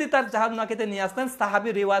তিনি যদি তার জাহাজ নাকিতে নিয়ে আসতেন,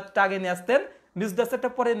 সাহাবীর রিওয়ায়াতটা আগে নিয়ে আসতেন, মিসদাসেরটা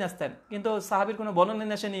পরে নিয়ে আসতেন। কিন্তু সাহাবীর কোনো বর্ণনা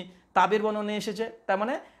নিয়ে আসেনি, তাবির বর্ণনা এসেছে। তার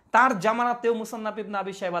মানে তার জামানাতেও মুসান্নাফ ইবনে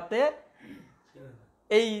আবি শাইবাতে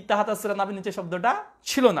এই তাহাতা সূরা নাবির নিচে শব্দটা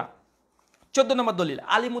ছিল না। 14 নম্বর দলিল,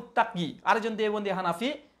 আলিমুত তাকি, আরেকজন দেওবন্দি হানাফি,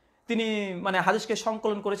 তিনি মানে হাদিসকে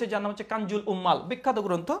সংকলন করেছে, যার নাম হচ্ছে কানজুল উম্মাল, বিখ্যাত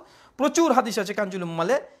গ্রন্থ, প্রচুর হাদিস আছে কানজুল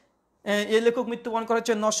উম্মালে। এই লেখক মৃত্যুবরণ করা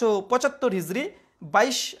হচ্ছে 975 হিজরি,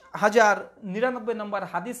 22,099 নম্বর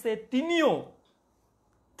হাদিসে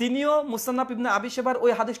তিনিও মুসান্নাফ ইবনে আবি শাইবার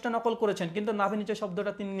ওই হাদিসটা নকল করেছেন, কিন্তু নাভি নিচে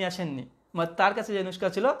শব্দটা তিনি নিয়ে আসেননি। মানে তার কাছে যে নুসখা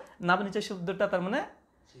ছিল, নাভি নিচে শব্দটা তার মানে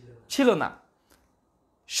ছিল না।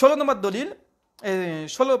 15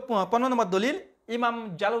 নম্বর দলিল, ইমাম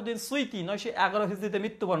জালালউদ্দিন সুয়ুতি 911 হিজরিতে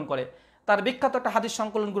মৃত্যুবরণ করে। তার বিখ্যাত একটা হাদিস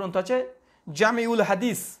সংকলন গ্রন্থ আছে জামিউল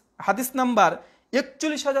হাদিস, হাদিস নাম্বার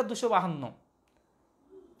 41,252।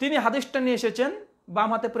 তিনি হাদিসটা নিয়ে এসেছেন, বাম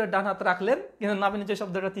হাতে পরে ডান হাতে রাখলেন, কিন্তু নাভি নিচে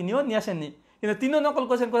শব্দটা তিনিও নিয়ে আসেননি। কিন্তু তিনিও নকল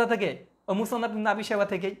করেছেন কোথা থেকে? ও মুসান্নাফ ইবনে আবি শাইবা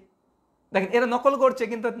থেকেই। দেখেন, এরা নকল করছে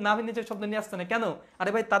কিন্তু নাভি নিচে শব্দ নিয়ে আসছে না কেন? আরে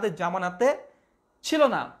ভাই, তাদের জামানাতে ছিল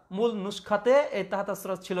না, মূল নুসখাতে এই তাহাতা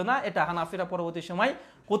সূরা ছিল না। এটা হানাফিরা পরবর্তী সময়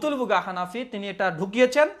কুতুলবুগা হানাফি তিনি এটা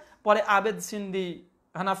ঢুকিয়েছেন, পরে আবেদ সিন্দি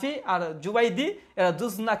হানাফি আর জুবাইদি এরা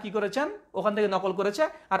দুজনা কি করেছেন, ওখান থেকে নকল করেছে,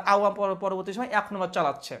 আর আওয়াম পরবর্তী সময় এক নম্বর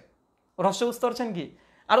চালাচ্ছে। রহস্য বুঝতে পারছেন কি?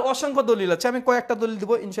 আর অসংখ্য দলিল আছে, আমি কয়েকটা দলিল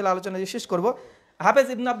দিব ইনশাআল্লাহ, আলোচনা শেষ করব। হাফেজ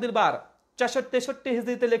ইবনে আব্দুল বার 463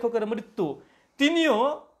 হিজরিতে লেখকের মৃত্যু, তিনিও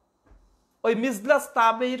ওই মিজলাস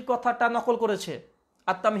তাবির কথাটা নকল করেছে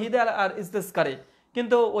আত-তামহিদ আর ইস্তেজকারে,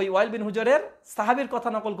 কিন্তু ওই ওয়াইল বিন হুজুরের সাহাবীর কথা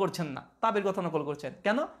নকল করছেন না, তাবির কথা নকল করছেন।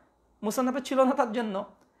 কেন? মুসান্নাফে ছিল না তার জন্য।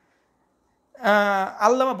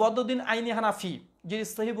 আল্লামা বদরুদ্দিন আইনি হানাফি, যিনি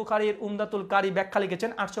সহিহ বুখারীর উমদাতুল কারি ব্যাখ্যা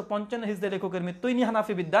লিখেছেন, 855 হিজরি লেখকের মৃত্যু, ইনি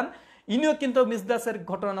হানাফি বিদ্বান, ইনিও কিন্তু মিজদাসের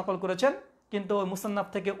ঘটনা নকল করেছেন, কিন্তু মুসান্নাফ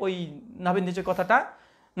থেকে ওই নাভির নিচে কথাটা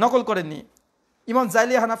নকল করেননি। ইমাম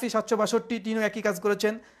জাইলি হানাফি 762, তিনিও একই কাজ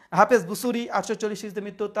করেছেন। হাফেজ বুসুরি 840 হিজরিতে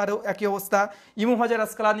মৃত্যু, তারও একই অবস্থা। ইমাম হাজার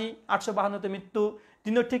আসকালানি 852-তে মৃত্যু,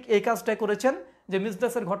 তিনিও ঠিক এই কাজটাই করেছেন, যে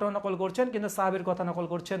মিজদাসের ঘটনা নকল করছেন কিন্তু সাহাবীর কথা নকল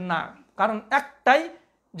করছেন না। কারণ একটাই,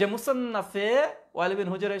 যে মুসান্নাফে ওয়াইল বিন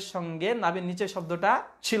হুজুরের সঙ্গে নাভির নিচে শব্দটা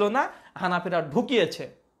ছিল না, হানাফিরা ঢুকিয়েছে,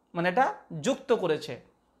 মানে এটা যুক্ত করেছে।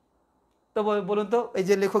 তো বলুন তো, এই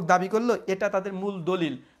যে লেখক দাবি করলো এটা তাদের মূল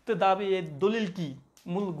দলিল, তো দাবি এই দলিল কি?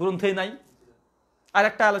 মূল গ্রন্থেই নাই। আর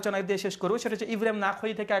একটা আলোচনা দিয়ে শেষ করবো, সেটা হচ্ছে ইব্রাহিম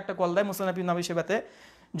নাখই থেকে একটা কল দেয় মুসান্নাফ ইবনে আবি শাইবাতে,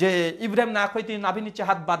 যে ইব্রাহিম নাখই তিনি নাভির নিচে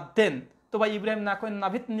হাত বাঁধতেন। তো ভাই, ইব্রাহিম নাখই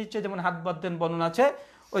নাভির নিচে যেমন হাত বাঁধতেন বর্ণনা আছে,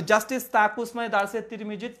 ওই জাস্টিস তাকুসমে দারসে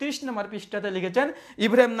তিরমিজি 30 নম্বর পৃষ্ঠাতে লিখেছেন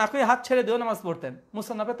ইব্রাহিম নাখই হাত ছেড়ে দিয়েও নামাজ পড়তেন।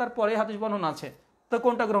 মুসান্নাফে তার পরে হাদিস বর্ণনা আছে, তো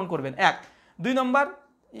কোনটা গ্রহণ করবেন? 1 2 নম্বর,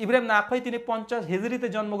 ইব্রাহিম নাখই তিনি 50 হিজরিতে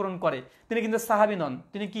জন্মগ্রহণ করে, তিনি কিন্তু সাহাবী নন,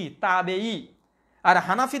 তিনি কি তাবেঈ। আর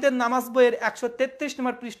হানাফিদের নামাজ বইয়ের 133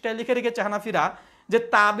 নম্বর পৃষ্ঠায় লিখে রেখেছে হানাফিরা যে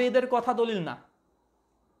তাবেঈদের কথা দলিল না।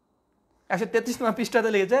 133 নম্বর পৃষ্ঠাতে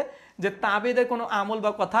লিখেছে যে তাবেঈদের কোনো আমল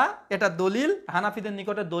বা কথা এটা দলিল, হানাফিদের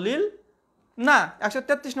নিকটে দলিল না।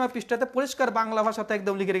 133 নম্বর পৃষ্ঠাতে পরিষ্কার বাংলা ভাষাতে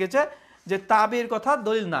একদম লিখে রেখেছে যে তাবেঈর কথা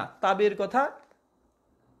দলিল না, তাবেঈর কথা,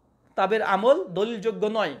 তাবেঈর আমল দলিলযোগ্য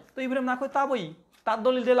নয়। তো ইব্রাহিম নাখই তাবেঈ, তার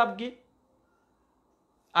দলিল দিয়ে লাভ কি?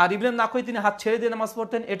 আর ইব্রাহিম নাখই তিনি হাত ছেড়ে দিয়ে নামাজ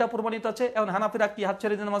পড়তেন, এটা প্রমাণিত আছে। এখন হানাফিরা কি হাত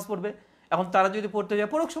ছেড়ে দিয়ে নামাজ পড়বে? এখন তারা যদি পড়তে যায়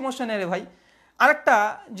পড়ুক, সমস্যা নেই রে ভাই। আরেকটা,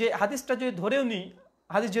 যে হাদিসটা যদি ধরেও নি,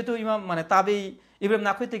 হাদিস যেহেতু ইমাম মানে তাবেঈ ইব্রাহিম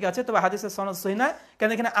নাখই থেকে আছে, তবে হাদিসের সনদ সহিহ নয়, কেন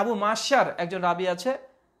এখানে আবু মাশার একজন রাবি আছে,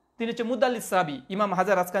 তিনি হচ্ছে মুদাল্লিস রাবি। ইমাম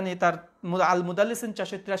হাজার আসকানি তার আল মুদাল্লিসিন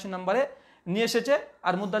 483 নম্বরে নিয়ে এসেছে।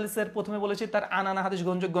 আর মুদাল্লিসের প্রথমে বলেছি তার আনানা হাদিস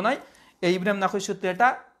গ্রহণযোগ্য নয়, এই ইব্রাহিম নাখই সূত্রে এটা,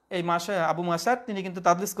 এই মাশা আবু মাশার তিনি কিন্তু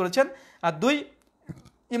তাদলিস করেছেন। আর 2,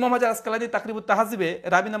 ইমাম হাজার আসকালানি তাকরিবুত তাহজিবে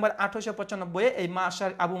রাবি নাম্বার 895 এই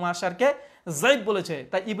মাশার আবু মাশারকে যায়েব বলেছে,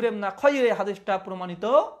 তাই ইব্রাহিম নাখই এই হাদিসটা প্রমাণিত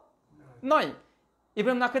নয়।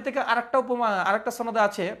 ইব্রাহিম নাখই থেকে আরেকটা সনদে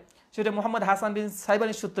আছে, সেটা মোহাম্মদ হাসান বিন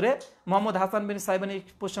সাইবানির সূত্রে। মোহাম্মদ হাসান বিন সাইবানির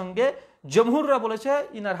প্রসঙ্গে জমহুররা বলেছে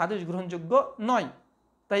ইনার হাদিস গ্রহণযোগ্য নয়,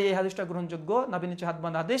 তাই এই হাদিসটা গ্রহণযোগ্য নাভির নিচে হাত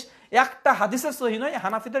বাঁধা হাদিস। একটা হাদিসের সহিহ নয়,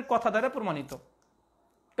 হানাফিদের কথা দ্বারা প্রমাণিত।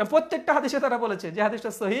 কারণ প্রত্যেকটা হাদিসে তারা বলেছে যে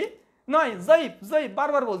হাদিসটা সহিহ নয়, যায়েব যায়েব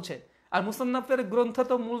বারবার বলছে। আর মুসান্নাফের গ্রন্থ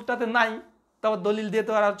তো মূলটাতে নাই, তাও দলিল দিয়ে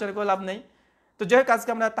তো আর আলোচনা করে লাভ নেই। তো যাই হোক আজকে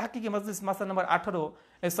আমরা তাহকিকি মাজলিস মাসলা নাম্বার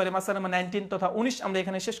 18 মাসলা নাম্বার 19 তথা 19 আমরা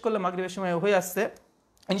এখানে শেষ করলাম, মাগরিবের সময় হয়ে আসছে।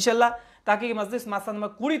 ইনশাআল্লাহ তাহকিকি মাজলিস মাসলা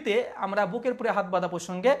নাম্বার 20-তে আমরা বুকের উপরে হাত বাঁধা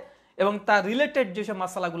প্রসঙ্গে এবং তার রিলেটেড যেসব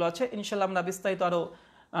মাসালাগুলো আছে ইনশাআল্লাহ আমরা বিস্তারিত আরো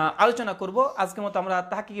আলোচনা করব। আজকের মতো আমরা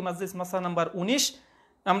তাহকিকি মাজলিস মাসলা নাম্বার 19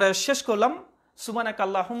 আমরা শেষ করলাম। সুবহানাকা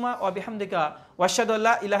আল্লাহুম্মা ওয়া বিহামদিকা ওয়া আশহাদু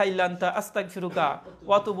আল্লা ইলাহা ইল্লা আনতা আস্তাগফিরুকা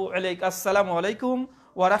ওয়া আতুবু ইলাইক। আসসালামু আলাইকুম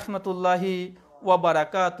ওয়া রাহমাতুল্লাহি ওয়া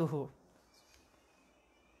বারাকাতুহু।